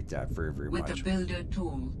 Appreciate that very, very much. With the builder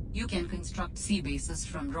tool, you can construct sea bases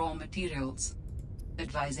from raw materials,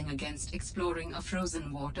 advising against exploring a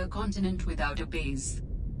frozen water continent without a base.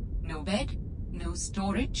 No bed, no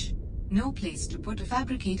storage, no place to put a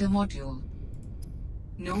fabricator module.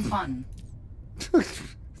 No fun.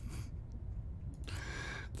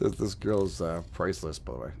 This girl's priceless,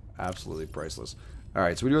 by the way. Absolutely priceless.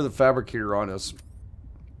 Alright, so we do have the fabricator on us.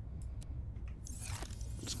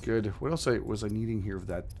 It's good. What else was I needing here of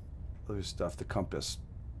that other stuff? The compass.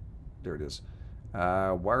 There it is.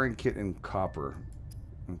 Wiring kit and copper.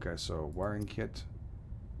 Okay, so wiring kit.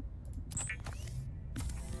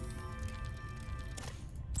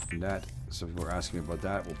 And that, so if you were asking me about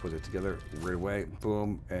that, we'll put it together right away.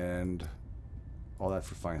 Boom, and all that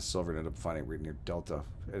for finding silver and end up finding right near Delta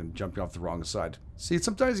and jumping off the wrong side. See,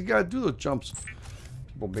 sometimes you gotta do those jumps.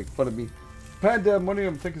 People make fun of me. Panda, money,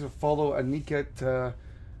 I'm thinking of follow Aniket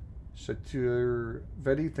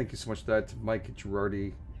Chaturvedi. Thank you so much for that. Mike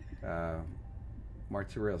Girardi,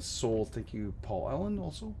 Martyria Soul. Thank you, Paul Allen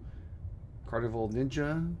also. Carnival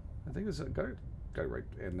Ninja. I think got it right.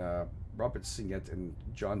 And Robert Singett and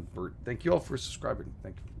John Burt. Thank you all for subscribing.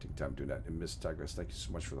 Thank you for taking time doing that. And Miss Tigress, thank you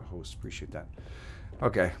so much for the host. Appreciate that.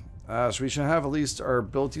 Okay, so we should have at least our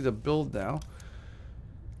ability to build now.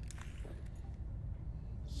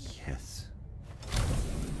 Yes.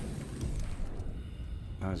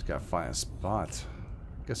 I just gotta find a spot.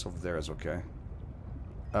 I guess over there is okay.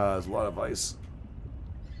 There's a lot of ice.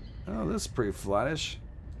 Oh, this is pretty flattish.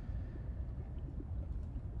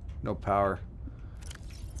 No power.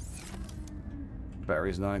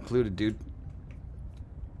 Batteries not included, dude.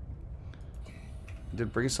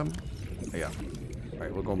 Did bring some? Oh, yeah.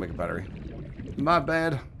 Alright, we'll go make a battery. My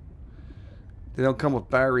bad. They don't come with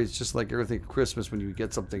batteries, just like everything at Christmas. When you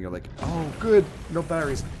get something, you're like, oh, good. No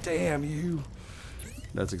batteries. Damn you.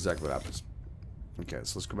 That's exactly what happens. Okay,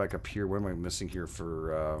 so let's go back up here. What am I missing here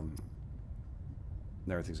for...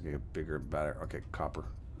 everything's going to get bigger and better. Okay, copper.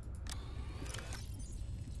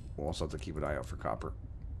 We'll also have to keep an eye out for copper.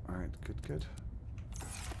 Alright, good, good.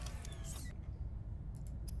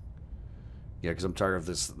 Yeah, because I'm tired of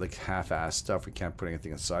this like half-ass stuff. We can't put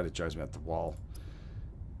anything inside. It drives me at the wall.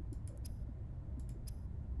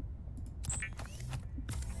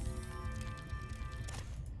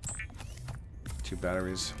 Two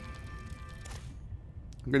batteries.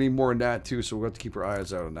 I'm gonna need more than that too, so we'll have to keep our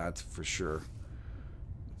eyes out on that for sure.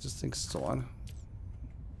 This thing's still on.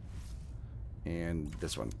 And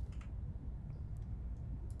this one.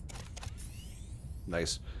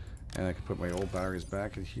 Nice. And I can put my old batteries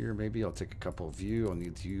back in here. Maybe I'll take a couple of you. I'll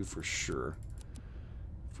need you for sure.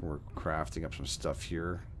 For we're crafting up some stuff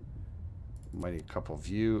here. Might need a couple of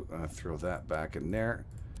you. Throw that back in there.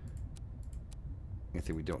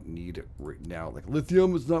 Anything we don't need right now. Like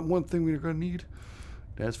lithium is not one thing we're going to need.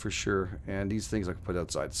 That's for sure. And these things I can put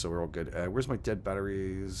outside. So we're all good. Where's my dead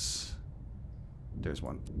batteries? There's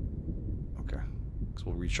one. Okay. So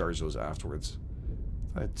we'll recharge those afterwards.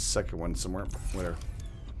 I had a second one somewhere. Whatever.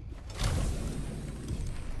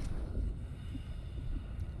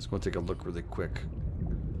 Let's go take a look really quick.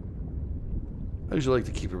 I usually like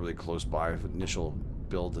to keep it really close by with initial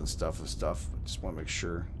build and stuff. I just want to make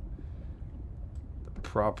sure the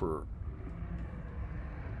proper.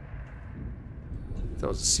 That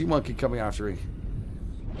was a sea monkey coming after me.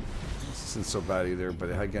 This isn't so bad either, but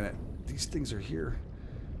again, these things are here.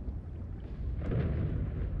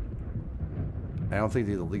 I don't think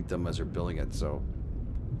they delete them as they're building it, so.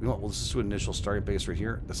 You know what, let's just do an initial starting base right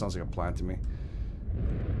here. That sounds like a plan to me.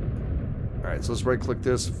 Alright, so let's right click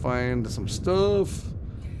this, find some stuff.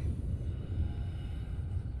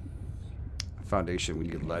 Foundation, we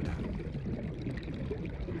need lead.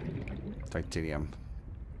 Titanium.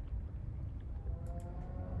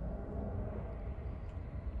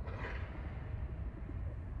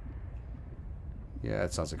 Yeah,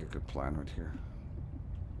 that sounds like a good plan right here.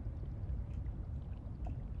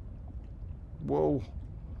 Whoa.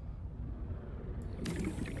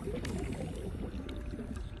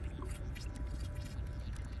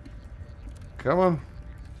 Come on.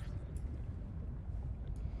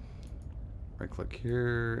 Right click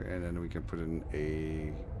here, and then we can put in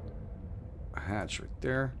a hatch right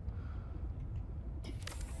there.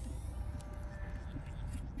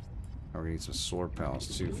 Oh, we need some solar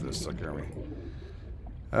panels too for this sucker army.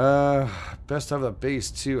 Best to have a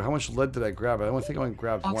base too. How much lead did I grab? I don't think I only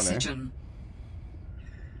grabbed Oxygen.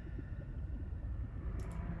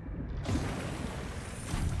 One,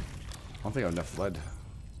 I don't think I have enough lead.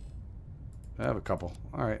 I have a couple.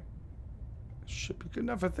 Alright. Should be good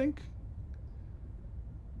enough, I think.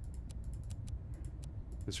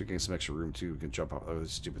 This we can get some extra room too. We can jump off other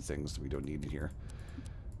stupid things that we don't need in here.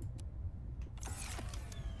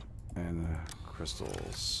 And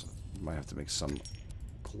crystals. Might have to make some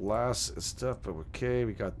glass and stuff, but okay.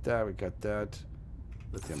 We got that. We got that.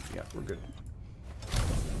 Lithium. Yeah, we're good.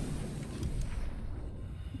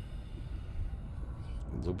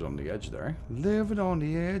 A little bit on the edge there. Living on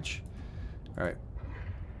the edge. Alright.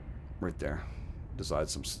 Right there. Just add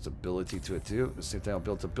some stability to it too. At the same time, I'll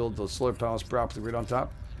be able to build those solar panels properly right on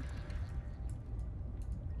top.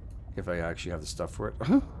 If I actually have the stuff for it.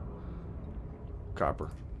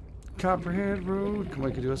 Copper. Copperhead Road. Come on,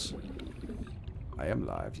 you can do this. I am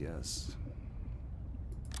live, yes.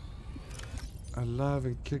 Alive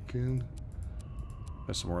and kicking.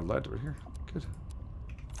 There's some more lead right here. Good.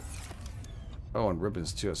 Oh, and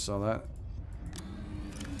ribbons too. I saw that.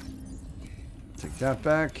 Take that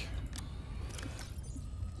back.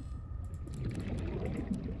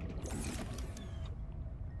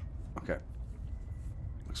 Okay.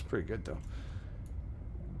 Looks pretty good though.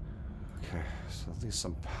 Okay, so at least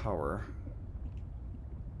some power.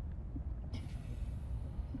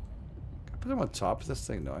 Can I put them on top of this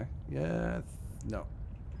thing? No, yeah, no.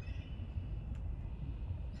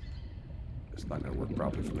 It's not going to work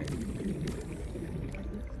properly for me.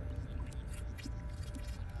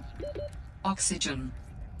 Oxygen.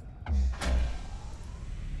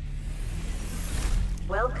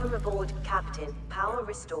 Welcome aboard, Captain. Power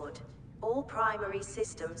restored. All primary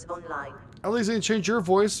systems online. At least they didn't change your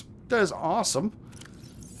voice. That is awesome.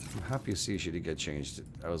 I'm happy to see she did get changed.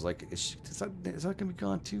 I was like, is that going to be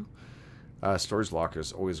gone too? Storage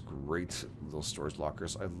lockers. Always great little storage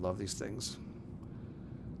lockers. I love these things.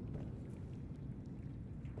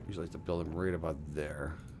 Usually like to build them right about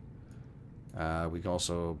there. We can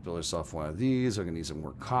also build ourselves one of these. I'm going to need some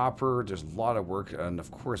more copper. There's a lot of work. And of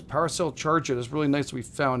course, power cell charger. It's really nice that we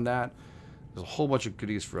found that. There's a whole bunch of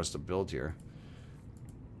goodies for us to build here.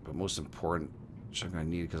 But most important, which I'm going to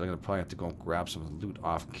need, because I'm going to probably have to go and grab some loot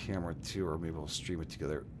off camera too, or maybe we'll stream it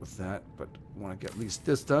together with that. But I want to get at least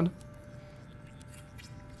this done.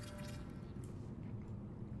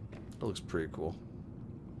 That looks pretty cool.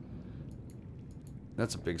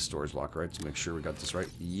 That's a big storage locker, right? To make sure we got this right.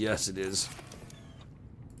 Yes, it is.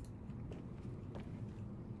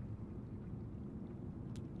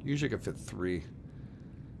 Usually I can fit 3.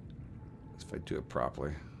 If I do it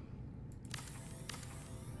properly.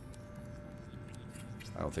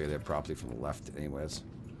 I don't think I did it properly from the left anyways.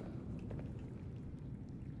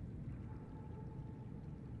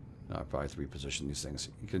 No, I probably have to reposition these things.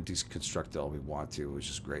 You can deconstruct it all we want to, which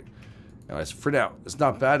is great. Anyways, for now, it's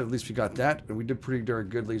not bad. At least we got that. And we did pretty darn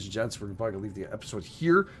good, ladies and gents. We're probably going to leave the episode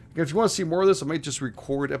here. Again, if you want to see more of this, I might just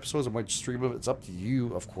record episodes. I might stream them. It's up to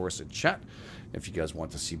you, of course, in chat. If you guys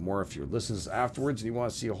want to see more, if you're listening to this afterwards and you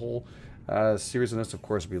want to see a whole series on this, of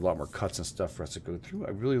course, there'll be a lot more cuts and stuff for us to go through.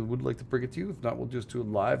 I really would like to bring it to you. If not, we'll just do it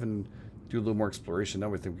live and do a little more exploration. Now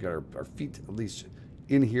we think we got our feet at least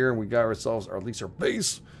in here, and we got ourselves, or at least our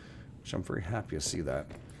base, which I'm very happy to see that.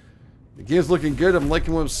 The game's looking good. I'm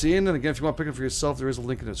liking what I'm seeing. And again, if you want to pick it for yourself, there is a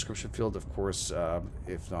link in the description field, of course.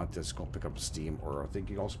 If not, just go pick up Steam, or I think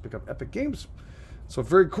you can also pick up Epic Games. So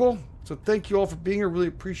very cool. So thank you all for being here. Really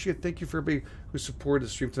appreciate it. Thank you for everybody who supported the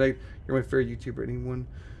stream tonight. You're my favorite YouTuber. Anyone?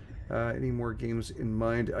 Any more games in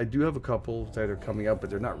mind? I do have a couple that are coming out, but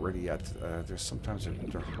they're not ready yet. Sometimes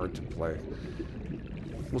they're hard to play.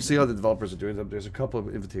 We'll see how the developers are doing them. There's a couple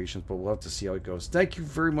of invitations, but we'll have to see how it goes. Thank you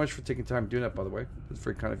very much for taking time doing that, by the way. It's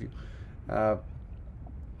very kind of you.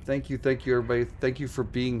 Thank you, everybody. Thank you for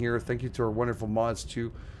being here. Thank you to our wonderful mods,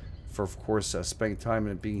 too, for, of course, spending time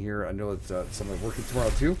and being here. I know that some are working tomorrow,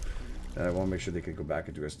 too. And I want to make sure they can go back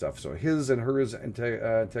and do their stuff. So his and hers,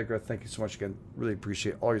 Integra, thank you so much again. Really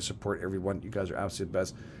appreciate all your support, everyone. You guys are absolute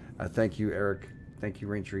best. Thank you, Eric. Thank you,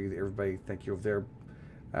 Raintree, everybody. Thank you over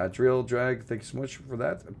there. Drill, Drag, thank you so much for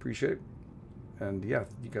that. Appreciate it. And yeah,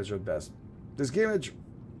 you guys are the best. This is GameEdged.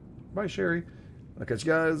 Bye, Sherry. I'll catch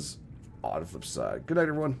you guys on the flip side. Good night,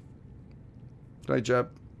 everyone. Good night,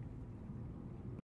 Jeb.